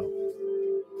 Well,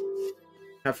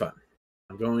 have fun.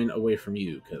 I'm going away from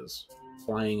you, because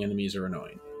flying enemies are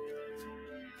annoying.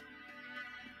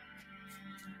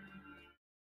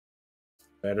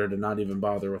 Better to not even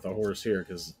bother with a horse here,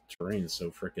 because the terrain is so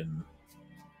frickin'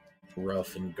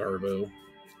 rough and garbo.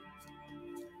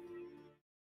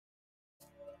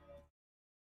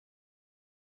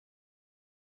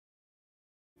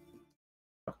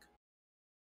 Fuck.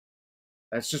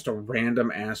 That's just a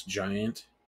random-ass giant.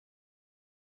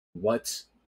 What?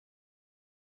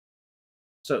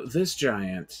 So this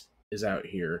giant is out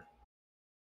here.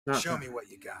 Show me what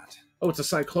you got. Oh, it's a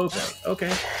cyclope.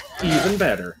 Okay. Even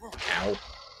better. Ow.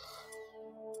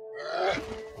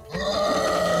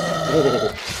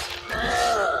 Oh.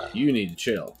 You need to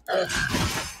chill.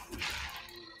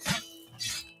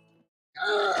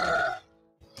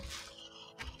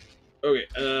 Okay,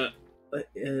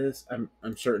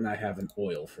 I'm certain I have an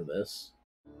oil for this.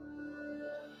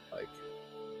 Like,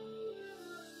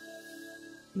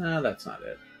 nah, that's not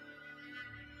it.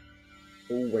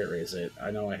 Oh, where is it?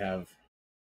 I know I have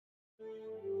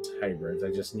hybrids.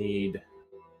 I just need...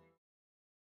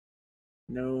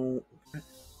 No...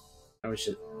 I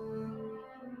should...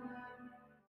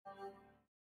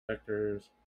 Vectors...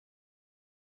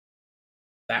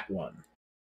 That one.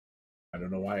 I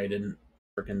don't know why I didn't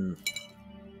frickin'...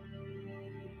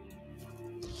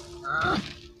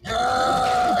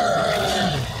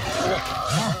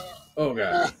 Oh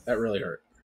god, that really hurt.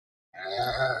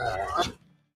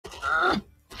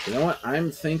 You know what?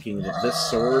 I'm thinking that this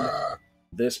sword,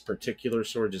 this particular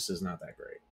sword, just is not that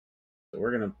great. So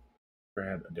we're gonna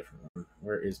grab a different one.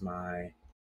 Where's my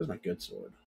good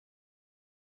sword?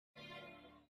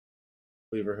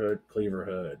 Cleaver hood, cleaver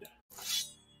hood.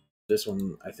 This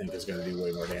one, I think, is gonna do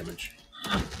way more damage.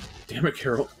 Damn it,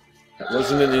 Carol. That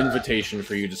wasn't an invitation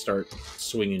for you to start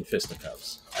swinging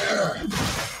fisticuffs.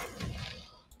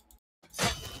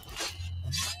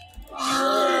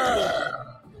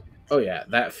 Oh yeah,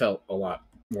 that felt a lot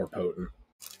more potent.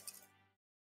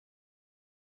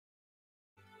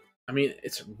 I mean,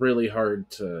 it's really hard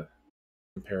to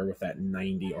compare with that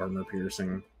 90 armor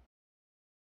piercing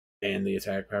and the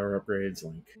attack power upgrades.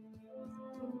 Like,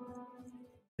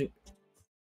 I think...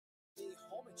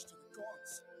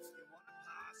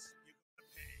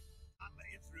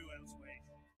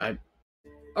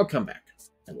 I'll come back.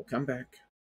 I will come back.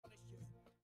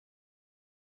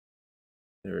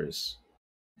 There's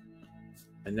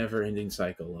a never-ending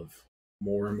cycle of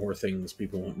more and more things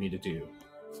people want me to do.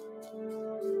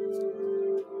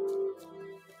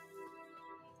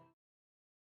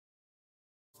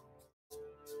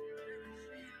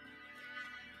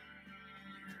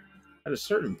 At a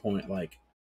certain point, like,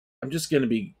 I'm just gonna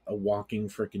be a walking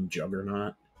frickin'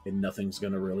 juggernaut, and nothing's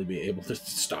gonna really be able to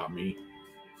stop me.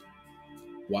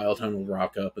 Wildhunt will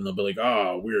rock up, and they'll be like,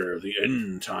 "Ah, we're the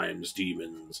end times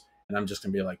demons," and I'm just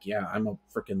gonna be like, "Yeah, I'm a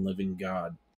frickin' living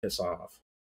god. Piss off."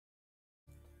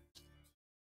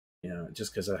 You know,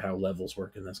 just because of how levels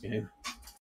work in this game.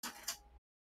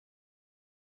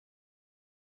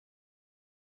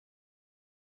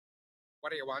 What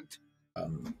do you want?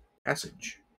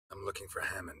 Passage. I'm looking for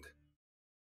Hammond.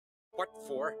 What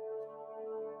for?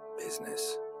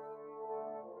 Business.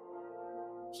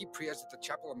 He prays at the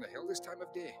chapel on the hill this time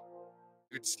of day.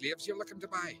 Good slaves you're looking to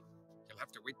buy. You'll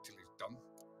have to wait till he's done.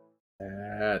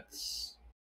 That's...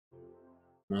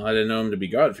 Well, I didn't know him to be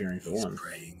God-fearing, for one.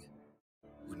 Praying.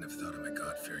 Wouldn't have thought him a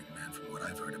God-fearing man from what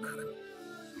I've heard about him.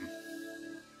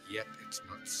 Yet it's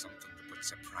not something that would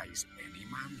surprise any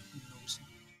man who knows him.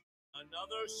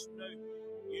 Another snoop.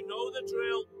 You know the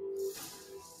drill.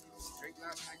 Straight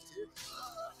last night, too.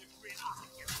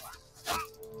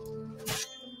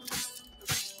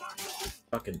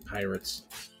 Fucking pirates.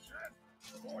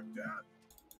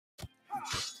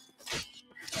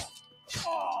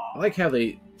 I like how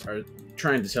they are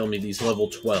trying to tell me these level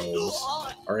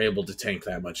 12s are able to tank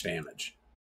that much damage.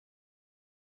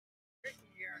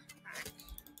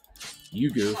 You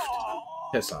goofed.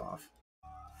 Piss off.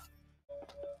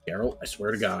 Geralt, I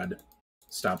swear to God,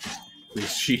 stop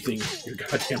resheathing your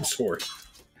goddamn sword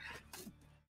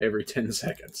every 10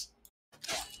 seconds.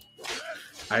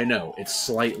 I know, it's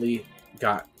slightly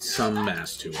got some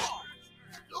mass to it.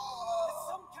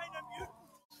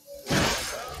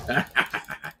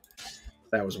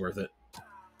 That was worth it.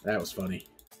 That was funny.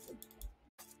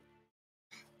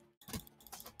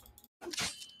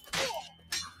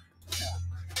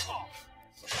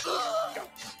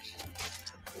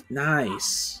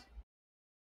 Nice.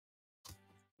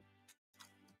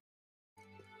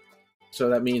 So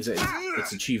that means that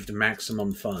it's achieved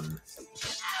maximum fun.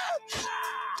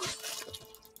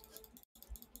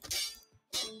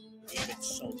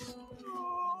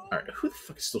 Alright, who the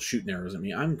fuck is still shooting arrows at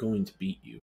me? I'm going to beat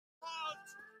you.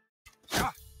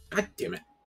 God damn it.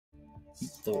 You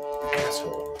little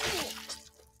asshole.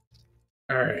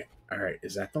 Alright, alright.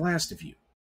 Is that the last of you?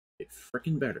 It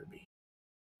frickin' better be.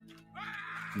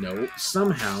 No,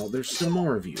 somehow there's still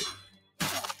more of you.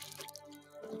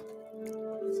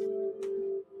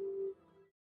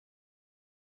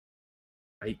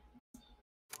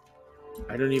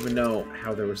 I don't even know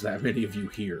how there was that many of you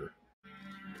here.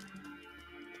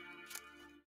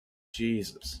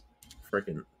 Jesus.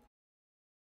 Frickin'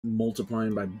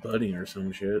 multiplying by budding or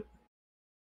some shit.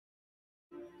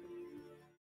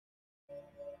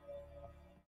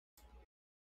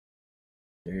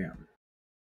 Damn.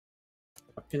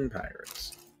 Fucking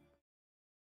pirates.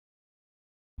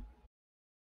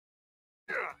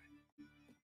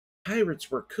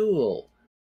 Pirates were cool.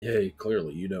 Hey,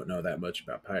 clearly you don't know that much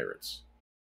about pirates.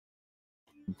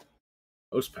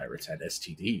 Most pirates had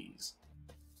STDs.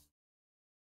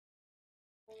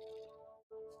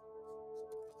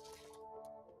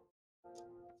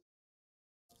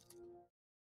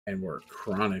 And were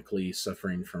chronically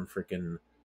suffering from frickin'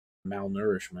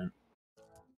 malnourishment.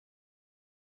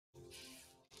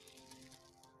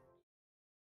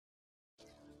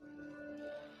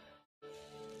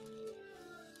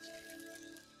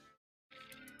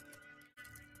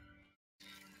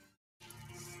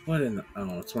 What in the...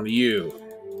 Oh, it's one of you.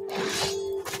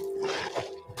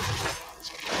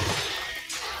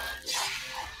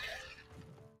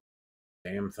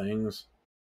 Damn things.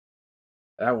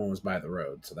 That one was by the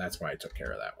road, so that's why I took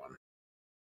care of that one.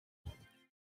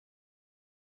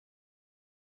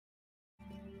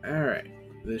 Alright.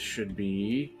 This should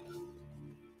be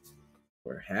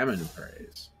where Hammond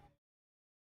prays.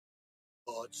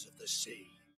 Gods of the sea,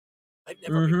 I've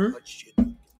never been much to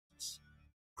you.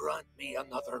 Grant me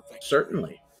another victory.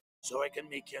 Certainly. So I can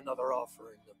make you another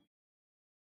offer in them.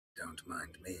 Don't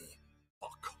mind me.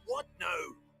 Fuck, what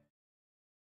now?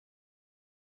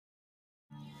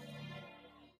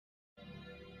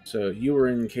 So you were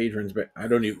in Cadron's band. I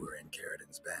don't even... You were in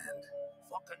Carradin's band.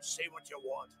 Fucking say what you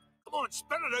want. Come on,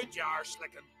 spit it out, you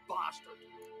arse-licking bastard.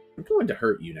 I'm going to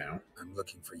hurt you now. I'm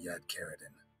looking for Yad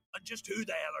Carradin. And just who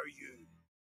the hell are you?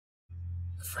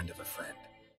 A friend of a friend.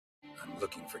 I'm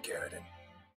looking for Carradin.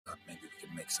 Thought maybe we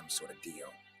could make some sort of deal.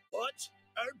 What?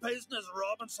 Our business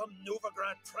robbing some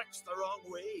Novigrad pricks the wrong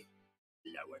way?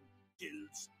 Lowing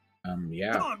gills.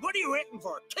 Yeah. Come on, what are you waiting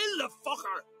for? Kill the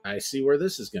fucker! I see where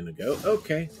this is gonna go.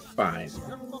 Okay, fine.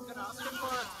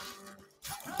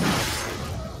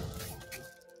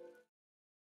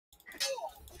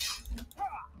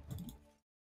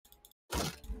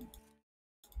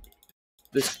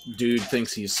 This dude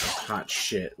thinks he's hot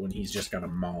shit when he's just got a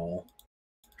maul.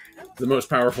 The most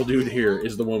powerful dude here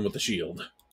is the one with the shield.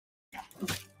 Ow.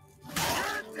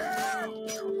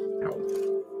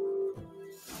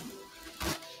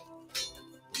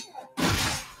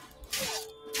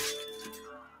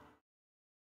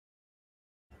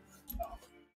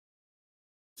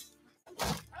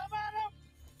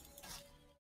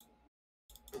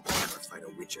 Fight a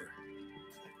witcher.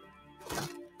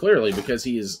 Clearly, because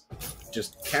he is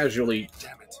just casually...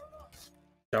 Damn it.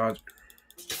 Dodge.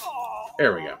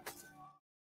 There we go.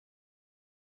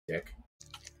 Dick.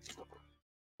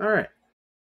 Alright.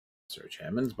 Search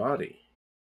Hammond's body.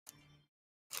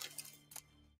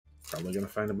 Probably gonna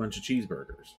find a bunch of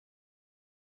cheeseburgers.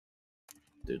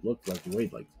 Dude, looked like he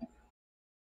weighed like...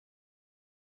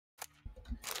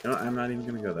 No, I'm not even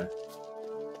gonna go there.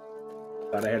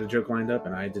 Thought I had a joke lined up,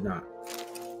 and I did not.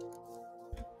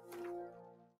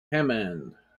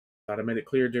 Hammond. Thought I made it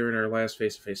clear during our last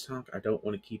face-to-face talk, I don't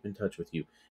want to keep in touch with you,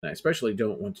 and I especially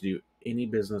don't want to do any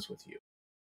business with you.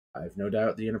 I have no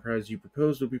doubt the enterprise you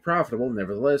proposed would be profitable,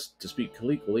 nevertheless, to speak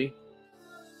colloquially,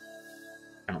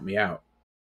 count me out.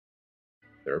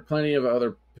 There are plenty of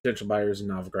other potential buyers in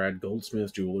Novigrad,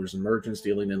 goldsmiths, jewelers, and merchants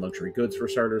dealing in luxury goods for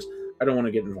starters. I don't want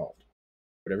to get involved.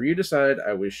 Whatever you decide,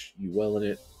 I wish you well in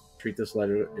it. Treat this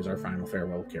letter as our final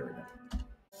farewell, Carradine.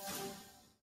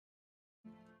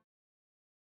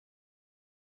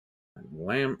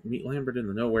 Meet Lambert in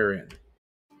the Nowhere Inn.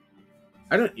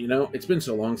 I don't, it's been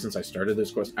so long since I started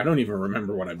this quest. I don't even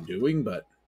remember what I'm doing, but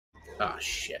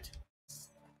shit.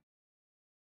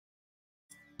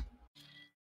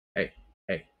 Hey,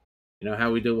 you know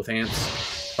how we deal with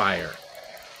ants? Fire.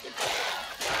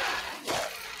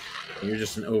 You're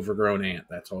just an overgrown ant.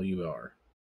 That's all you are.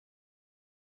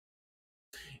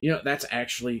 That's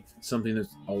actually something that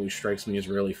always strikes me as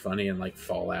really funny in like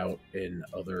Fallout and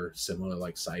other similar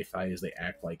like sci-fi is they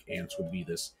act like ants would be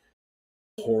this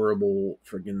horrible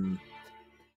friggin'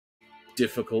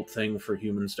 difficult thing for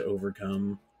humans to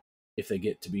overcome if they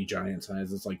get to be giant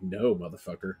size. It's like, no,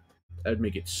 motherfucker. That'd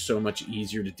make it so much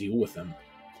easier to deal with them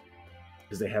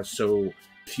because they have so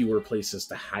fewer places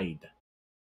to hide.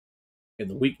 And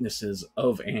the weaknesses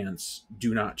of ants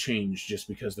do not change just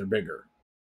because they're bigger.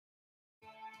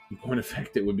 In point of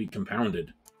fact, it would be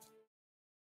compounded.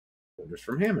 Orders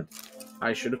from Hammond.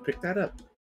 I should have picked that up.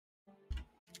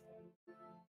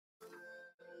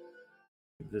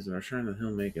 Visit our shrine, and he'll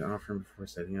make an offering before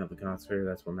setting out the God's Fair.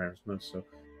 That's what matters most. So,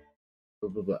 blah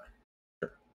blah blah.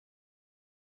 Sure.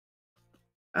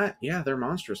 Yeah, they're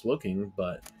monstrous looking,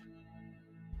 but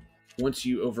once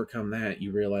you overcome that,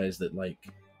 you realize that like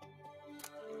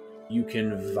you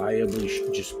can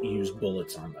viably just use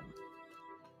bullets on them.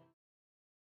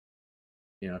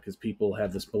 Because people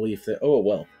have this belief that, oh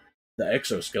well, the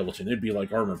exoskeleton, it'd be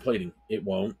like armor plating. It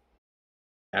won't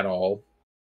at all.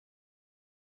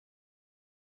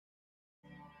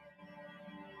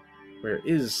 Where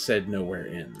is said Nowhere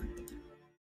Inn?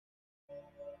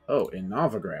 Oh, in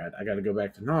Novigrad. I gotta go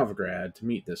back to Novigrad to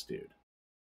meet this dude.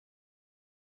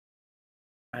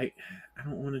 I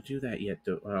don't want to do that yet,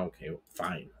 though. Oh, okay,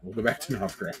 fine. We'll go back to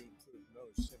Novigrad.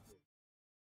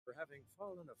 For having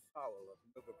fallen afoul of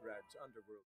Novigrad's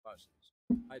underworld bosses,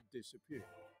 I'd disappeared.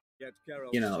 Yet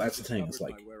Carol that's the thing. It's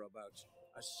like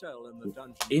a cell in the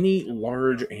dungeon. Any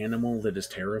large animal that is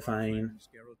terrifying,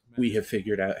 we have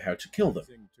figured out how to kill them.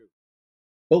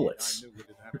 Bullets.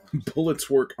 Bullets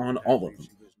work on all of them.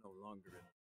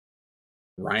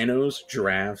 Rhinos,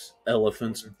 giraffes,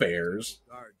 elephants, bears,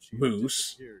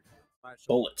 moose,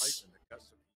 bullets.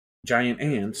 Giant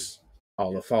ants,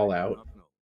 all of Fallout,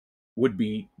 would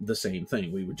be the same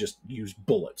thing. We would just use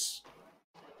bullets.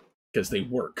 Because they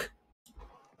work.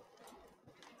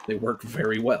 They work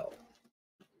very well.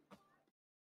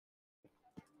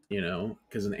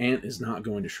 Because an ant is not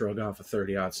going to shrug off a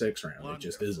 30-06 round. It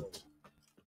just isn't.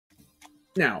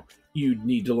 Now, you'd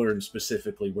need to learn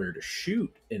specifically where to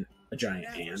shoot a giant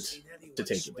ant to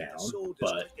take it down,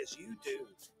 but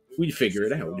we'd figure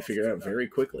it out. We'd figure it out very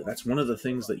quickly. That's one of the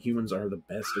things that humans are the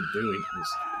best at doing,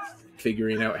 is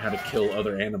figuring out how to kill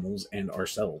other animals and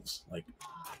ourselves. Like,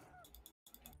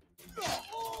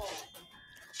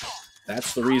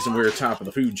 that's the reason we're top of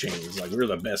the food chain. Is like, we're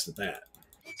the best at that.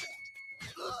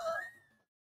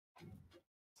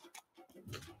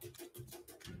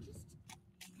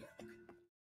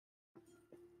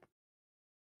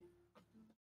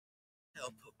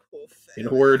 In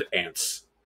a word, ants.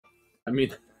 I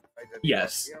mean,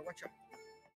 yes.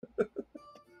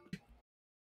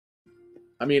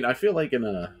 I mean, I feel like in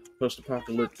a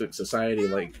post-apocalyptic society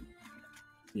like,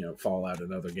 Fallout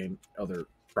and other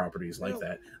properties like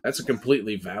that, that's a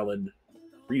completely valid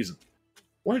reason.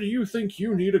 Why do you think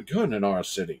you need a gun in our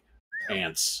city?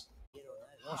 Ants.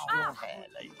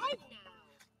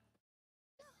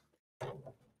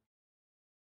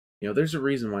 There's a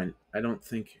reason why I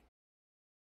think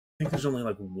there's only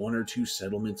like 1 or 2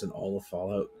 settlements in all of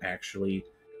Fallout actually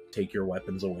take your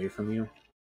weapons away from you.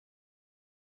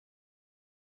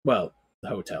 Well, the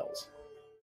hotels.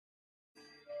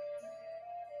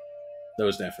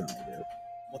 Those definitely do.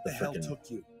 What the hell took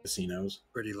you? Casinos.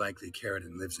 Pretty likely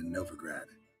Carradine lives in Novigrad.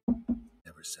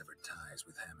 Never severed ties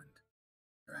with Hammond.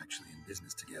 They're actually in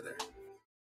business together.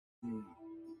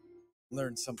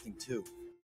 Learned something too.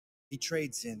 He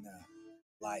trades in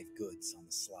live goods on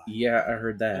the sly. Yeah, I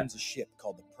heard that. Owns a ship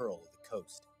called the Pearl of the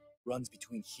Coast. Runs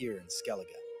between here and Skelige.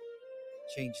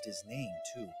 Changed his name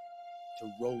too,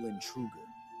 to Roland Truger,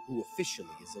 who officially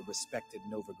is a respected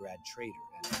Novigrad trader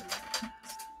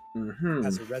and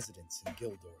has a residence in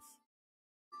Gildorf.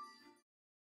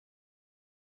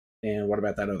 And what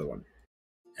about that other one?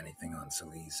 Anything on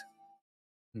Skelige?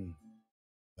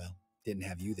 Well, didn't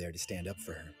have you there to stand up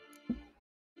for her.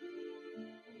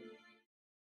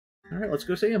 All right, let's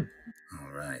go see him.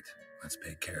 All right, let's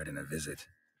pay Carradine a visit.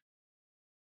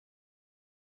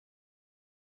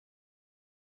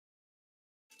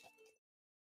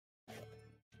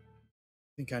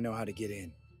 Think I know how to get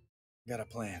in. Got a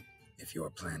plan. If your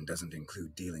plan doesn't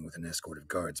include dealing with an escort of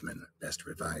guardsmen, best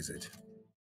revise it.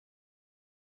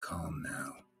 Calm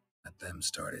now. Let them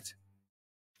start it.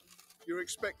 You're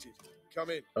expected. Come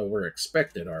in. Oh, we're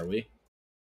expected, are we?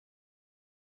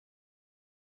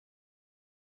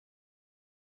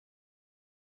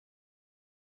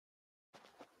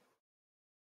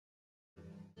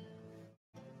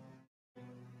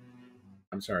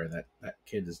 I'm sorry, that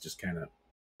kid is just kind of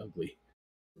ugly.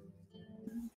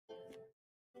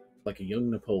 Like a young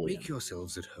Napoleon. Make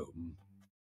yourselves at home.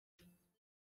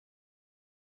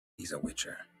 He's a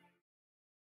witcher.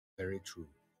 Very true.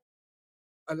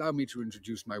 Allow me to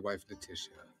introduce my wife,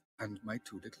 Letitia, and my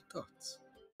two little tots.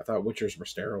 I thought witchers were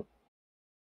sterile.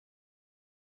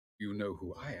 You know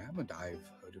who I am, and I've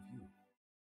heard of you.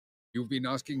 You've been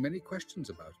asking many questions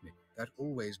about me. That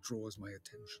always draws my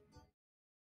attention.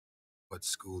 What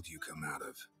school do you come out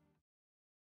of?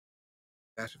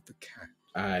 That of the cat.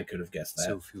 I could have guessed that.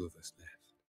 So few of us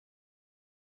left.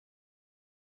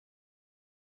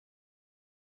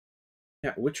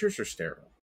 Yeah, witchers are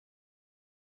sterile.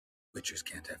 Witchers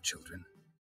can't have children.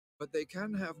 But they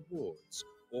can have wards,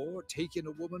 or take in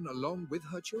a woman along with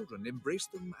her children, embrace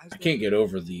them as I can't get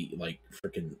over the, like,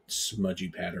 freaking smudgy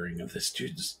patterning of this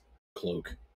dude's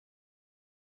cloak.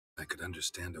 I could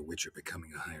understand a witcher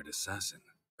becoming a hired assassin,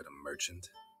 but a merchant?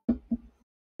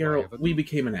 Geralt, we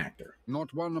became an actor.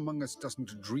 Not one among us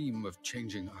doesn't dream of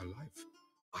changing our life.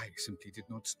 I simply did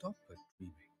not stop at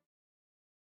dreaming.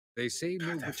 They say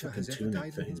no witcher has ever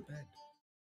died in his bed.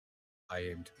 I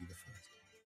aim to be the first.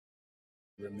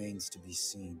 Remains to be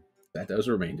seen. That does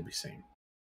remain to be seen.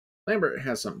 Lambert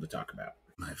has something to talk about.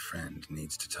 My friend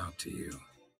needs to talk to you.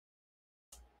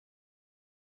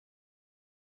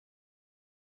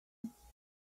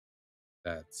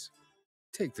 Lads,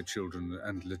 take the children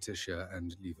and Letitia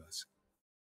and leave us.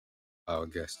 Our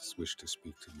guests wish to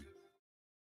speak to me.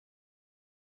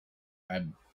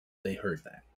 They heard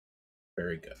that.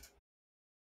 Very good.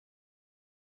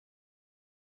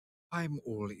 I'm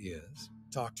all ears.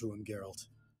 Talk to him, Geralt.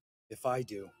 If I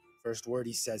do, first word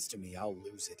he says to me, I'll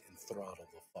lose it and throttle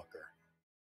the fucker.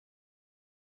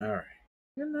 Alright.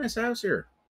 You got a nice house here.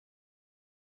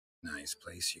 Nice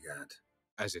place you got.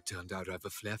 As it turned out, I have a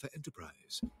flair for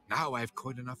enterprise. Now I have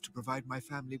coin enough to provide my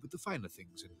family with the finer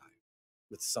things in life.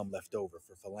 With some left over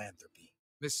for philanthropy.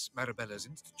 Miss Marabella's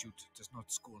institute does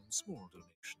not scorn small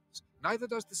donations. Neither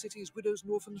does the city's Widows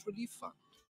and Orphans Relief Fund,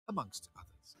 amongst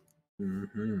others.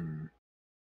 Mm-hmm.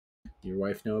 Your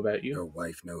wife know about you? Your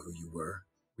wife know who you were?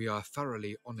 We are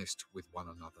thoroughly honest with one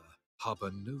another, harbor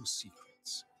no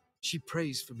secrets. She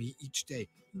prays for me each day.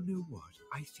 You know what?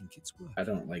 I think it's worth. I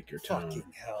don't like your tone.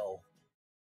 Fucking hell.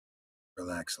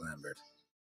 Relax, Lambert.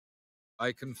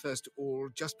 I confessed all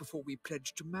just before we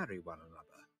pledged to marry one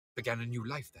another. Began a new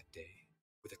life that day,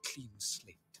 with a clean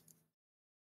slate.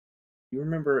 You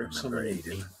remember someone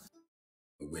Aiden,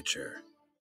 a witcher,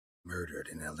 murdered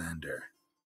in Elander.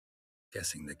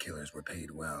 Guessing the killers were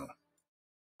paid well.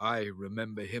 I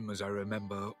remember him as I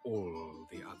remember all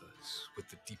the others, with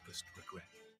the deepest regret.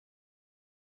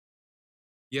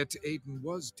 Yet Aiden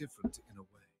was different in a way.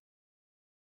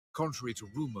 Contrary to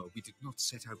rumor, we did not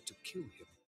set out to kill him.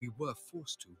 We were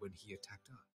forced to when he attacked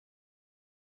us.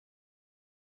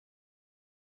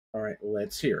 Alright,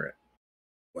 let's hear it.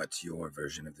 What's your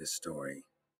version of this story?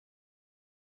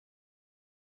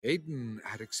 Aiden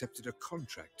had accepted a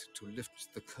contract to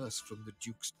lift the curse from the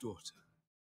Duke's daughter.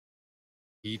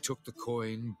 He took the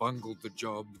coin, bungled the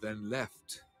job, then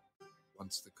left,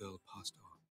 once the girl passed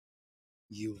on.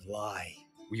 You lie.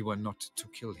 We were not to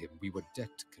kill him, we were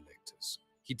debt collectors.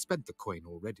 He'd spent the coin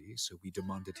already, so we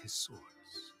demanded his source.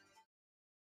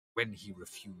 When he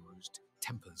refused,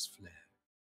 tempers flared.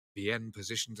 Vienne,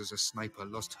 positioned as a sniper,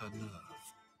 lost her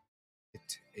nerve.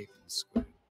 Hit Aiden square.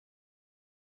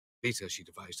 Later, she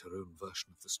devised her own version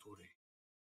of the story.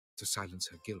 To silence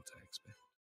her guilt, I expect.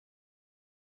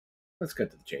 Let's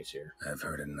cut to the chase here. I've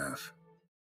heard enough.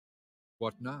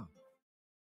 What now?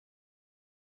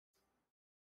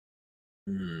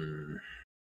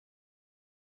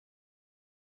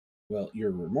 Well,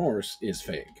 your remorse is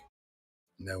fake.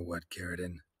 Know what,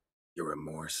 Carradine? Your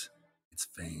remorse? It's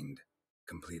feigned.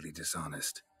 Completely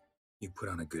dishonest. You put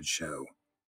on a good show,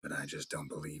 but I just don't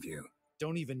believe you.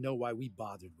 Don't even know why we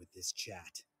bothered with this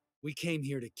chat. We came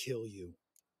here to kill you.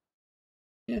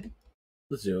 Yeah,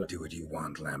 let's do it. Do what you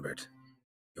want, Lambert.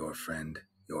 Your friend,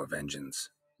 your vengeance.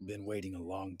 Been waiting a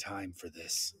long time for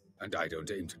this. And I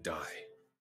don't aim to die.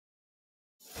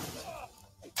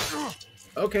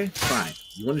 Okay, fine.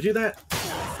 You want to do that?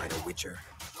 Fight a witcher.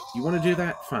 You want to do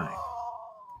that? Fine.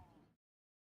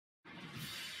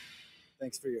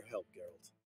 Thanks for your help,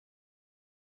 Geralt.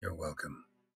 You're welcome.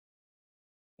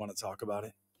 Want to talk about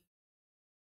it?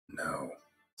 No.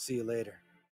 See you later.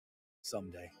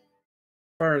 Someday.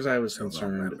 As far as I was So long,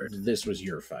 concerned, Lambert. this was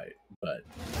your fight, but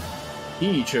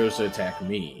he chose to attack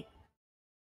me.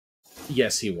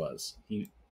 Yes, he was. He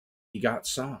got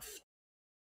soft.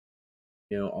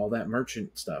 You know, all that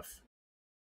merchant stuff.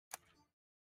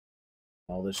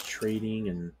 All this trading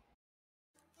and,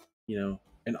 you know,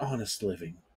 an honest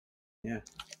living. Yeah.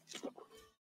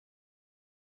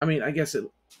 I mean, I guess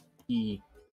he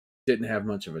didn't have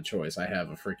much of a choice. I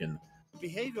have a freaking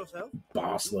Behave yourself.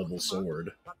 boss level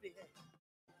sword.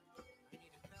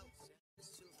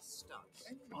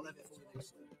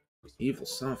 Evil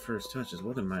soft first touches.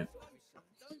 What am I?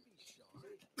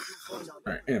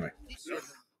 Alright, anyway.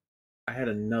 I had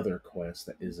another quest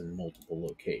that is in multiple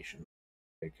locations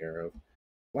to take care of.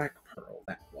 Black Pearl,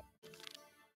 that one.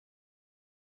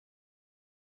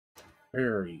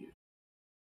 Where are you?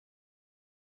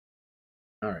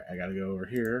 Alright, I gotta go over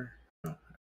here. Oh,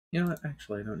 you know what?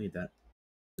 Actually, I don't need that.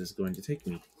 This is going to take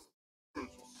me.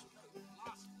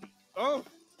 Oh!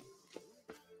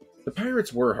 The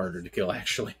pirates were harder to kill,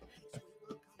 actually.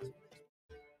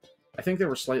 I think they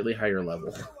were slightly higher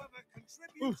level.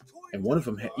 And one of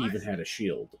them even had a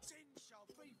shield.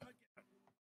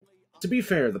 To be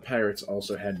fair, the pirates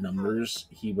also had numbers.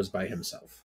 He was by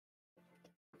himself.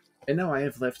 And now I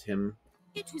have left him.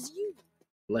 It was you.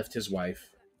 Left his wife,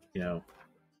 you know,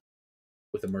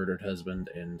 with a murdered husband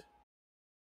and...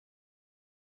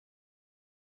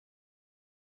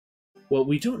 Well,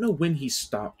 we don't know when he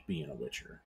stopped being a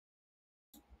Witcher.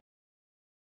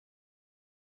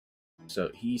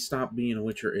 So he stopped being a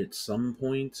Witcher at some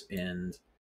point, and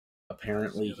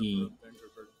apparently he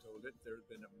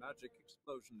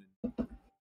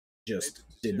just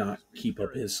did not keep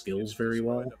up his skills very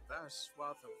well.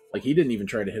 Like, he didn't even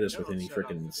try to hit us with any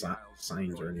freaking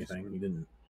signs or anything. He didn't.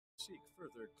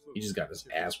 He just got his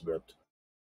ass whipped.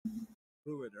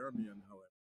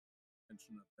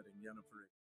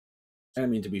 I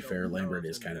mean, to be fair, Lambert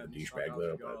is kind of a douchebag,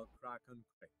 though. But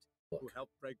look, who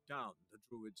helped break down the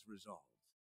druid's resolve.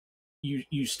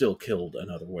 You still killed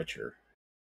another Witcher.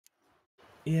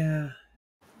 Yeah.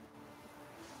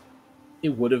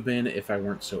 It would have been if I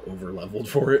weren't so over-leveled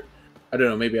for it. I don't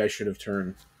know, maybe I should have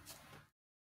turned...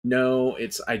 No,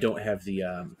 I don't have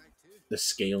the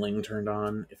scaling turned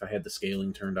on. If I had the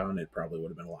scaling turned on, it probably would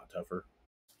have been a lot tougher.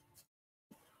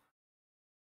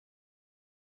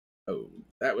 Oh,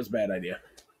 that was a bad idea.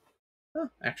 Huh,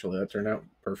 actually, that turned out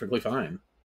perfectly fine.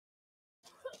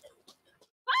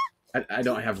 I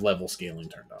don't have level scaling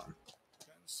turned on.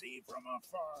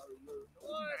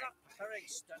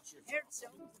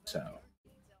 So,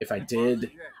 if I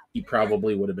did, he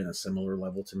probably would have been a similar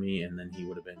level to me, and then he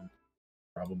would have been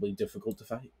probably difficult to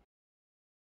fight.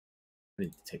 I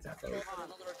need to take that boat.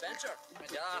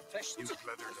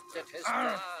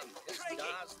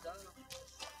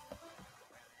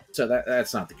 So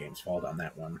that's not the game's fault on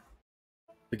that one.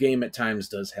 The game at times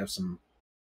does have some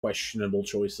questionable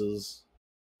choices.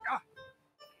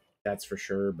 That's for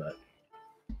sure, but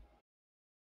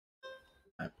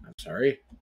I'm sorry.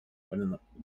 What in the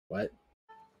what?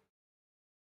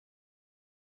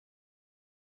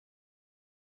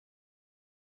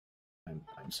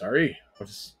 I'm sorry. What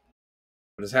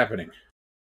is happening?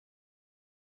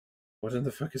 What in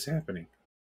the fuck is happening?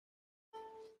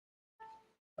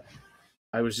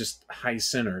 I was just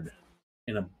high-centered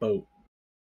in a boat.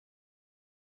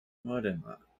 What in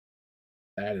the...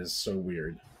 That is so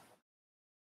weird.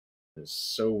 It is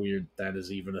so weird that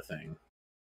is even a thing.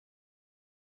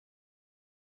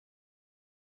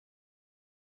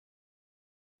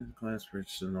 Glass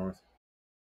Bridge to the north.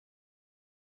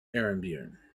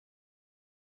 Erenbjorn.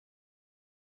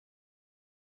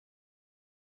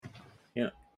 You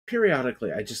know,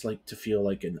 periodically I just like to feel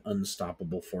like an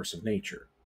unstoppable force of nature.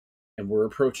 And we're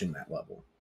approaching that level.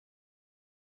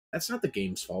 That's not the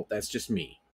game's fault, that's just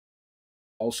me.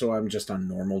 Also, I'm just on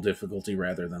normal difficulty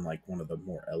rather than like one of the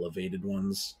more elevated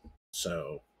ones.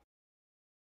 So,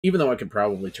 even though I could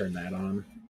probably turn that on.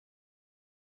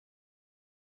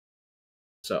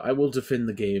 So, I will defend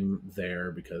the game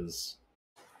there because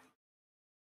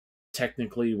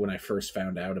technically when I first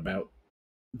found out about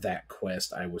that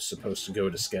quest, I was supposed to go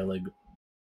to Skelige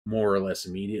more or less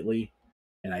immediately,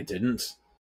 and I didn't.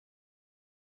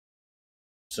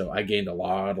 So, I gained a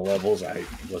lot of levels I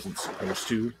wasn't supposed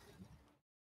to.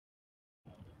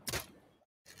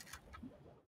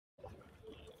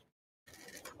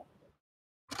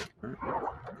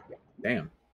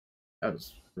 Damn, that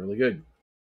was really good.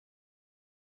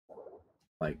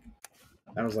 Like,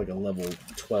 that was like a level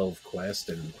 12 quest,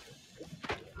 and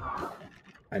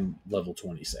I'm level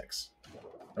 26.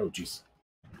 Oh, jeez.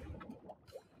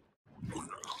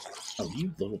 Oh,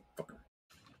 you little fucker.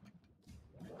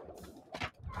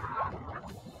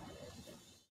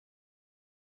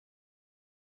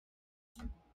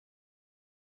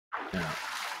 Yeah.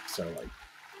 So, like,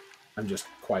 I'm just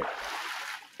quite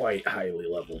highly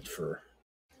leveled for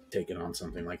taking on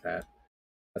something like that.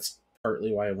 That's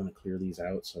partly why I want to clear these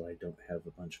out, so I don't have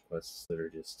a bunch of quests that are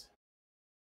just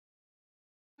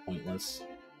pointless.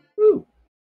 Woo!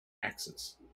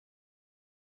 Axes.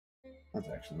 That's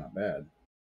actually not bad.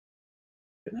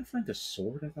 Didn't I find a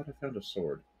sword? I thought I found a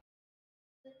sword.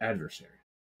 Adversary.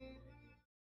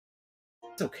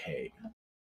 It's okay.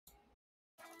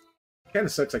 Kind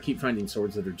of sucks. I keep finding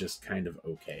swords that are just kind of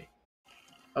okay.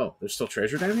 Oh, there's still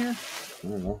treasure down here?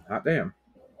 Oh, well, hot damn.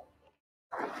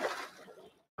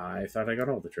 I thought I got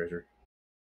all the treasure.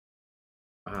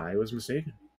 I was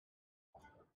mistaken.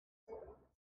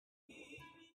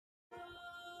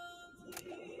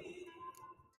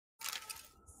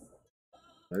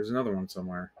 There's another one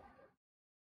somewhere.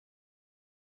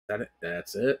 That it?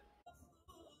 That's it.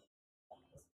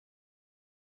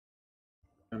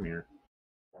 Come here.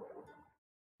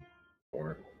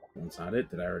 Or, that's not it.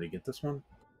 Did I already get this one?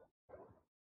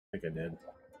 I think I did.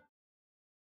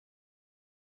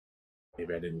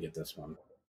 Maybe I didn't get this one.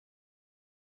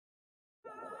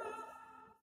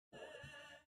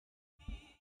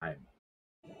 I'm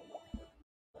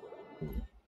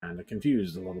kind of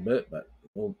confused a little bit, but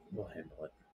we'll handle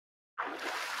it.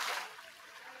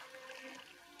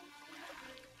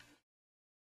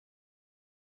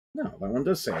 No, that one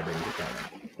does say I didn't get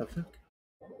that one. What the fuck?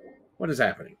 What is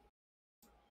happening?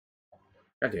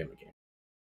 God damn it, game.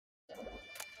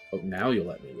 Oh, now you'll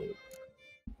let me loot.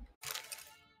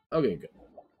 Okay, good.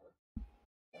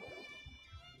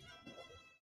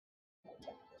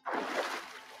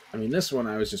 I mean, this one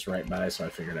I was just right by, so I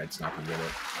figured I'd stop and get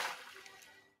it.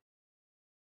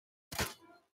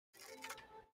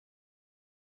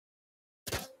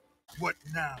 What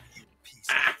now, you piece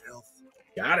of filth?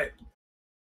 Got it.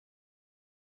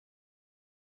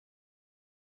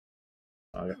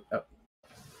 Okay. Oh.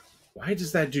 Why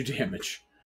does that do damage?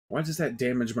 Why does that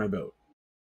damage my boat?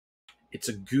 It's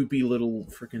a goopy little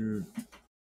freaking...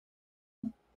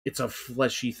 It's a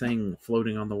fleshy thing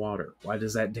floating on the water. Why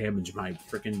does that damage my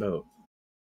freaking boat?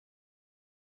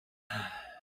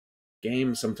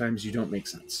 Game, sometimes you don't make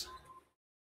sense.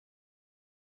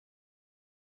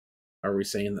 Are we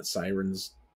saying that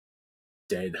Siren's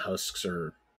dead husks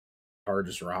are hard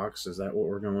as rocks? Is that what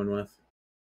we're going with?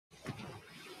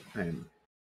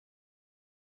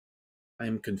 I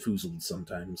am confused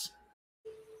sometimes.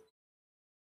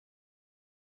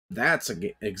 That's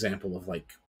an example of,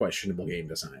 like, questionable game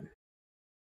design.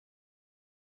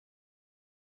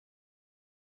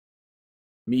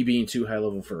 Me being too high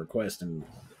level for a quest and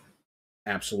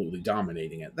absolutely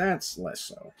dominating it, that's less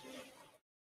so.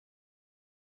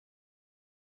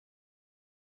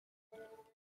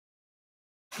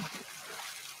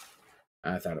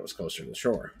 I thought it was closer to the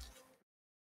shore.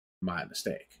 My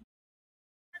mistake.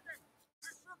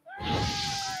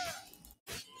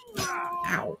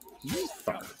 Ow, you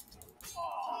fucker.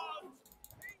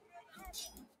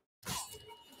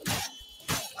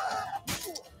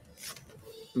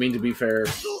 I mean, to be fair,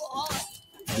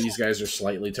 these guys are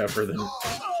slightly tougher than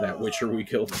that Witcher we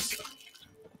killed.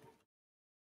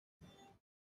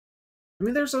 I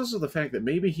mean, there's also the fact that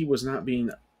maybe he was not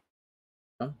being...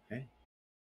 Oh, hey.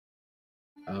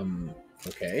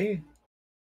 Okay.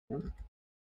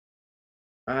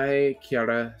 I,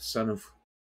 Kiara, son of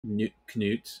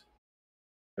Knut,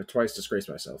 have twice disgraced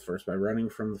myself. First by running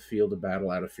from the field of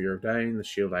battle out of fear of dying. The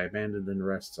shield I abandoned then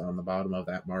rests on the bottom of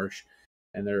that marsh,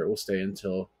 and there it will stay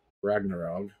until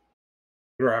Ragnarok,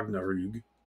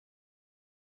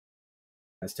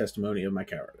 as testimony of my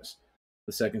cowardice.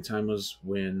 The second time was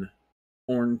when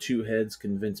Orn Two Heads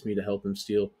convinced me to help him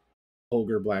steal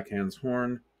Holger Blackhand's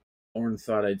horn. Orn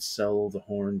thought I'd sell the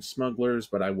horn to smugglers,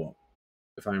 but I won't.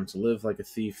 If I am to live like a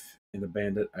thief and a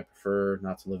bandit, I prefer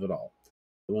not to live at all.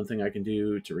 The one thing I can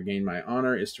do to regain my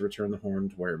honor is to return the horn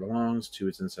to where it belongs, to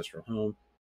its ancestral home.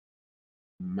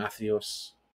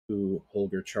 Mathios, who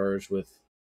Holger charged with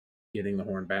getting the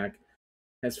horn back,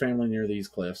 has family near these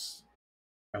cliffs.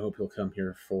 I hope he'll come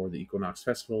here for the Equinox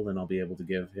Festival, then I'll be able to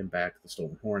give him back the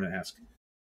stolen horn and ask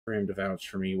for him to vouch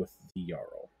for me with the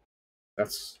Jarl.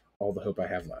 That's all the hope I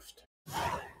have left.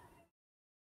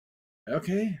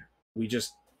 Okay, we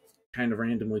just kind of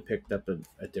randomly picked up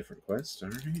a different quest,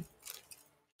 alright.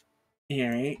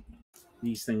 Alright,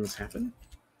 these things happen.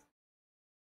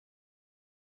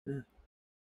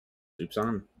 Soup's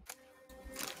on.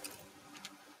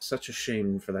 such a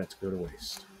shame for that to go to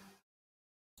waste.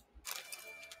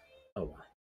 Oh well.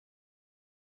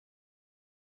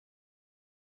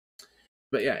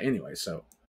 But yeah, anyway, so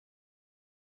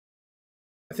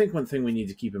I think one thing we need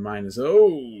to keep in mind is,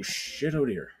 oh shit, oh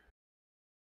dear.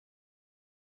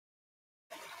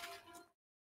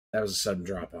 That was a sudden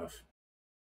drop off.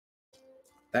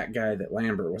 That guy that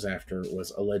Lambert was after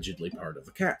was allegedly part of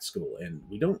the cat school, and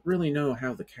we don't really know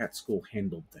how the cat school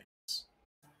handled things.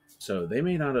 So they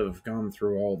may not have gone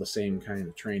through all the same kind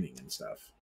of training and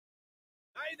stuff.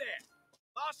 Hey there,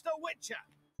 Master Witcher.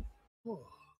 Oh,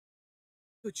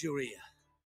 good you're here.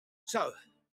 So,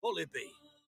 what'll it be?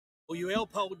 Will you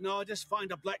help old Nardus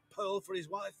find a black pearl for his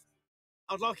wife?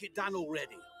 I'd like it done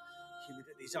already.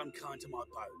 Humidity's unkind to my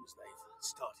bones. They've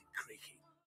started creaking.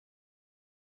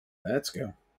 Let's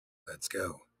go. Let's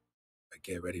go. But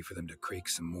get ready for them to creak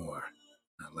some more.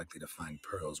 Not likely to find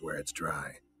pearls where it's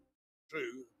dry.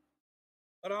 True.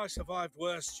 But I survived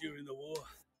worse during the war.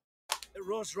 At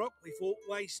Rosrock, we fought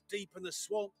waist deep in the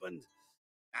swamp and...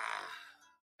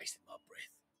 wasted my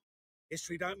breath.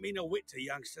 History don't mean a whit to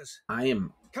youngsters. I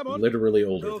am Come on, literally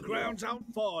older little than you. grounds out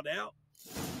far now.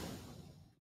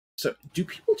 So, do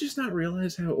people just not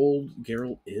realize how old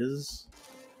Geralt is?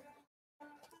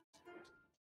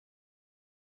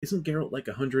 Isn't Geralt like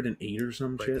 108 or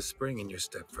some Like shit? the spring in your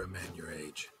step for a man your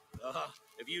age.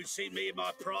 If you'd seen me in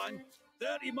my prime,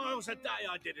 30 miles a day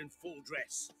I did in full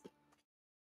dress.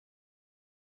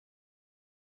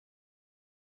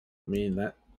 I mean,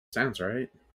 that sounds right.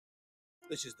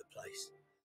 This is the place.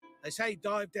 They say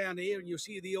dive down here and you'll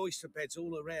see the oyster beds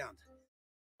all around.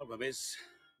 Problem is,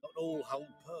 not all hold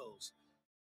pearls.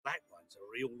 Black ones are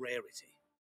a real rarity.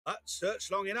 But search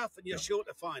long enough and you're sure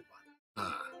to find one.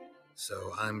 Ah,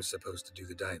 so I'm supposed to do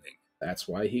the diving. That's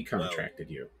why he contracted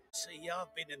you. See,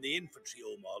 I've been in the infantry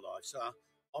all my life, so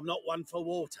I'm not one for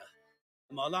water.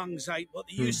 And my lungs ain't what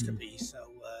they used to be, so,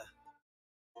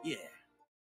 yeah.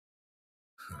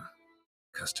 Huh.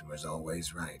 Customer's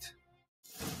always right.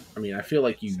 I mean, I feel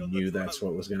like you knew that's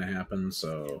what was going to happen,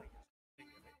 so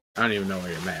I don't even know why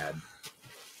you're mad.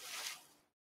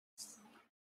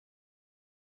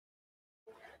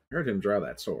 I heard him draw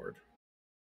that sword.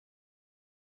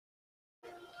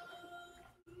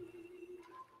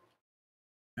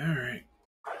 Alright.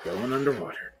 Going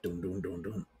underwater. Dun dun dun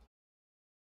dun.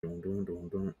 Dun dun dun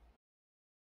dun.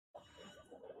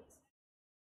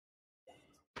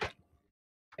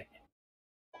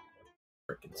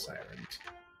 Frickin' sirens.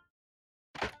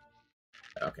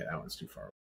 Okay, that one's too far.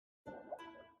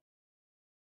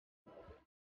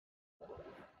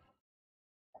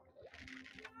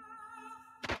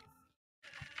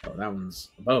 Oh, that one's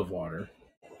above water.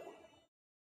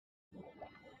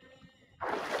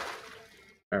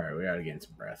 Alright, we gotta get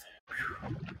some breath.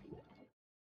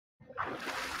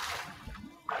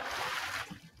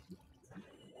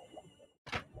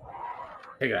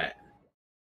 Take that.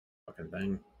 Fucking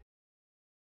thing.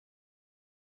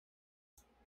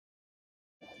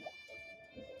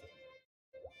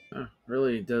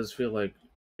 Really does feel like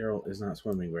Geralt is not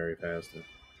swimming very fast.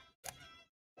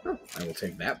 Oh, I will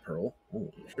take that pearl.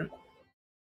 Holy shit.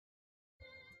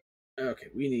 Okay,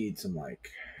 we need some, like...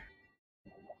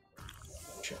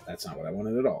 Shit, that's not what I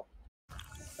wanted at all.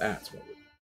 That's what we...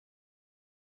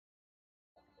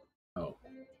 Oh.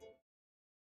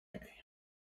 Okay.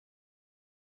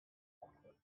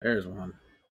 There's one.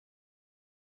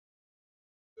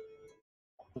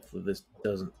 Hopefully this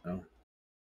doesn't... Oh.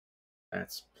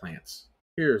 That's plants.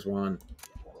 Here's one.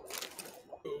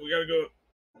 Oh, we gotta go up.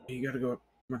 You gotta go up.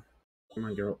 Come on. Come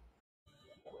on, Geralt.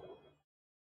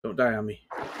 Don't die on me.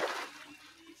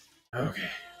 Okay.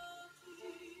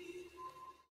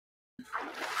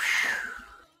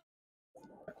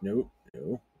 Nope.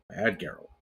 No. Bad Geralt.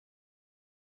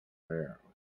 There.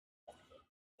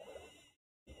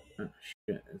 Oh,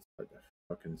 shit. It's like a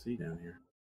fucking sea down here.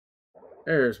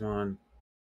 There's one.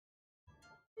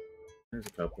 There's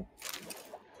a couple.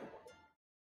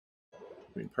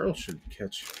 I mean, pearls should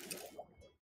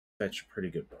fetch a pretty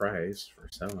good price for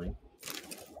selling.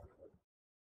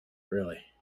 Really.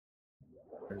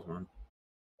 There's one.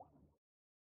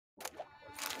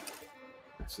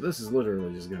 So this is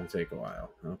literally just going to take a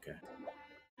while. Okay.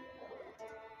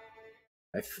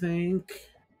 I think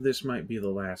this might be the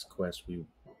last quest we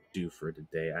do for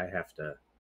today. I have to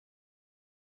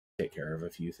take care of a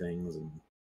few things, and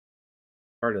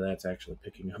part of that's actually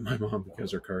picking up my mom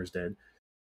because her car's dead.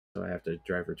 So I have to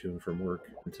drive her to and from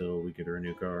work until we get her a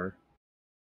new car.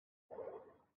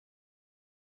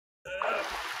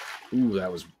 Ooh,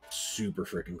 that was super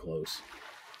freaking close.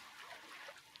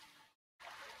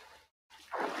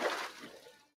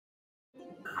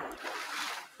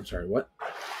 I'm sorry, what?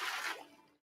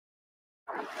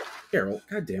 Carol,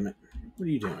 god damn it. What are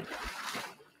you doing?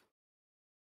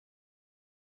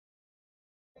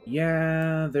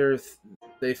 Yeah,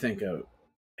 they think a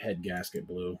head gasket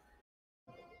blew.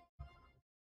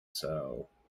 So,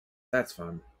 that's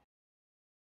fun.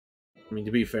 I mean,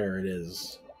 to be fair, it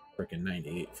is freaking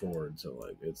 98 Ford, so,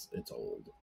 like, it's old.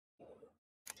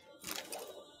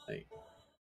 Like,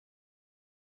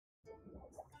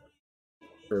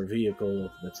 for a vehicle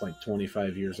that's, like,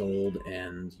 25 years old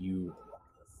and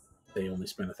they only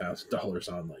spent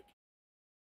 $1,000 on, like,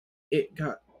 it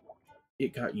got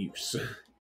use.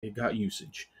 It got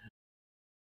usage.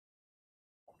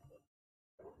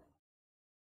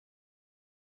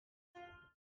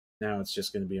 Now it's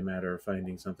just going to be a matter of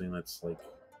finding something that's, like,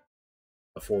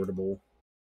 affordable.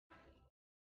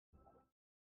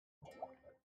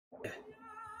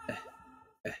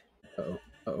 Uh-oh.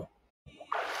 Uh-oh.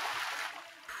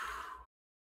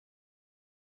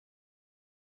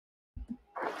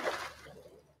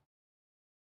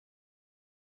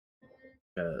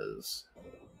 Because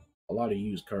a lot of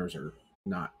used cars are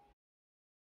not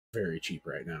very cheap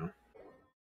right now.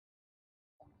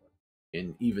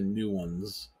 And even new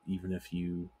ones, even if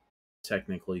you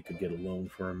technically could get a loan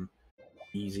for them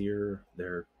easier,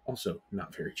 they're also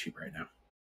not very cheap right now.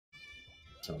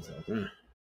 Sounds like,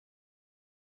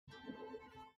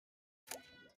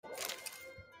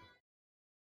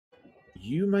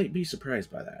 You might be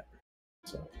surprised by that.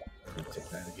 So, I'm gonna take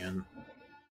that again.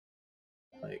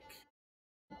 Like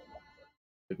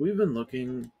we've been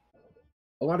looking,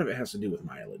 a lot of it has to do with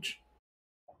mileage.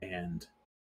 And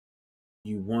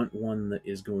you want one that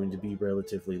is going to be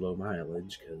relatively low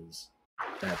mileage, because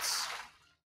that's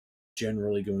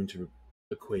generally going to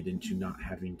equate into not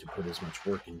having to put as much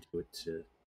work into it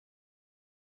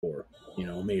for,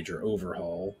 a major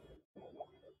overhaul.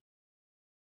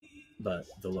 But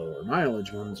the lower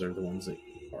mileage ones are the ones that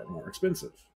are more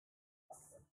expensive.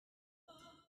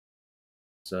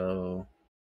 So,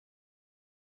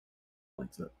 like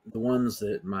the ones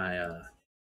that my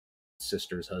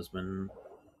sister's husband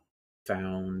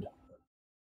found,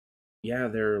 yeah,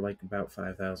 they're like about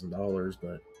 $5,000,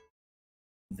 but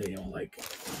they all like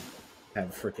have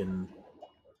freaking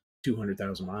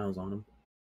 200,000 miles on them.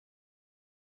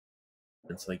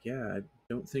 It's like, yeah, I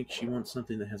don't think she wants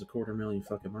something that has 250,000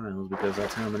 fucking miles, because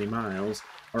that's how many miles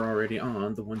are already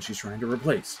on the one she's trying to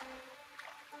replace.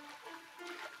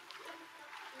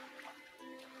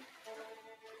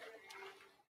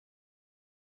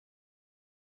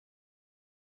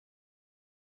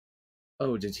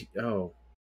 Oh, did he? Oh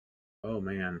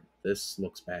man, this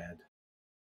looks bad.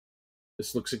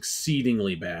 This looks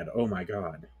exceedingly bad. Oh my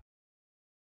god.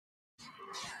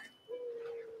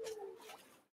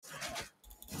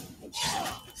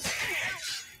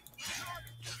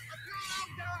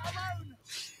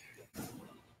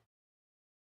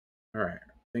 Alright,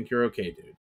 I think you're okay,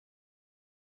 dude.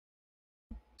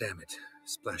 Damn it.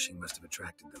 Splashing must have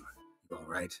attracted them. You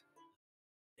alright?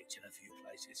 It's in a few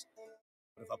places.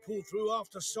 But if I pull through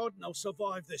after sodden, I'll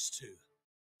survive this too.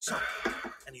 So,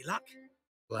 any luck?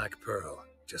 Black pearl,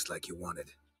 just like you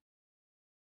wanted.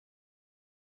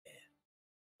 Yeah,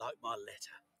 like my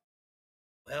letter.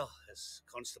 Well, as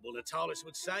Constable Natalis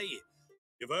would say,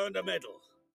 you've earned a medal.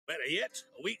 Better yet,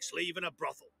 a week's leave in a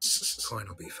brothel. The coin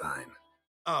will be fine.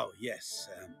 Oh, yes,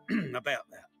 about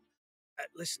that.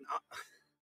 Listen,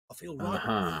 I feel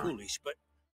right foolish, but,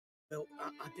 well,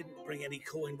 I didn't bring any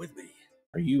coin with me.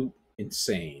 Are you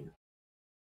insane?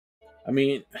 I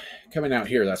mean, coming out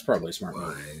here, that's probably a smart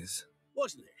move.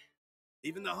 Wasn't it?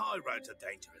 Even the high roads are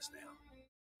dangerous now.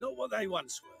 Not what they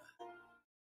once were.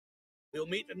 We'll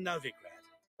meet in Novigrad.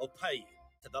 I'll pay you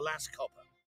to the last copper.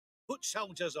 Put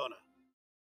soldiers' honor.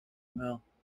 Well,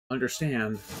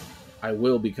 understand, I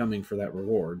will be coming for that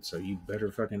reward, so you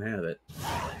better fucking have it.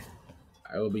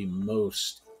 I will be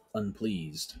most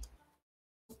unpleased.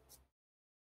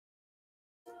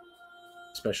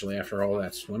 Especially after all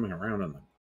that swimming around in the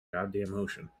goddamn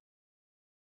ocean.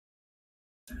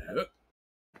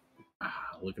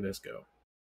 Look at us go.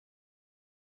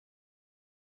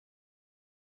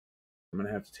 I'm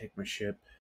gonna have to take my ship.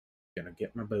 Gonna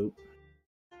get my boat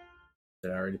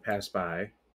that I already passed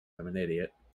by. I'm an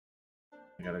idiot.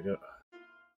 I gotta go.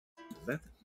 Is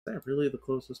that really the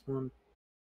closest one?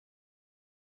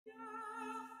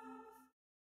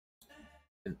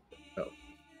 And, oh.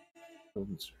 I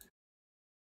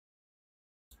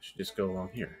should just go along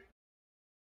here.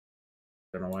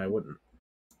 Don't know why I wouldn't.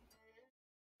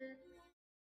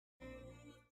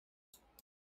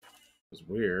 Because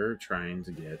we're trying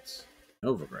to get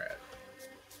Novigrad.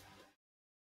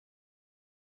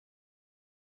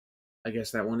 I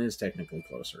guess that one is technically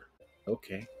closer.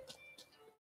 Okay.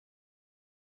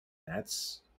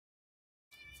 That's...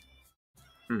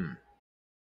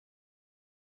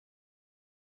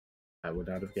 I would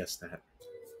not have guessed that.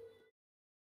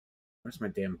 Where's my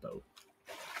damn boat?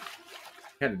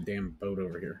 I had a damn boat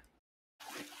over here.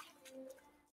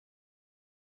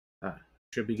 Ah,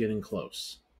 should be getting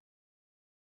close.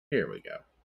 Here we go.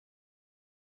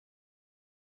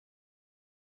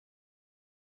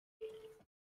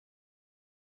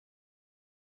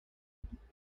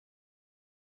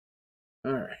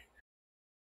 All right.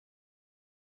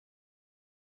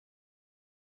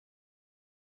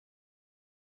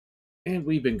 And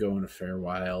we've been going a fair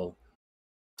while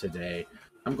today.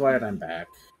 I'm glad I'm back.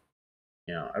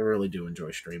 You know, I really do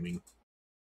enjoy streaming.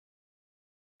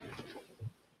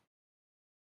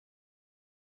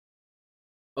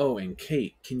 Oh, and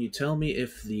Kate, can you tell me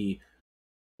if the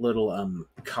little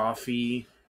coffee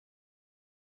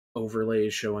overlay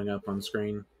is showing up on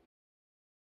screen?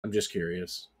 I'm just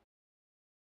curious.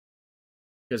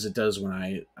 Because it does when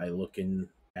I look in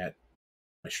at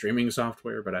my streaming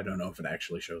software, but I don't know if it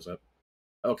actually shows up.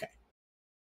 Okay.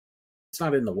 It's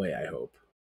not in the way, I hope.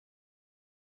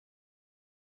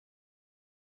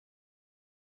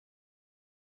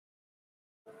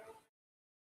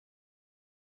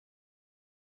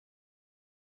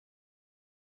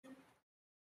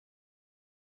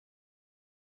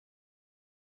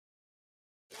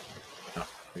 Oh,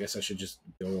 I guess I should just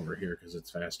go over here because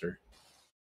it's faster.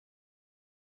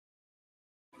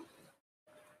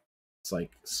 It's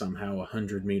like somehow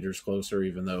 100 meters closer,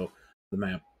 even though the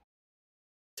map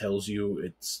tells you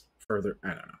it's further. I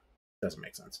don't know. Doesn't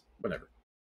make sense. Whatever.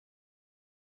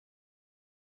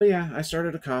 But yeah, I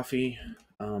started a coffee.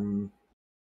 In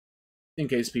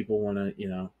case people want to, you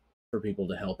know, for people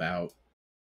to help out.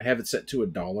 I have it set to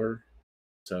 $1,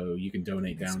 so you can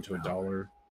donate down to $1.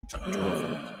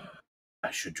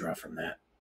 I should draw from that.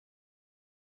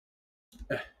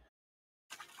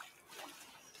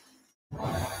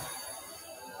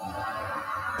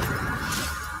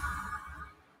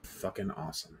 Fucking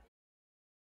awesome.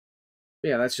 But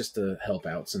yeah, that's just to help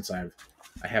out since I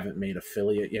haven't made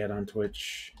affiliate yet on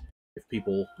Twitch. If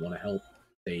people want to help,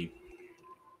 they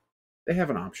have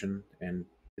an option, and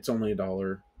it's only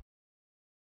 $1.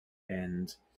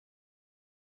 And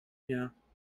you know,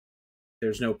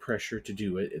 there's no pressure to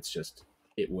do it. It's just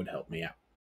it would help me out.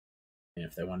 And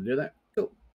if they want to do that,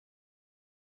 cool.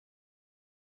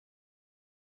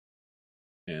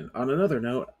 And on another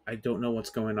note, I don't know what's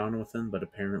going on with them, but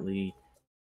apparently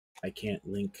I can't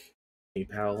link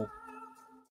PayPal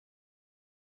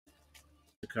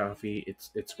to coffee.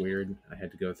 It's weird. I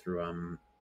had to go through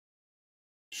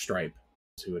Stripe,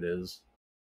 that's who it is,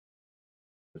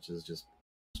 which is just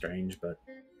strange. But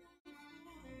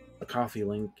a coffee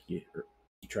link, you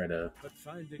try to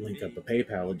link up a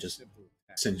PayPal, it just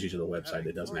sends you to the website.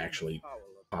 It doesn't actually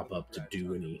pop up to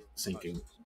do any syncing.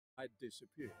 I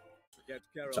disappeared. Yet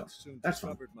Geralt So, soon that's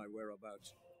fine. discovered my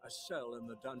whereabouts, a cell in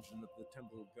the dungeon of the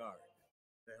Temple Guard.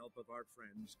 With the help of our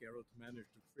friends, Geralt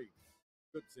managed to free me.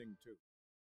 Good thing, too.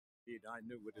 Indeed, I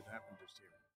knew what had happened to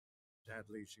Ciri.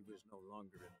 Sadly, she was no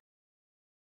longer in.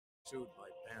 Pursued by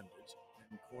bandits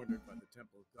and cornered by the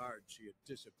Temple Guard, she had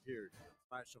disappeared in a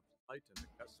flash of light in the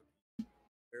castle.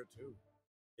 Where to?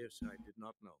 This I did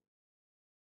not know.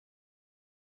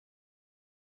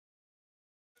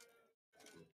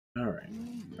 Alright.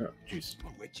 Oh, jeez.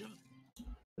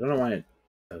 I don't know why it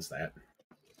does that.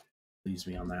 Leaves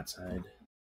me on that side.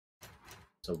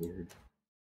 So weird.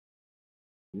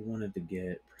 We wanted to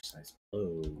get precise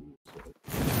blows.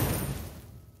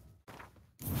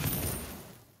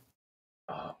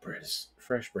 Oh,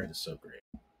 fresh bread is so great.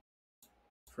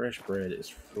 Fresh bread is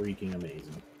freaking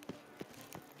amazing.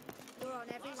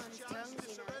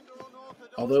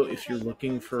 Although, if you're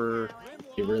looking for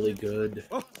a really good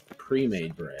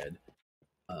pre-made bread,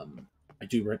 I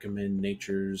do recommend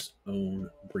Nature's Own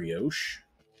Brioche.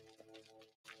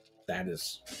 That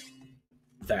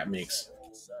makes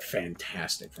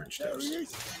fantastic French toast.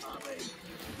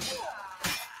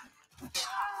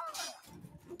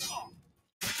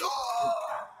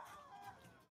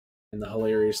 And the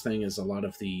hilarious thing is a lot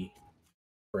of the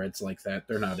breads like that,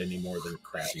 they're not any more than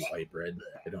crappy white bread.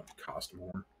 They don't cost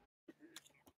more.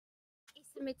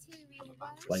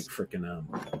 Like frickin'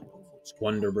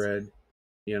 Wonder Bread,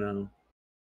 you know?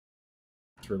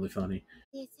 It's really funny.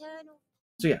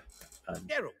 So yeah,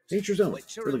 Nature's Own,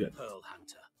 really good. Pearl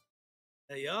Hunter.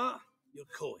 There you are, your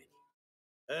coin.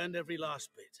 Earned every last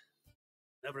bit.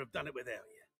 Never have done it without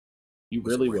you. You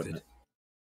really wouldn't.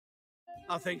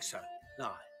 I think so.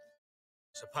 No.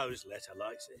 Suppose Letter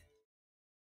likes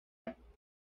it.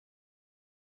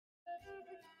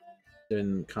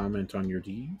 Then comment on your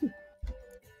deed.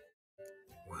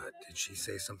 What? But did she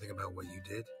say something about what you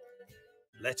did?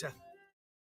 Letter?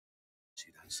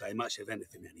 She don't say much of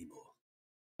anything anymore.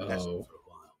 Oh. Hasn't for a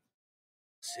while.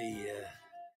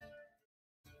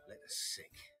 Letter's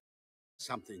sick.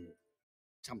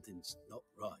 Something's not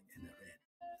right in her head.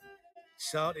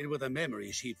 Started with a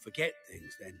memory she'd forget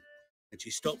things then, and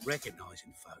she stopped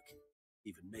recognising folk,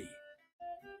 even me.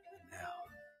 And now,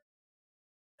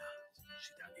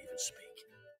 she don't even speak.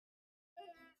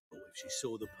 Or if she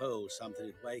saw the pearl, something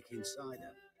would wake inside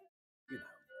her. You know.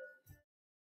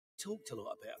 Talked a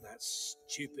lot about that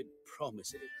stupid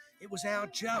promise. It was our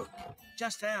joke.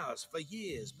 Just ours for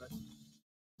years, but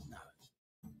no.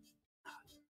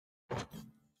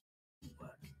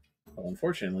 Well,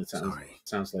 unfortunately, it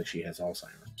sounds like she has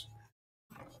Alzheimer's.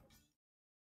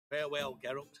 Farewell,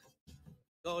 Geralt.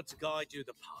 God to guide you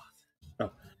the path.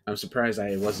 Oh, I'm surprised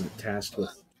I wasn't tasked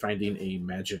with finding a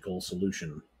magical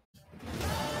solution.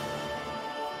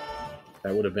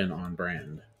 That would have been on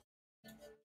brand.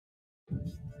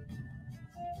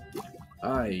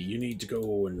 Aye, you need to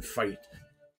go and fight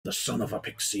the son of a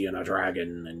pixie and a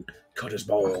dragon and cut his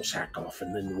ball sack off,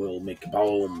 and then we'll make a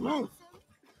balm.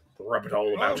 Rub it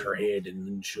all about her head, and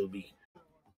then she'll be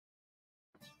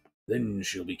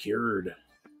cured.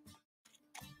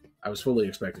 I was fully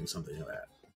expecting something of that.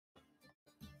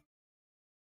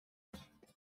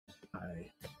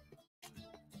 I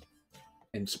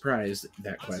am surprised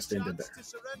that quest ended there. To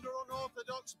surrender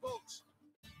unorthodox books.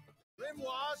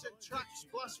 Grimoires and tracts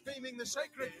blaspheming the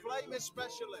sacred flame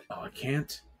especially. Oh, I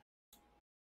can't.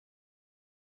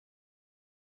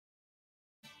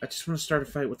 I just want to start a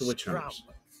fight with the witch hunters.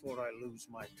 Before I lose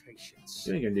my patience.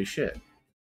 You ain't gonna do shit.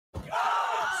 What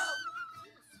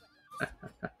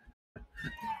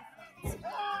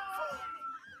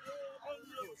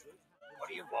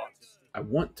do you want? I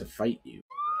want to fight you.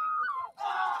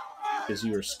 Because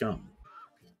you are scum.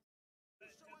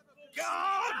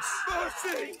 God's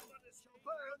mercy!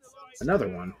 Another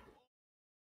one.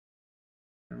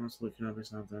 Everyone's looking over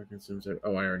something that consumes it.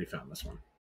 Oh, I already found this one.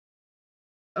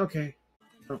 Okay.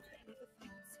 Okay.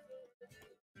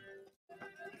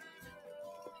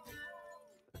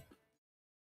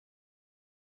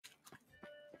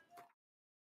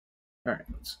 Alright,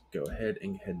 let's go ahead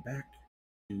and head back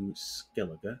to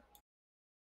Skelige.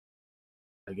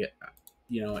 I get,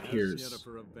 you know what, here's as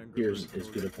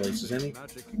good a place as any.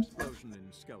 Magic explosion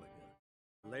in Skelige.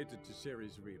 Related to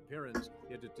Ciri's reappearance,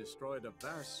 it had destroyed a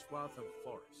vast swath of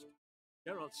forest.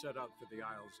 Geralt set out for the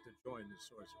Isles to join the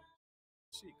sorcerer,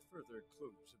 seek further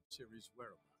clues of Ciri's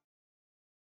whereabouts.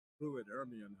 Druid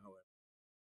Ermion, however,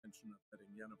 mention of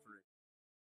letting Yennefer.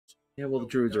 Yeah, well, the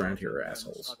druids around here are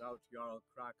assholes. Sought out Jarl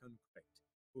Kraken Crate,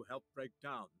 who helped break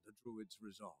down the druid's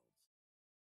resolve.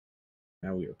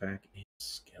 Now we are back in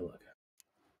Skelige.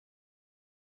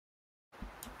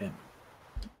 And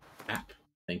app,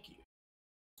 thank you.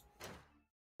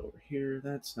 Over here,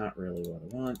 that's not really what I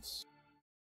want.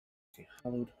 A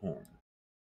hollowed horn.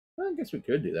 Well, I guess we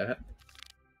could do that.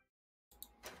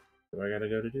 Where do I gotta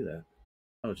go to do that?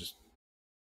 Oh, just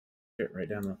get right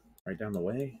down the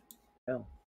way. Hell,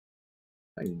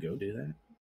 I can go do that.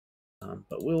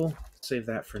 But we'll save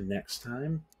that for next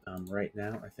time. Right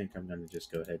now, I think I'm gonna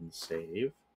just go ahead and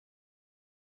save.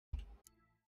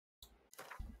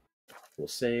 We'll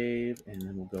save, and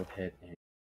then we'll go ahead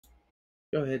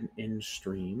and end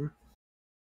stream.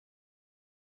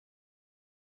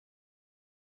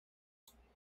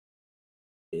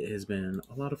 It has been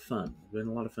a lot of fun. It's been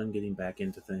a lot of fun getting back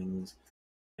into things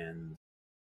and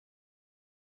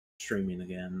streaming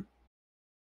again.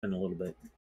 Been a little bit,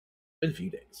 been a few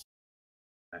days.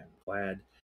 I'm glad.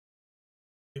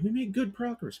 And we made good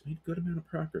progress. We made a good amount of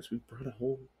progress. We brought a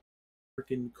whole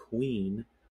freaking queen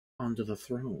onto the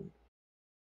throne.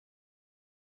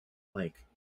 Like,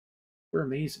 we're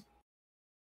amazing.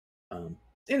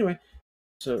 Anyway,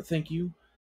 so thank you.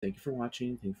 Thank you for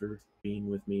watching. Thank you for being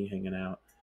with me, hanging out.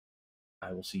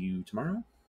 I will see you tomorrow,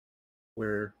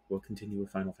 where we'll continue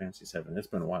with Final Fantasy VII. It's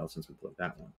been a while since we played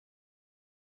that one.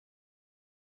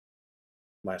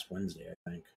 Last Wednesday, I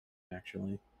think,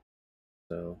 actually.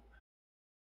 So,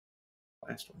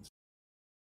 last Wednesday.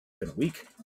 It's been a week.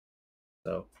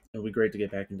 So, it'll be great to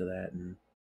get back into that and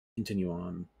continue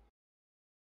on.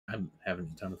 I'm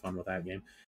having a ton of fun with that game.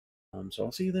 So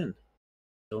I'll see you then.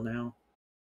 Till now,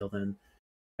 till then,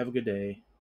 have a good day.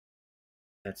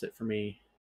 That's it for me.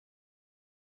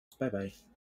 Bye-bye.